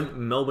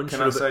 Melbourne should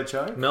have say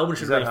choke. Melbourne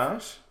should have been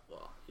harsh.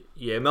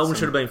 Yeah, Melbourne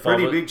should have been 5.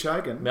 Pretty big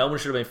choking. Melbourne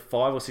should have been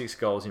 5 or 6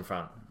 goals in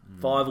front.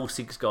 5 or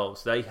 6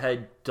 goals. They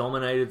had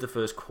dominated the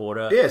first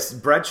quarter. Yes,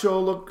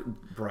 Brayshaw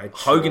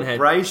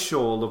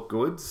looked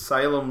good.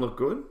 Salem looked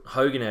good.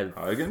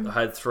 Hogan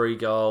had 3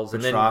 goals.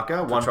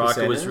 Petrarca, and then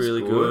Petrarca was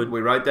really good.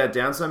 We wrote that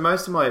down. So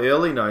most of my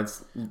early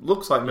notes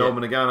looks like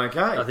Melbourne are going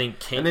okay. I think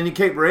Kent, and then you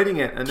keep reading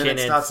it, and then it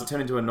starts to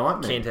turn into a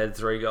nightmare. Kent had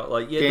 3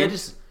 goals. They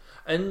just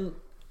and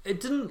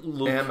it didn't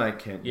look. Our mate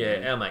Kent.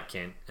 Yeah, our mate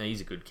Kent.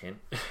 He's a good Kent.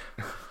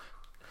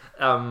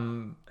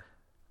 Watching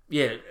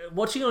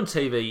on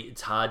TV,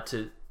 it's hard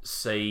to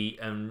see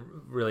and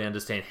really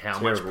understand how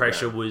much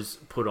pressure was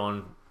put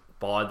on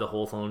by the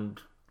Hawthorn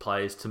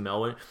players to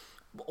Melbourne.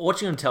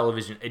 Watching on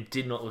television, it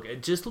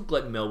just looked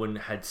like Melbourne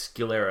had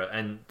skill error,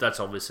 and that's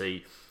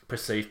obviously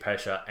perceived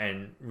pressure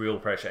and real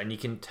pressure, and you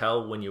can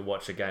tell when you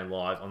watch a game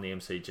live on the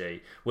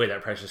MCG where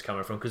that pressure is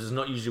coming from, because it's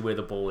not usually where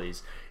the ball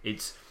is.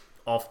 It's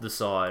off the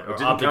side or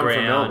didn't up the come from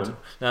ground. Melbourne.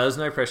 No, there's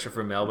no pressure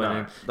from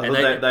Melbourne. No,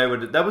 And they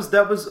would. That was.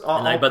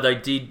 but they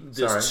did.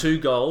 There's Sorry.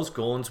 2 goals.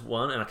 Gorn's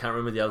one, and I can't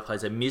remember the other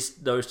players. They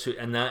missed those 2,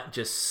 and that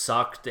just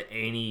sucked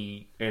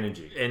any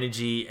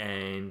energy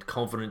and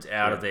confidence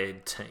out of their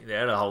team,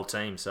 out of the whole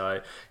team.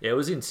 So yeah, it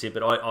was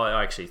insipid.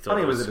 I actually thought I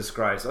think it was a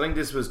disgrace. I think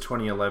this was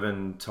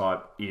 2011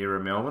 type era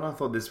Melbourne. I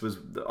thought this was.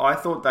 I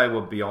thought they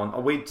were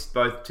beyond. We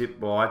both tipped.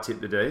 Well, I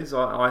tipped the D's.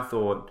 I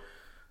thought.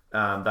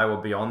 They were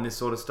beyond this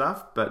sort of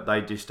stuff, but they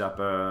dished up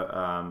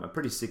a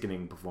pretty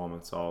sickening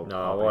performance.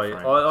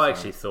 I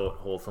actually thought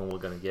Hawthorn were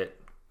going to get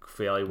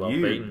fairly well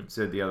beaten.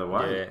 Said the other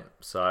way. Yeah.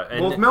 So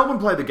if Melbourne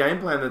played the game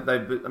plan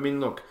that I mean,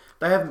 look,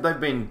 they've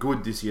been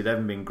good this year. They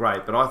haven't been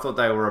great, but I thought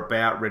they were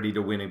about ready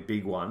to win a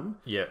big one.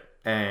 Yeah.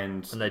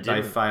 And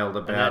they failed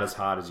about as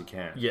hard as you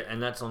can. Yeah,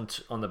 and that's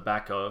on the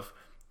back of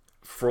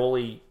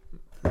Frawley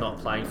not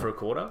playing for a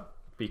quarter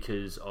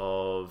because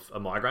of a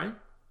migraine.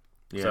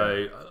 Yeah.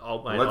 So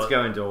let's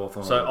go into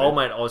Hawthorn. So old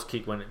mate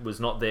Auskick when it was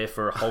not there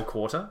for a whole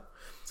quarter.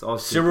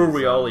 Cyril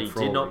Rioli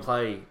did not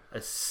play a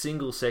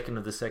single second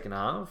of the second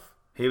half.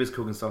 He was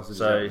cooking sausages.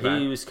 So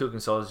he was cooking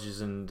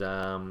sausages and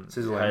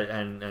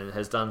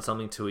has done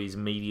something to his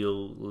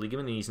medial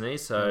ligament in his knee.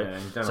 So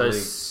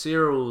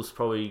Cyril's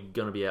probably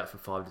going to be out for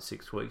 5 to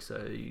 6 weeks.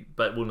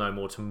 But we'll know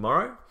more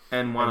tomorrow.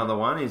 And one other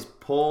one is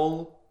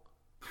Paul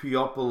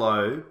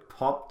Puopolo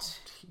popped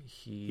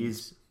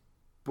his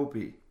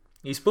boopy.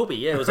 His boopy,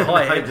 yeah, it was a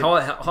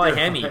high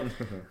hammy.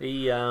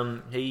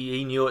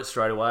 He knew it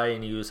straight away,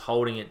 and he was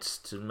holding it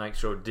to make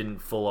sure it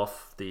didn't fall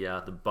off the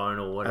bone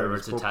or whatever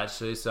it's attached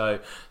to. So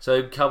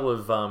a couple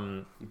of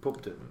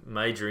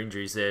major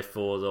injuries there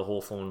for the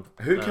Hawthorn.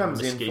 Who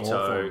comes in for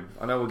Hawthorn?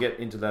 I know we'll get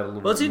into that a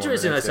little bit. Well, it's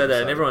interesting they say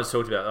that, and everyone's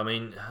talked about. I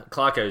mean,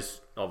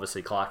 Clarko's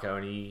obviously Clarko,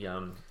 and he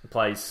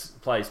plays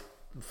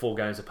 4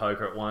 games of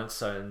poker at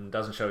once, and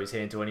doesn't show his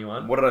hand to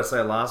anyone. What did I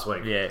say last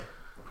week? Yeah.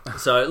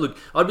 So look,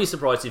 I'd be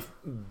surprised if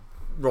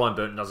Ryan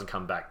Burton doesn't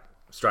come back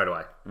straight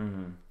away.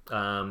 Mm-hmm.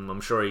 I'm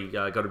sure he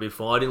got a bit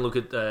full. I didn't look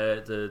at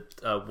the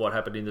what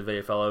happened in the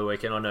VFL over the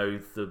weekend. I know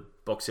the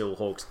Box Hill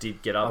Hawks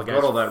did get up I've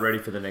against got all that ready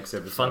for the next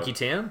episode. Funky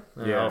Town,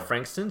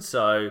 Frankston.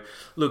 So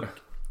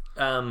look,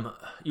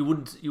 you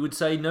would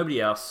say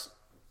nobody else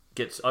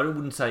gets. I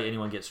wouldn't say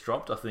anyone gets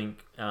dropped. I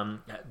think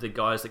the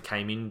guys that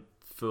came in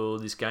for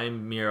this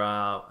game,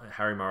 Mira,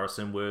 Harry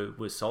Morrison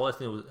were solid. I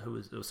think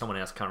it was someone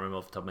else. Can't remember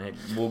off the top of my head.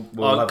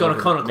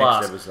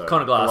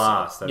 Connor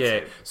Glass. Yeah.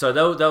 It. So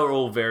they were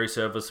all very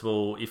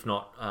serviceable, if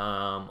not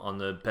on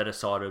the better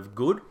side of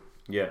good.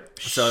 Yeah.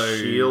 So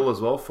Shield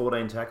as well,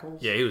 14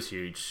 tackles. Yeah, he was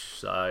huge.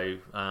 So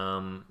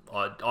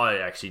I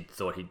actually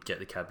thought he'd get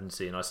the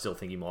captaincy, and I still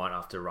think he might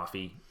after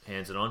Ruffy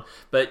hands it on.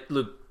 But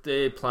look,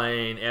 they're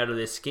playing out of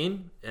their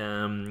skin.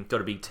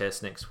 Got a big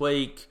test next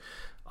week.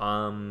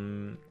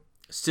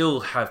 Still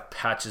have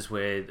patches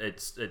where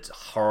it's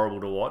horrible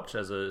to watch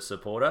as a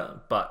supporter,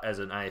 but as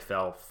an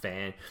AFL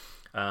fan,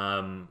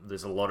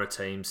 there's a lot of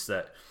teams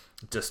that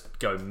just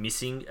go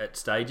missing at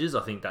stages.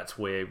 I think that's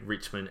where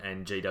Richmond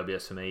and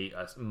GWS for me,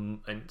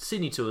 and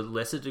Sydney to a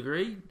lesser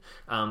degree,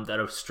 that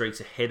are streaks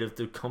ahead of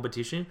the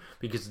competition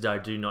because they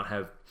do not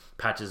have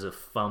patches of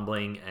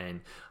fumbling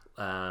and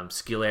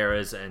skill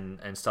errors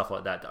and stuff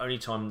like that. The only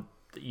time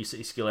that you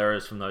see skill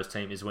errors from those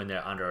teams is when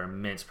they're under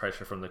immense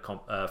pressure from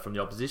the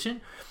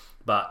opposition.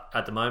 But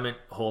at the moment,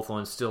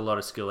 Hawthorn's still a lot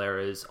of skill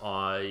errors.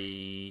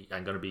 I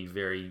am going to be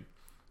very...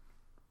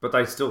 But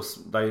they still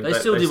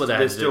did what they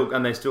had to do.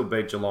 And they still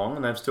beat Geelong,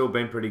 and they've still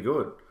been pretty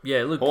good.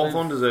 Yeah, look...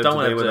 Hawthorn deserve to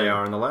be where they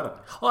are in the ladder.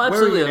 Oh,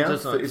 absolutely.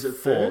 Is it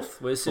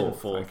fourth? We're sitting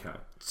fourth. Okay.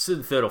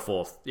 Sitting third or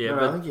fourth. Yeah,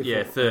 I think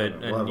you're fourth.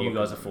 Third, and you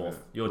guys are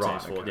fourth. Your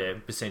team's fourth, okay. yeah.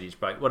 Percentage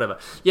break, whatever.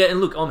 Yeah,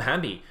 and look, I'm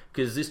happy,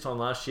 because this time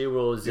last year we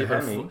were all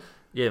zipping...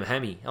 Yeah,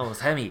 hammy. Oh, it's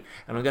hammy.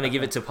 And I'm going to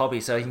give it to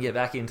Poppy so he can get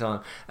back in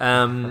time.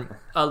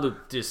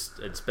 Look,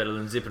 it's better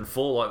than zip and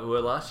fall like we were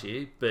last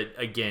year. But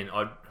again,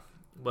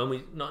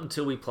 not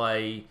until we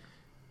play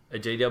a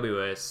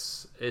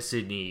GWS, a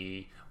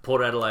Sydney,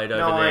 Port Adelaide over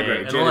there, I agree.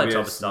 and GWS, all that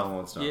type of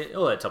stuff. Yeah,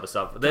 all that type of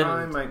stuff. Then, can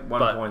I make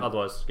one point?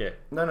 Otherwise, yeah.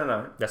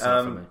 No. That's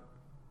enough for me.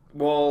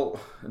 Well,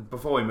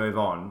 before we move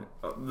on,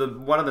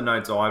 one of the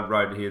notes I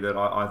wrote here that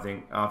I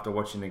think after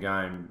watching the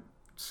game,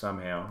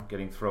 somehow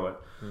getting through it,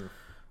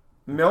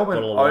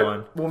 Melbourne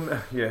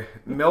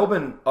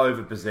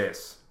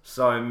overpossess.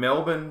 So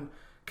Melbourne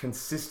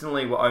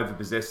consistently were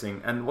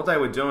overpossessing, and what they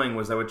were doing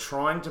was they were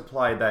trying to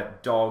play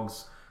that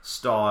Dogs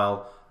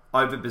style,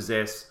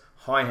 overpossess,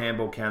 high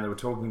handball count that we were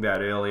talking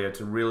about earlier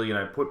to really,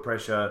 put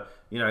pressure,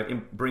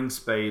 bring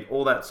speed,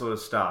 all that sort of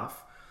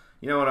stuff.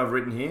 You know what I've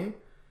written here?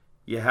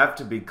 You have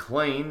to be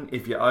clean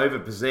if you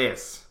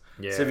overpossess.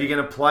 Yeah. So if you're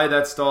going to play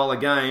that style of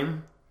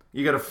game,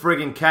 you got to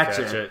friggin' catch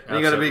it. And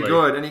you got to be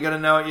good, and you got to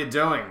know what you're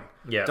doing.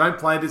 Yeah. Don't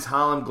play this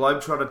Harlem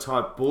Globetrotter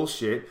type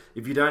bullshit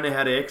if you don't know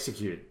how to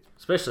execute.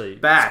 Especially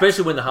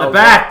when the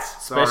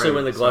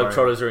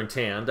Globetrotters are in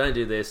town. Don't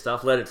do their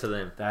stuff. Leave it to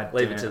them.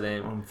 Leave it to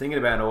them. I'm thinking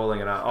about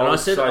oiling it up.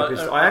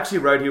 I actually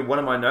wrote here one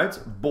of my notes: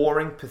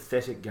 boring,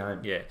 pathetic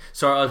game. Yeah.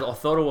 Sorry, I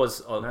thought it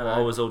was.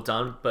 I was all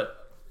done, but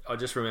I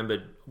just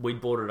remembered we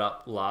brought it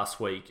up last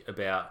week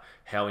about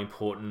how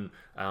important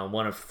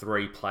one of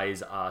 3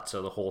 players are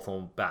to the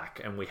Hawthorn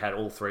back, and we had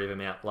all 3 of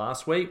them out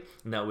last week,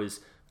 and that was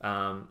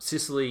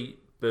Sicily,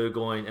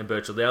 Burgoyne, and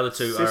Birchall. The other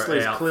 2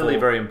 Sicily's are out clearly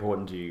very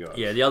important to you guys.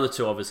 Yeah, the other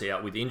 2 obviously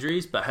out with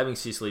injuries, but having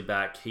Sicily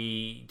back,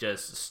 he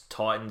just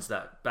tightens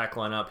that back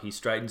line up. He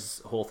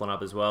straightens Hawthorn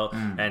up as well,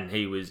 and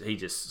he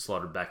just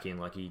slotted back in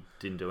like he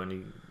didn't do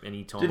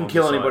any time. Didn't on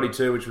kill the anybody side.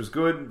 too, which was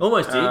good.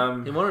 Almost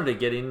did. He wanted to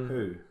get in.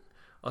 Who?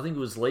 I think it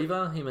was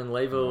Lever. Him and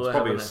Lever I was were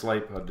probably having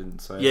asleep. I didn't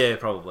say. Yeah,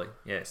 probably.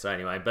 Yeah. So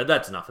anyway, but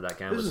that's enough of that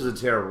game. This is a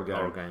terrible game.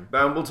 Horrible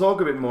game. We'll talk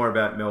a bit more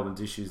about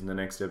Melbourne's issues in the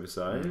next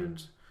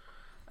episode.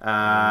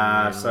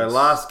 So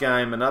last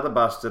game, another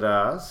busted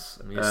ass.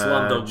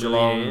 Slumdog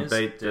Geelong Millionaires.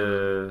 beat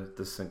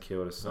the St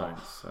Kilda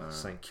Saints.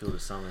 St Kilda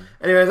something.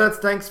 Anyways,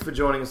 thanks for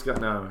joining us.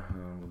 No,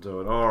 we'll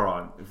do it. All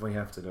right, if we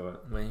have to do it.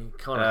 We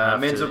kind of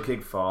have Menzel to.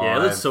 kick 5. Yeah,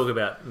 let's talk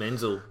about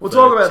Menzel. We'll for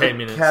talk about 10 the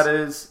minutes.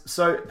 Catters.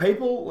 So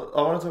people,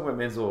 I want to talk about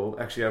Menzel.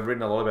 Actually, I've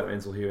written a lot about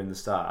Menzel here in the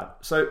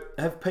start. So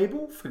have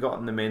people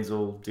forgotten the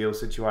Menzel deal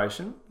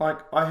situation? Like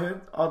I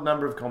heard a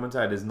number of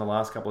commentators in the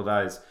last couple of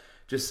days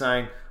just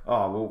saying,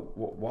 "Oh, well,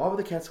 why were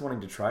the Cats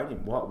wanting to trade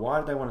him? Why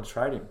did they want to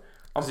trade him?"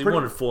 Because he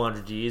wanted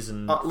 400 years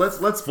and let's.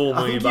 $4 I million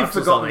think you've bucks or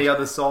forgotten something. the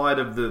other side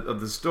of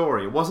the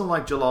story. It wasn't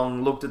like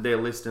Geelong looked at their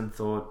list and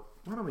thought,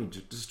 "Why don't we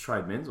just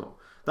trade Menzel?"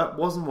 That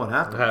wasn't what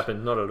happened. It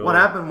happened, not at all. What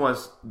happened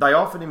was they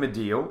offered him a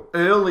deal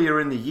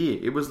earlier in the year.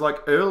 It was like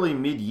early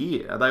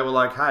mid-year. They were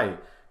like, "Hey,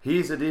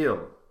 here's a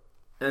deal,"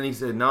 and he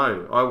said,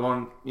 "No, I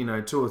want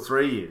 2 or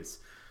 3 years."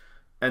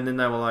 And then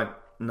they were like,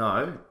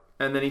 "No."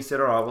 And then he said,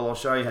 "All right, well, I'll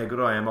show you how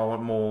good I am. I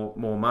want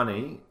more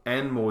money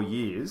and more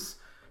years."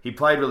 He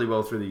played really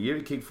well through the year.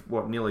 He kicked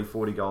nearly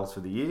 40 goals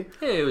for the year.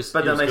 Yeah, it was.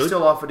 But then they good.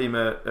 still offered him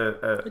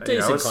a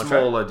decent contract.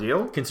 smaller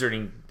deal.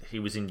 Considering he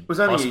was in was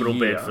only a hospital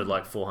year. bed for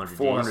like 400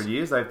 400 years.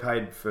 years. They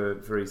paid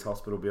for his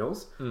hospital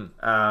bills.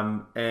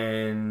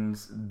 And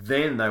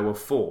then they were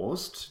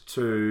forced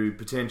to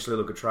potentially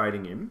look at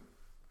trading him.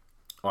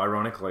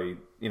 Ironically,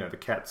 the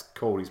Cats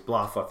called his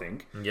bluff, I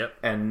think. Yep.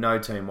 And no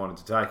team wanted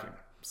to take him.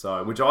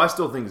 So, which I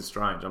still think is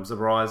strange. I'm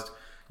surprised,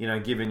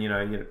 given,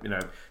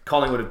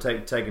 Collingwood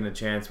have taken a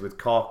chance with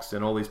Cox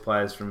and all these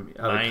players from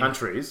other Maine.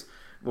 countries.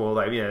 Well,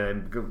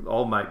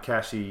 old mate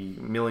Cashy,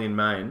 Million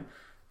Maine.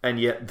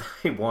 And yet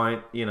they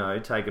won't,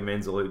 take a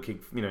Menzel who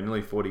kicked,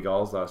 nearly 40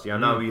 goals last year. I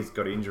know he's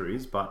got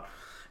injuries, but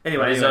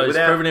anyway. So he's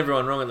proving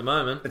everyone wrong at the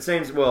moment. It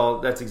seems, well,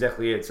 that's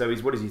exactly it. So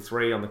he's,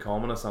 3 on the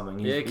Coleman or something?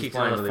 He's Kicked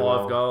playing another really 5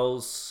 well.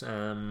 goals.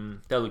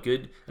 They look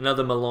good.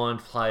 Another maligned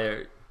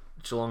player,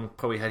 Geelong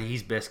probably had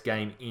his best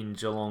game in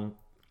Geelong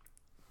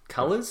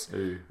colours.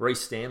 Who? Reece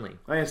Stanley.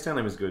 Oh yeah,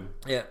 Stanley was good.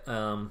 Yeah,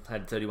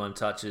 had 31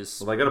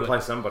 touches. Well, they got to play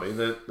somebody.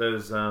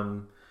 There's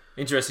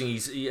Interesting.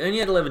 He only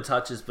had 11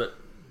 touches, but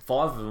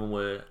 5 of them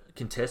were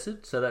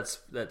contested. So that's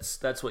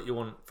what you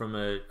want from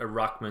a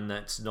ruckman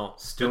that's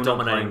not still a not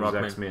dominating playing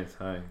ruckman. Zach Smith.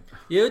 Hey,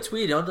 Yeah, it's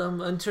weird. I'm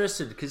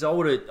interested because I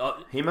would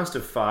have. he must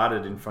have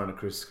farted in front of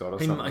Chris Scott or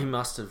He something.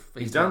 must have.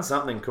 He's done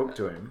something cooked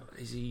to him.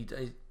 Has he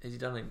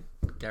done it,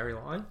 Gary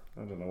Lyon?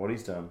 I don't know what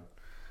he's done.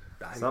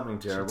 Something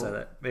terrible. Say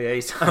that. Yeah,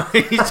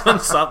 he's done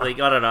something.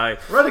 I don't know.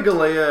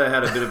 Radigalia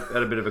had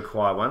a bit of a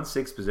quiet one.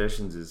 6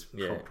 possessions is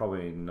Yeah.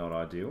 probably not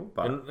ideal,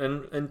 but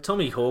And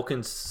Tommy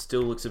Hawkins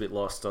still looks a bit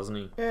lost, doesn't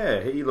he?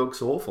 yeah, he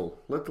looks awful.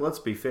 Let's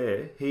be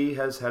fair. He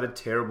has had a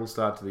terrible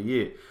start to the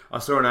year. I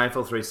saw an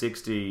AFL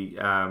 360.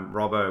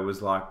 Robbo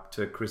was like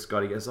to Chris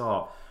Scott. He goes,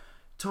 "Oh,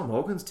 Tom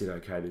Hawkins did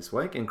okay this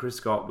week," and Chris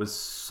Scott was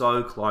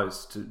so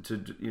close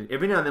to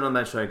every now and then on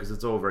that show because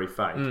it's all very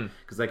fake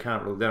because they're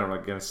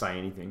not going to say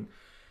anything.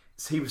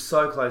 He was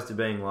so close to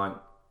being like,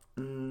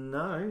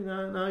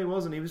 no, he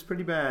wasn't. He was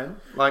pretty bad.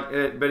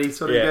 But he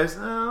sort of goes,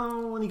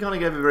 oh, and he kind of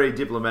gave a very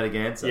diplomatic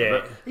answer. Yeah.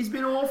 But he's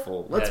been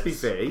awful. Let's be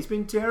fair. He's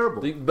been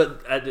terrible.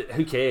 But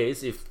who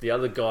cares if the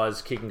other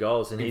guy's kicking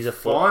goals and he's a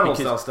Finals,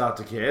 they'll start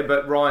to care.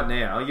 But right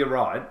now, you're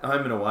right.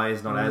 Home and away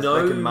is not as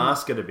they can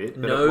mask it a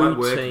bit, but it won't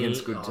work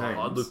against good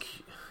teams. Look,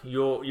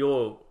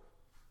 you're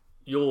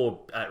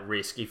at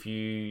risk if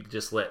you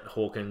just let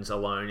Hawkins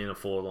alone in a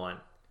 4 line.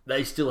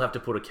 They still have to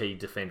put a key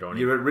defender on him.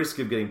 You're at risk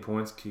of getting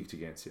points kicked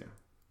against you.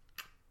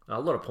 A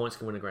lot of points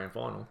can win a grand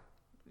final.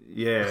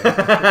 Yeah,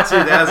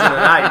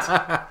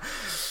 2008.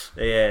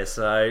 Yeah,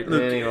 so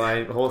look,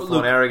 Anyway,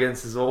 Hawthorn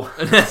arrogance is all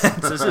it's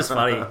just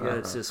funny. Yeah,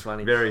 it's just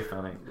funny. very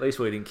funny. At least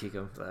we didn't kick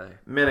him. So.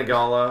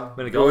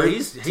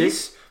 Menegola,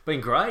 He's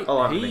been great. I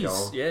like he's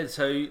Menegola. yeah.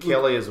 So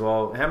Kelly as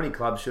well. How many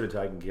clubs should have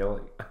taken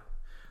Kelly?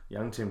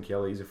 Young Tim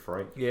Kelly, he's a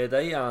freak. yeah,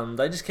 they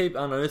just keep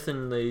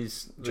unearthing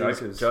these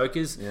jokers.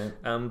 Yeah.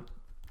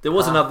 There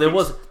was another. It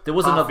was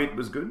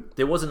good.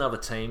 There was another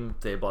team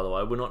there, by the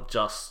way. We're not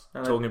just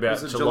talking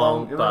about was it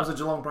Geelong, It but was a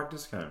Geelong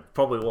practice game.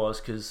 probably was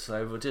because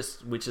they were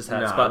just witches'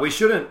 hats. No, but we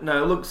shouldn't.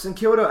 No, look, St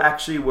Kilda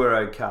actually were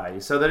okay,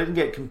 so they didn't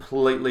get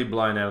completely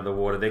blown out of the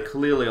water. They're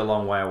clearly a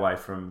long way away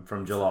from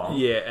Geelong.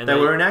 Yeah, and they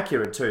were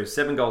inaccurate too.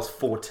 7 goals,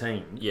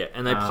 14. yeah,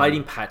 and they played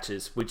in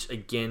patches, which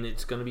again,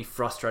 it's going to be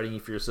frustrating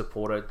if you're a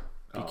supporter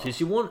because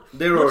you want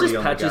They're not already just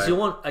on the patches. game. You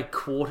want a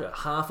quarter,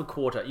 half a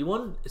quarter. You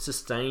want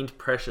sustained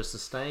pressure,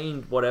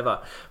 sustained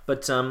whatever.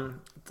 But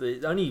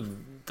the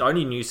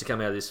only news to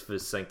come out of this for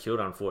St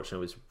Kilda,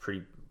 unfortunately, was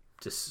pretty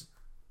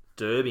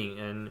disturbing.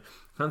 And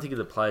I can't think of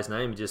the player's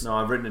name. No,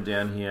 I've written it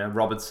down here.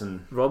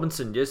 Robinson,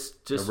 Robertson,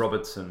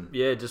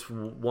 yeah, just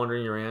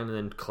wandering around and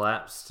then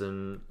collapsed.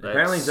 And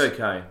apparently he's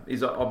okay.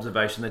 His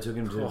observation, they took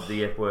him to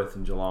the Epworth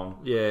in Geelong.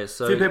 Yeah,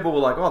 so a few people were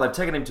like, "Oh, they've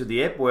taken him to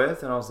the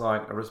Epworth," and I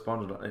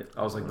responded,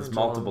 "There's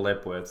multiple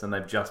Epworths, and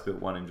they've just built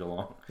one in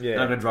Geelong. Yeah. They're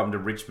not going to drive him to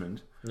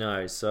Richmond."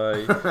 No,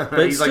 so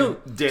but He's still,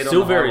 like dead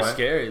still on the very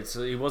highway.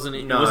 scary. He wasn't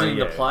in No, the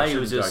yeah, I play. He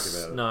was shouldn't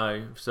just joke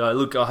no. So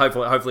look,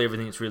 hopefully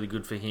everything's really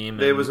good for him.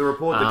 There and, was a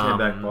report that came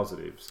back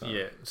positive. So.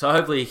 Yeah, so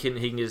hopefully he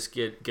can just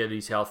get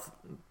his health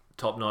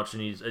top notch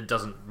and it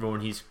doesn't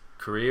ruin his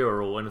career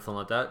or anything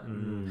like that.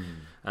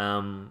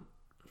 And,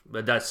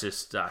 but that's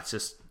just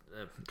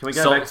Can we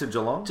go back to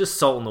Geelong? Just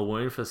salt in the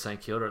wound for St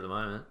Kilda at the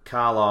moment.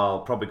 Carlisle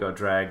probably got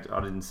dragged.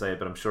 I didn't see it,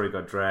 but I'm sure he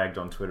got dragged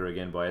on Twitter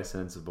again by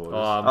Essendon supporters.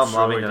 Oh, I'm sure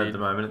loving he it did. at the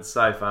moment. It's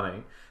so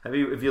funny.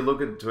 If you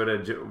look at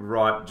Twitter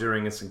right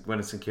during when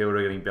a St Kilda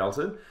are getting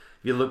belted,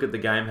 if you look at the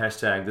game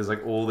hashtag, there's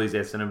like all these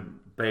Essendon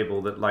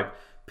people that like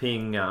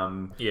ping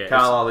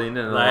Carlisle in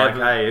and like,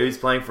 hey, who's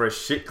playing for a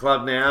shit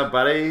club now,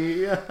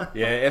 buddy?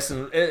 Yeah,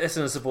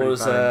 Essendon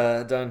supporters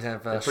don't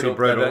have pretty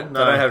brutal. They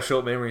don't have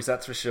short memories,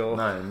 that's for sure.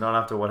 No, not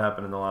after what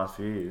happened in the last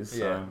few years.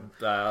 Yeah,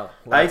 So.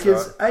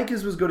 Akers,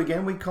 Akers was good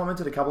again. We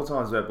commented a couple of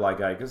times about Blake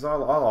Akers. I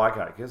like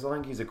Akers. I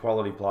think he's a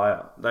quality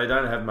player. They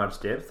don't have much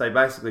depth. They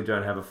basically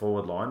don't have a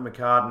forward line.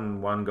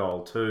 McCartan 1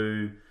 goal,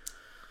 2.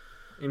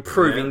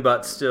 improving,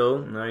 but still.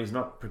 No, he's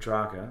not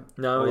Petrarca.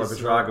 No, although he's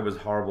Petrarca not. was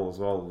horrible as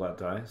well that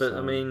day. But so.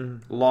 I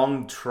mean,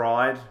 Long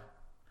tried.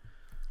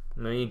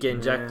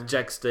 Again,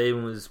 Jack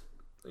Stephen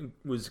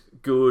was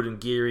good and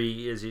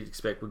Geary, as you'd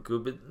expect, were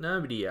good, but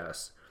nobody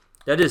else.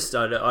 They just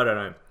I don't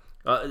know.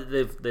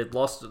 They've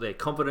lost their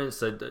confidence.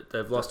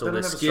 They've lost all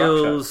their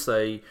skills.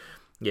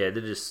 They're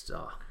just.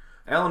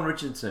 Alan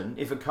Richardson.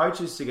 If a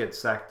coach is to get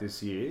sacked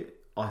this year,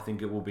 I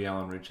think it will be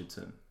Alan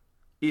Richardson.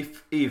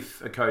 If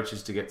a coach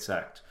is to get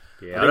sacked.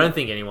 Yeah, I don't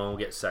think anyone will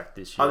get sacked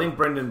this year. I think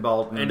Brendan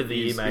Bolton End of the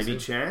year, maybe.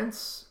 is a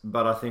chance,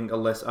 but I think a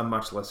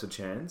much lesser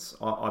chance.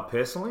 I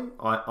personally,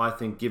 I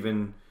think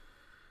given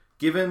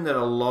that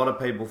a lot of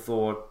people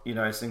thought,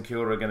 St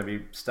Kilda are going to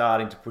be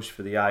starting to push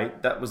for the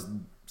 8, that was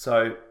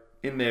so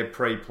in their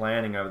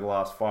pre-planning over the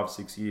last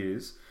 5-6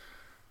 years.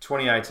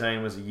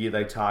 2018 was a year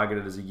they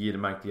targeted as a year to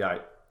make the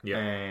 8,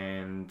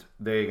 and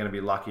they're going to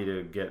be lucky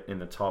to get in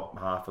the top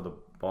half of the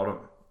bottom.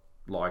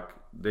 Like,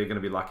 they're going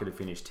to be lucky to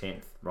finish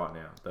 10th right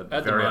now.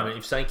 At the moment,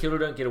 if St Kilda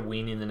don't get a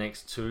win in the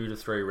next 2 to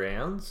 3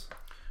 rounds...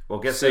 Well,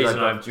 guess who they've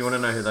got. Do you want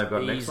to know who they've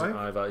got next week?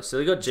 Over. So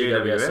they've got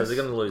GWS, so they're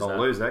going to lose that. They'll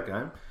lose that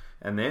game.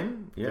 And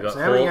then, so got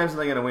how many games are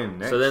they going to win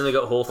next? So then they've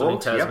got Hawthorn in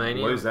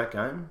Tasmania. Lose that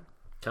game.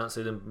 Can't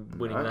see them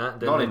winning that.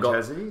 Then not in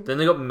Tassie. Then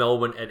they got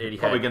Melbourne at Etihad.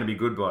 Probably going to be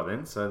good by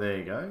then, so there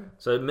you go.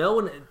 So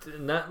Melbourne,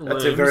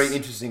 that's a very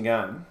interesting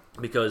game.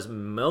 Because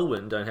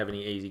Melbourne don't have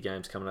any easy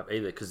games coming up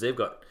either, because they've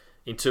got,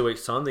 in 2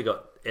 weeks' time, they've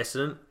got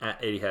Essendon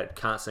at Etihad.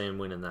 Can't see them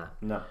winning that.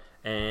 No.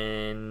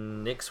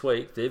 And next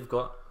week, they've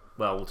got,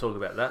 well, we'll talk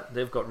about that.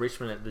 They've got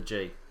Richmond at the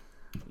G.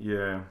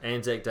 Yeah.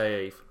 Anzac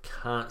Day Eve.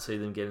 Can't see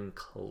them getting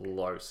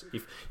close.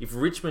 If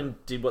Richmond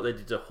did what they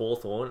did to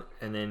Hawthorn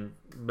and then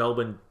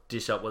Melbourne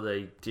dish up what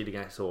they did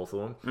against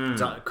Hawthorn,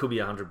 it could be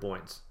 100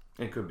 points.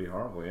 It could be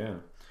horrible, yeah.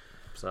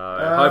 So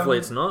hopefully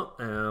it's not,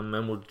 and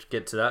we'll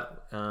get to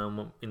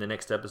that in the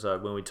next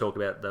episode when we talk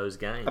about those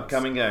games.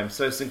 Upcoming games.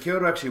 So St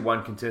Kilda actually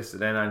won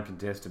contested and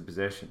uncontested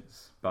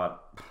possessions,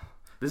 but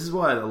this is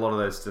why a lot of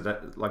those,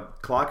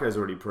 like Clarko's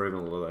already proven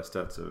a lot of those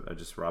stats are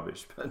just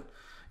rubbish, but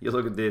you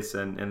look at this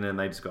and then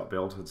they just got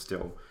belted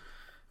still.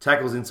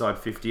 Tackles inside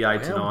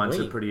 58 to 9,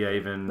 so pretty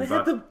even.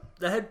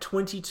 They had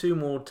 22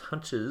 more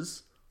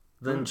touches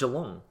than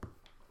Geelong.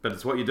 But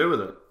it's what you do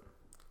with it.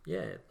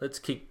 Yeah, let's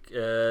kick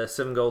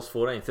 7 goals,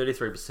 14,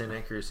 33%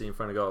 accuracy in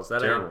front of goals.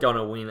 That Terrible. ain't going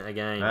to win a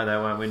game. No, they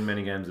won't win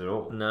many games at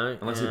all. No.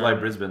 Unless you play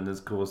Brisbane, there's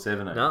core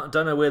 7. No,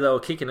 don't know where they were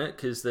kicking it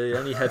because they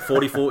only had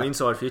 44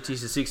 inside 50s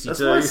to 62.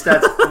 That's why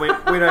stats,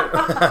 we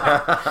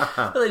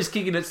don't... They're just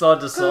kicking it side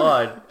to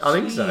side. I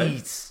think so.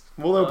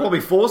 Well, they were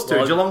probably forced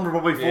to. Geelong were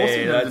probably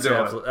forcing them to do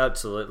it.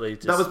 Absolutely.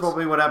 That was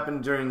probably what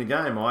happened during the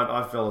game.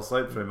 I fell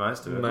asleep through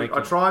most of it.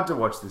 I tried to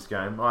watch this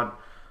game.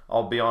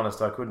 I'll be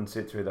honest, I couldn't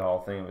sit through the whole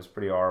thing. It was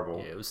pretty horrible.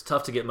 Yeah, it was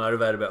tough to get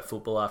motivated about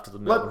football after the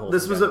Melbourne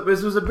Hawthorn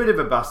this was a bit of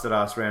a busted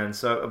ass round,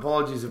 so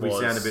apologies if we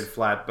sound a bit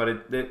flat.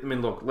 But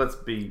look, let's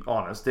be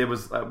honest. There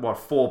was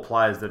 4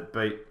 players that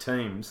beat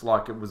teams.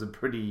 Like it was a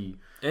pretty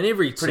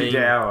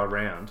dour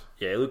round.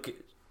 Yeah, look,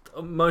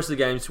 most of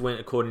the games went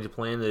according to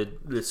plan.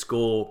 The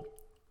score,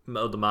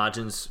 the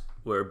margins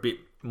were a bit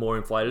more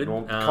inflated.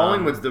 Well,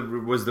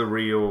 Collingwood was the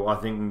real, I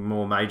think,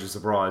 more major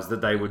surprise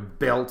that they would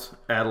belt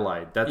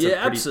Adelaide. That's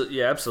absolutely.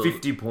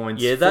 50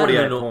 points,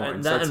 48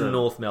 points. And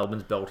North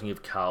Melbourne's belting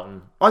of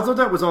Carlton. I thought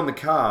that was on the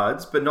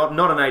cards, but not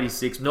an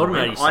 86 Not point.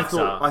 an 86.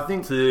 I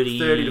think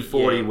 30 to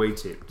 40 we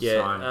tipped.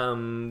 Yeah.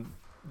 So.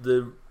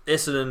 The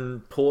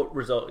Essendon Port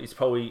result is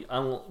probably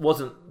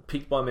wasn't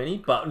picked by many,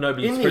 but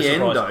nobody's In the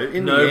end, surprised. though,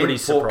 in the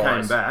nobody's end, Port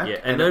surprised. came back, yeah,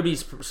 and- and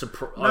nobody's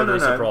overly no.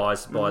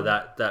 surprised by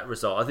that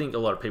result. I think a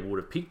lot of people would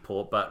have picked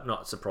Port, but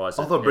not surprised.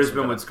 I that thought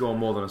Brisbane Essendon- would score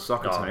more than a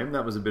soccer No. team.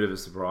 That was a bit of a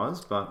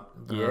surprise, but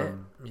Yeah.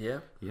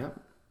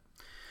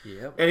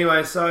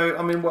 Anyway, so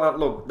I mean, well,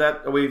 look,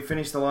 that we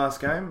finished the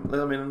last game.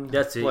 I mean,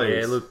 That's it.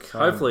 please. Yeah, look.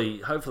 Hopefully,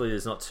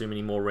 there's not too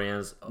many more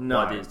rounds. No,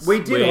 like this, we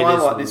did where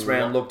highlight there's this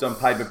round. lots-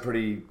 Looked on paper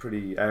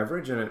pretty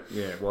average, and it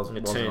wasn't.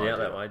 It wasn't turned out ideal.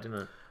 that way, didn't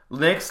it?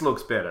 Next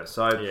looks better.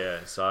 So Yeah.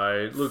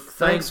 So look,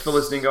 thanks for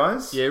listening,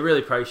 guys. Yeah, really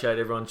appreciate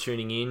everyone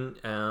tuning in.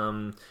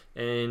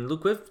 And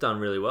look, we've done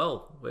really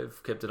well.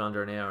 We've kept it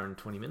under an hour and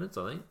 20 minutes,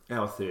 I think.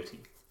 Hour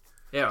 30.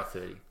 Hour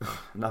 30.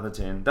 Another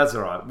 10. That's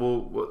all right.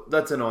 Well,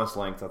 that's a nice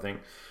length, I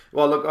think.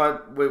 Well,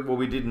 look,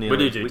 we did nearly.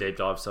 We do deep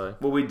dive, so.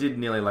 Well, we did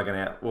nearly like an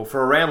hour. Well,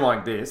 for a round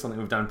like this, I think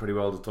we've done pretty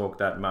well to talk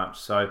that much.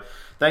 So,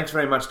 thanks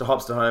very much to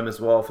Hops to Home as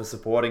well for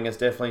supporting us.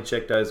 Definitely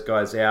check those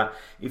guys out.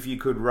 If you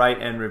could rate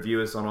and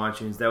review us on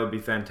iTunes, that would be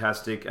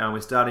fantastic. We're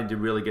starting to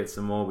really get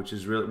some more, which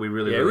is we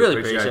really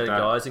appreciate it, that.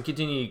 guys. And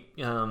continue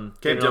getting on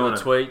doing the it.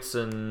 tweets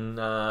and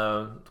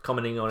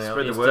commenting on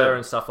Spread the our word. Insta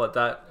and stuff like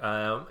that.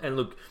 And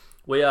look,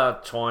 we are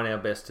trying our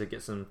best to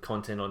get some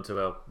content onto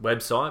our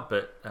website,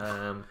 but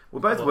We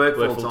both work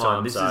we're full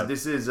time. so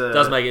This is it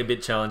does make it a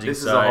bit challenging. this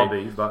is so a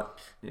hobby, but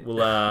we'll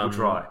we'll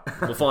try.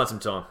 we'll find some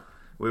time.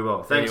 We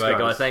will. Thanks, Anyway,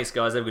 guys. thanks,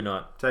 guys. Have a good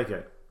night. Take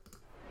care.